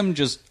some of them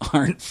just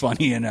aren't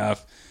funny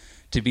enough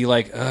to be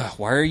like, ugh,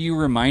 why are you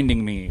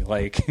reminding me?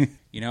 Like,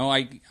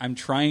 I'm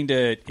trying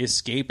to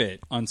escape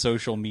it on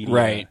social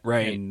media.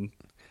 Right. And,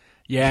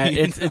 yeah,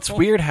 it's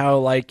weird how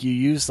like you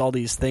use all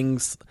these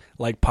things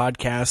like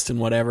podcasts and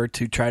whatever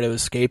to try to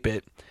escape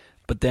it,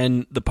 but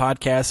then the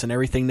podcast and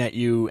everything that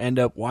you end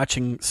up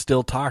watching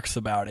still talks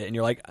about it, and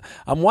you're like,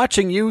 I'm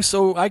watching you,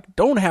 so I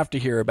don't have to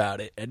hear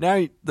about it. And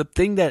now the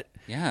thing that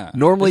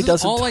normally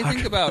doesn't all talk I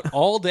think about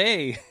all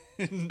day.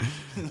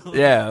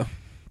 Yeah.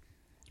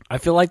 I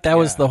feel like that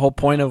was the whole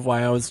point of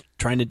why I was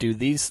trying to do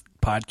these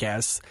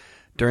podcasts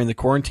during the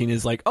quarantine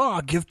is like,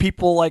 give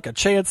people like a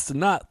chance to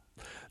not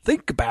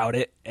think about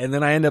it. And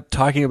then I end up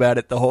talking about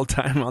it the whole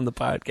time on the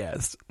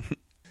podcast.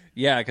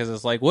 Yeah, because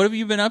it's like, what have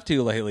you been up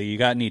to lately? You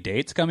got any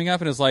dates coming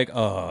up? And it's like,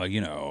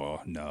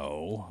 no.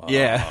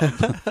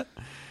 Yeah.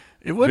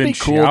 It would be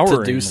cool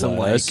to do some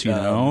less,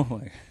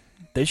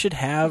 they should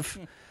have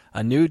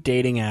a new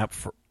dating app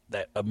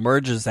that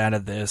emerges out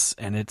of this,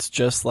 and it's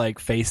just like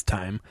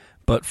FaceTime,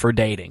 but for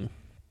dating.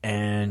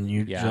 And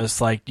you just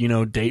like,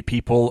 date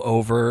people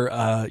over,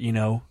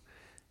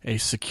 a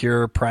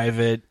secure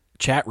private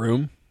chat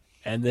room.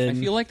 And then I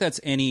feel like that's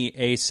any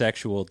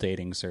asexual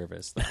dating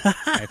service.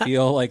 I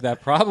feel like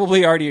that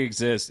probably already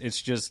exists.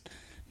 It's just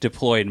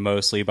deployed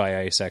mostly by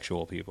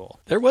asexual people.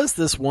 There was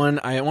this one,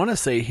 I want to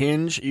say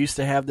Hinge used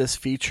to have this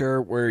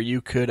feature where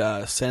you could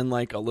send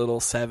like a little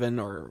 7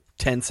 or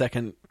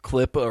 10-second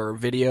clip or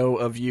video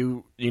of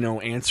you,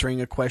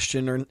 answering a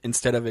question, or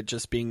instead of it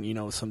just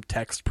being, some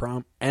text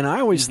prompt. And I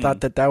always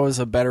thought that was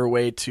a better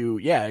way to,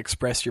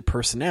 express your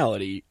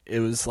personality. It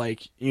was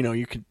like,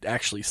 you could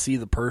actually see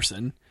the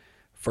person,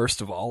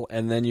 first of all,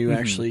 and then you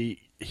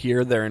actually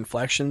hear their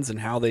inflections and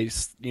how they,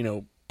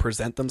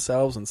 present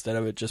themselves, instead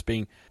of it just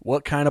being,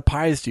 what kind of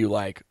pies do you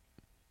like?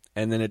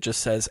 And then it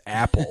just says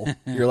apple.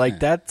 You're like,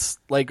 that's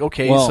like,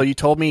 okay, so you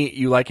told me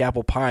you like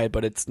apple pie,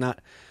 but it's not,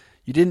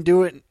 you didn't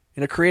do it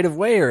in a creative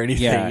way or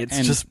anything. Yeah,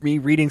 it's just me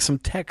reading some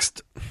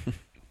text.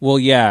 Well,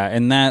 yeah,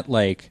 and that,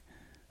 like,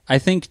 I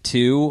think,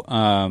 too,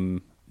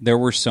 there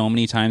were so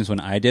many times when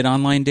I did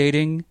online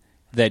dating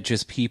that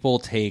just people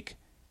take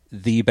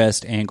the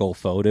best angle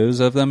photos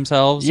of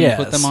themselves and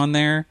put them on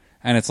there.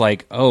 And it's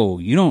like, oh,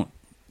 you don't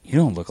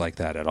look like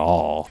that at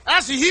all.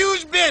 That's a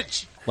huge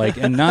bitch. Like,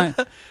 and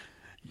not...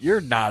 You're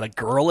not a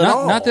girl at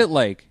all. Not that,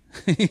 like...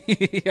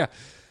 yeah.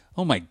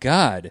 Oh, my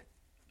God.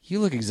 You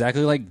look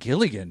exactly like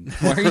Gilligan.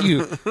 Why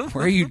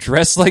are you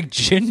dressed like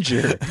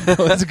Ginger?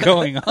 What's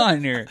going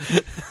on here?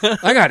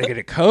 I got to get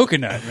a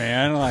coconut,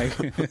 man. Like,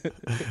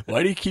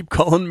 why do you keep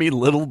calling me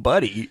little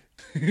buddy?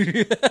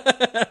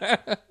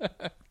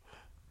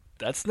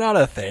 That's not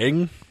a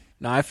thing.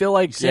 No, I feel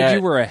like you said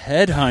you were a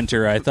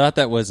headhunter. I thought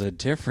that was a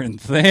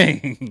different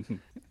thing.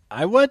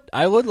 I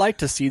would like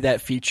to see that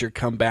feature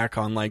come back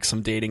on like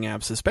some dating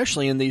apps,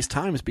 especially in these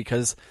times,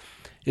 because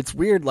it's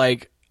weird.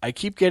 Like, I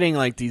keep getting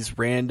like these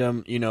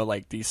random,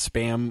 like these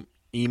spam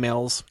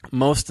emails.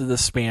 Most of the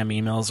spam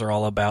emails are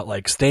all about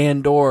like stay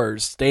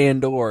indoors,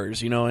 and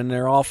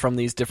they're all from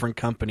these different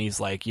companies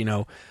like,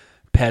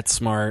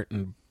 PetSmart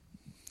and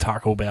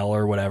Taco Bell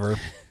or whatever.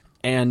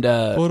 And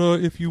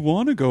but if you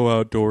want to go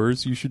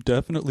outdoors, you should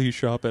definitely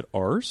shop at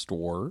our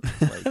store.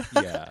 Like,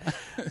 yeah.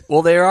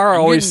 Well, they are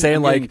always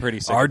saying like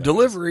our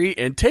delivery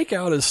and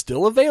takeout is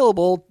still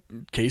available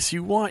in case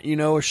you want, a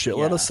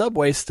shitload of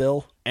Subway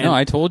still. And no,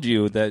 I told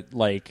you that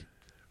like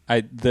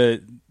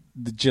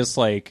just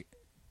like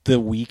the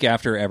week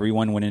after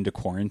everyone went into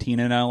quarantine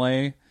in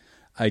LA,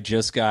 I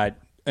just got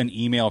an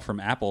email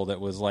from Apple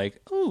that was like,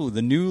 "Oh,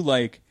 the new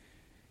like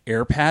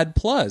AirPad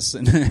Plus,"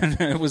 and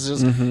it was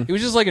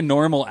just like a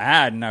normal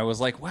ad, and I was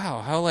like,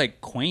 wow, how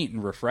like quaint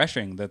and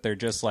refreshing that they're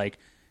just like,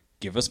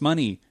 give us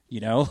money,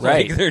 right?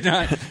 Like, they're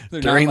not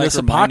during not, like, this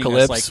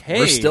apocalypse, like, hey,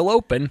 we're still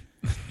open.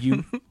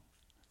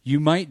 you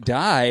might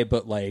die,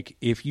 but like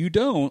if you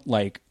don't,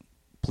 like,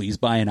 please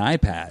buy an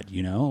iPad,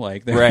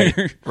 like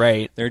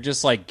right. They're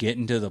just like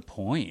getting to the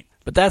point.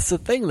 But that's the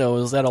thing, though,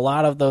 is that a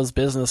lot of those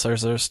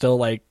businesses are still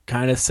like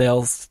kind of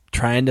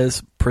trying to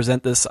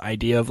present this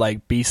idea of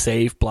like be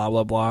safe, blah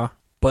blah blah.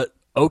 But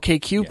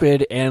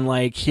OkCupid and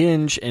like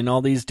Hinge and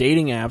all these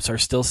dating apps are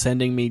still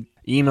sending me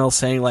emails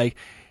saying like,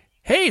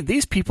 hey,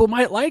 these people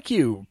might like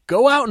you.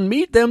 Go out and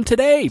meet them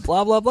today,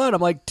 blah, blah, blah. And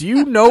I'm like, do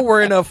you know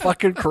we're in a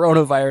fucking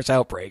coronavirus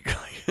outbreak?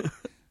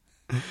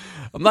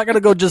 I'm not going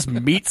to go just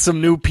meet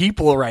some new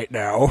people right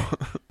now.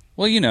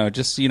 Well,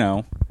 just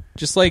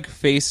like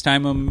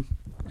FaceTime them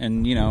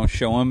and,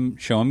 show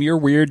them your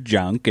weird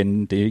junk.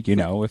 And,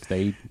 if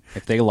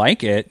they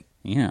like it,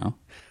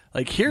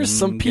 Like, here's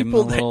some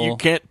people that you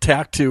can't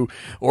talk to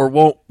or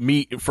won't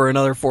meet for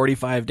another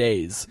 45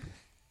 days.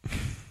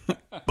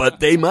 But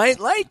they might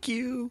like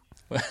you.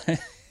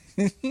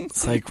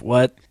 It's like,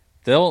 what?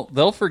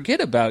 They'll forget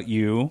about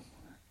you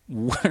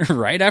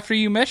right after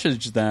you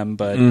message them,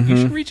 but you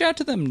should reach out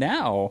to them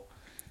now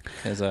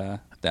because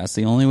that's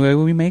the only way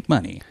we make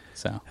money.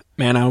 So,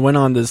 man, I went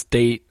on this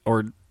date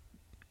or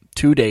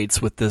 2 dates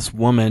with this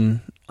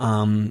woman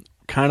kind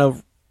of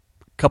a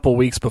couple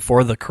weeks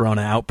before the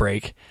corona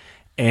outbreak,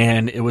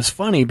 and it was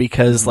funny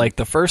because like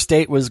the first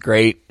date was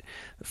great.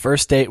 The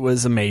first date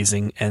was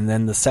amazing, and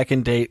then the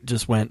second date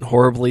just went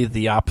horribly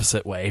the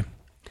opposite way.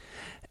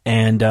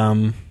 And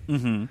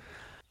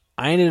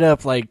I ended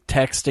up like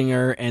texting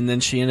her, and then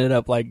she ended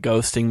up like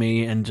ghosting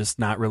me and just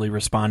not really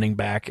responding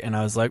back. And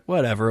I was like,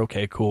 whatever,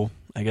 okay, cool.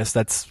 I guess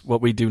that's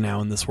what we do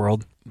now in this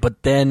world.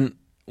 But then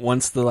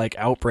once the like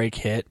outbreak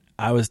hit,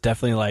 I was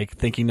definitely like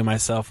thinking to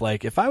myself,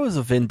 like, if I was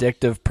a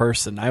vindictive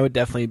person, I would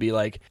definitely be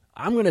like,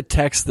 I'm going to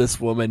text this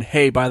woman,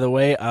 hey, by the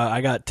way,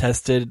 I got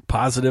tested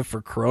positive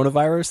for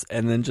coronavirus,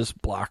 and then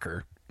just block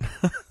her.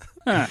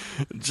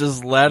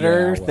 Just let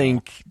her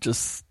think,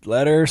 just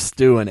let her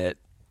stew in it.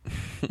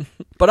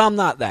 But I'm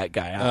not that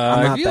guy. I'm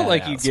not I feel that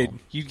like asshole.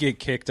 you'd get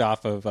kicked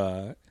off of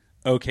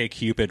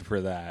OkCupid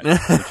for that.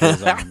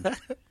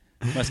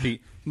 Which is,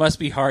 must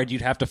be hard.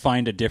 You'd have to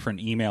find a different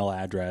email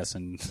address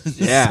and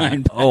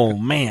sign back. Oh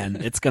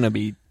man, it's going to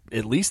be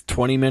at least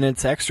 20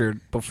 minutes extra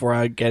before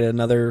I get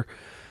another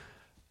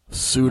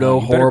pseudo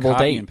horrible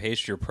copy date. And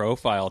paste your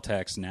profile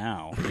text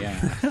now.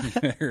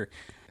 Yeah.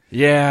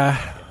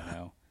 Yeah.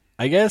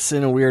 I guess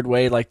in a weird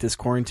way, like this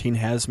quarantine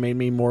has made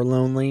me more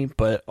lonely,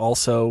 but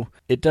also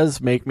it does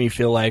make me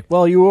feel like,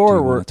 well, you are.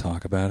 Do you want to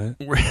talk about it?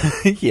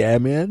 Yeah,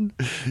 man.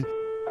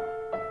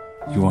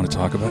 You want to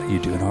talk about it? You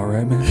doing all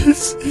right, man?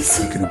 It's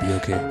going to be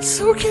okay.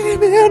 It's okay,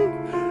 man.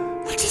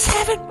 I just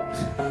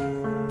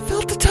haven't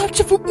felt the touch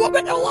of a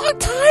woman in a long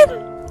time.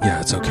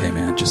 Yeah, it's okay,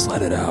 man. Just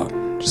let it out.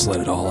 Just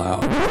let it all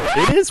out.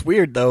 It is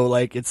weird, though.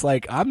 Like, it's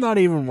like I'm not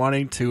even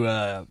wanting to,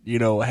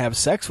 have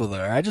sex with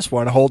her. I just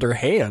want to hold her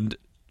hand.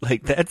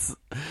 Like,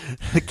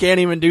 I can't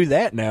even do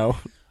that now.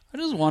 I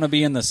just want to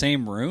be in the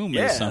same room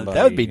as somebody.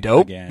 That would be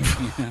dope. Again.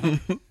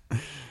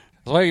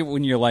 That's why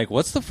when you're like,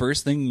 what's the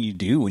first thing you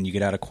do when you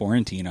get out of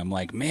quarantine? I'm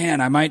like,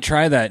 man, I might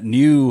try that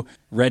new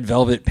red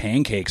velvet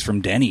pancakes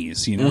from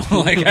Denny's.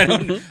 Like I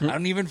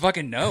don't even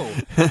fucking know.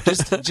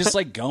 Just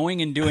like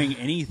going and doing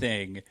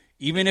anything,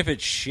 even if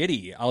it's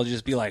shitty, I'll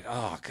just be like,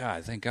 oh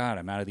god, thank God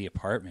I'm out of the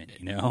apartment.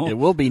 It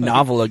will be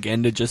novel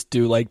again to just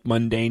do like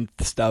mundane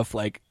stuff.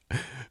 Like,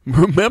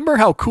 remember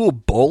how cool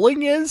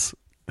bowling is?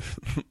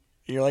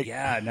 You're like,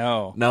 yeah,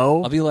 no.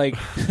 I'll be like.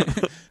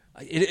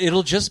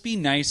 It'll just be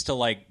nice to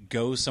like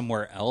go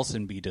somewhere else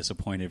and be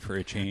disappointed for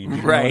a change.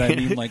 You know what I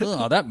mean? Like,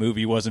 oh, that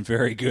movie wasn't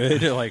very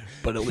good. Like,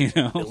 but at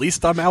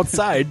least I'm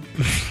outside.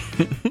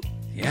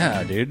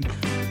 Yeah, dude.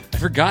 I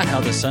forgot how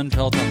the sun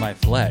felt on my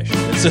flesh.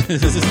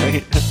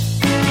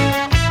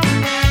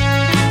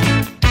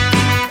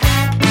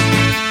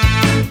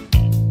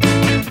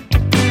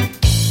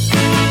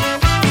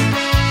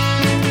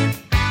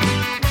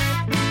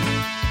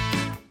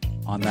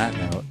 On that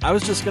note, I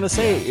was just gonna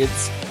say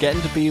it's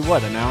getting to be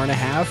an hour and a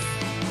half,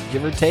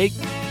 give or take.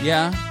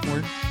 Yeah,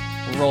 we're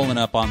rolling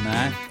up on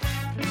that.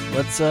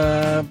 Let's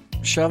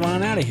shove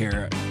on out of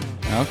here.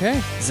 Okay,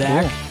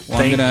 Zach. Cool.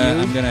 Well,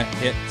 I'm gonna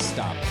hit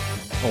stop.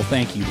 Well,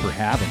 thank you for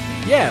having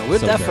me. Yeah, we'll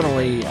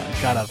definitely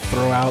gotta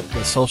throw out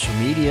the social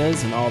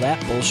medias and all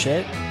that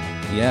bullshit.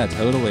 Yeah,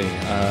 totally.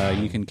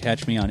 You can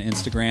catch me on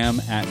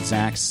Instagram at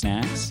Zach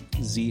Snacks,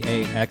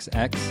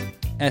 ZaxXSnaxx.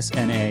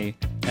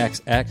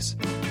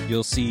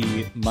 You'll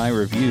see my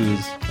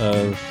reviews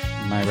of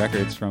my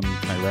records from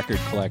my record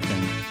collection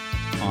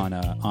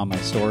on my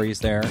stories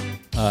there,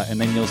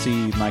 and then you'll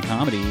see my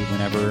comedy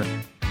whenever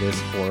this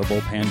horrible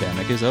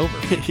pandemic is over.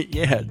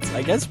 Yeah, it's,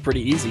 I guess,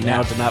 pretty easy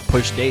now to not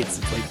push dates.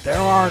 It's like there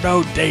are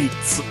no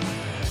dates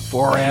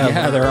forever.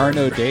 Yeah, there are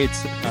no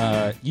dates.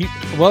 You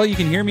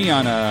can hear me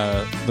on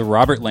the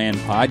Robert Land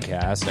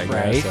podcast. I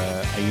guess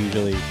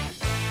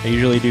I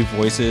usually do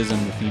voices and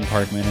the theme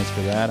park minutes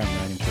for that. I'm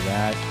writing for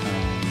that.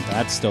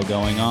 That's still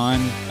going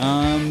on.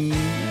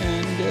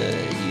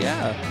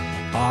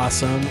 Yeah.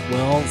 Awesome.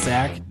 Well,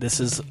 Zach, this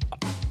is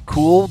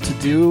cool to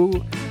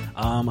do.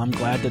 I'm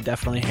glad to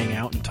definitely hang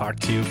out and talk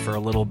to you for a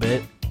little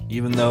bit,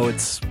 even though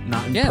it's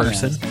not in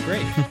person. Man,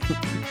 great.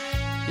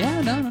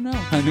 Yeah, no.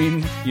 I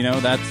mean,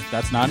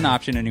 that's not an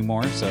option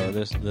anymore, so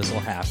this will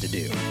have to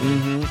do.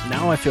 Mm-hmm.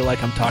 Now I feel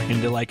like I'm talking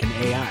to like an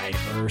AI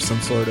or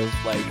some sort of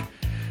like,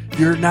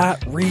 you're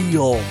not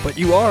real, but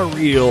you are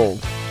real.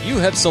 You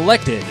have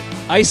selected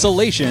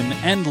isolation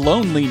and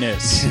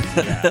loneliness.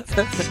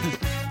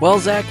 Well,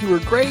 Zach, you were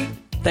great.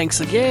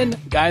 Thanks again.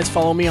 Guys,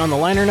 follow me on the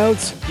liner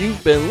notes.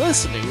 You've been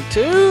listening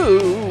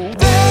to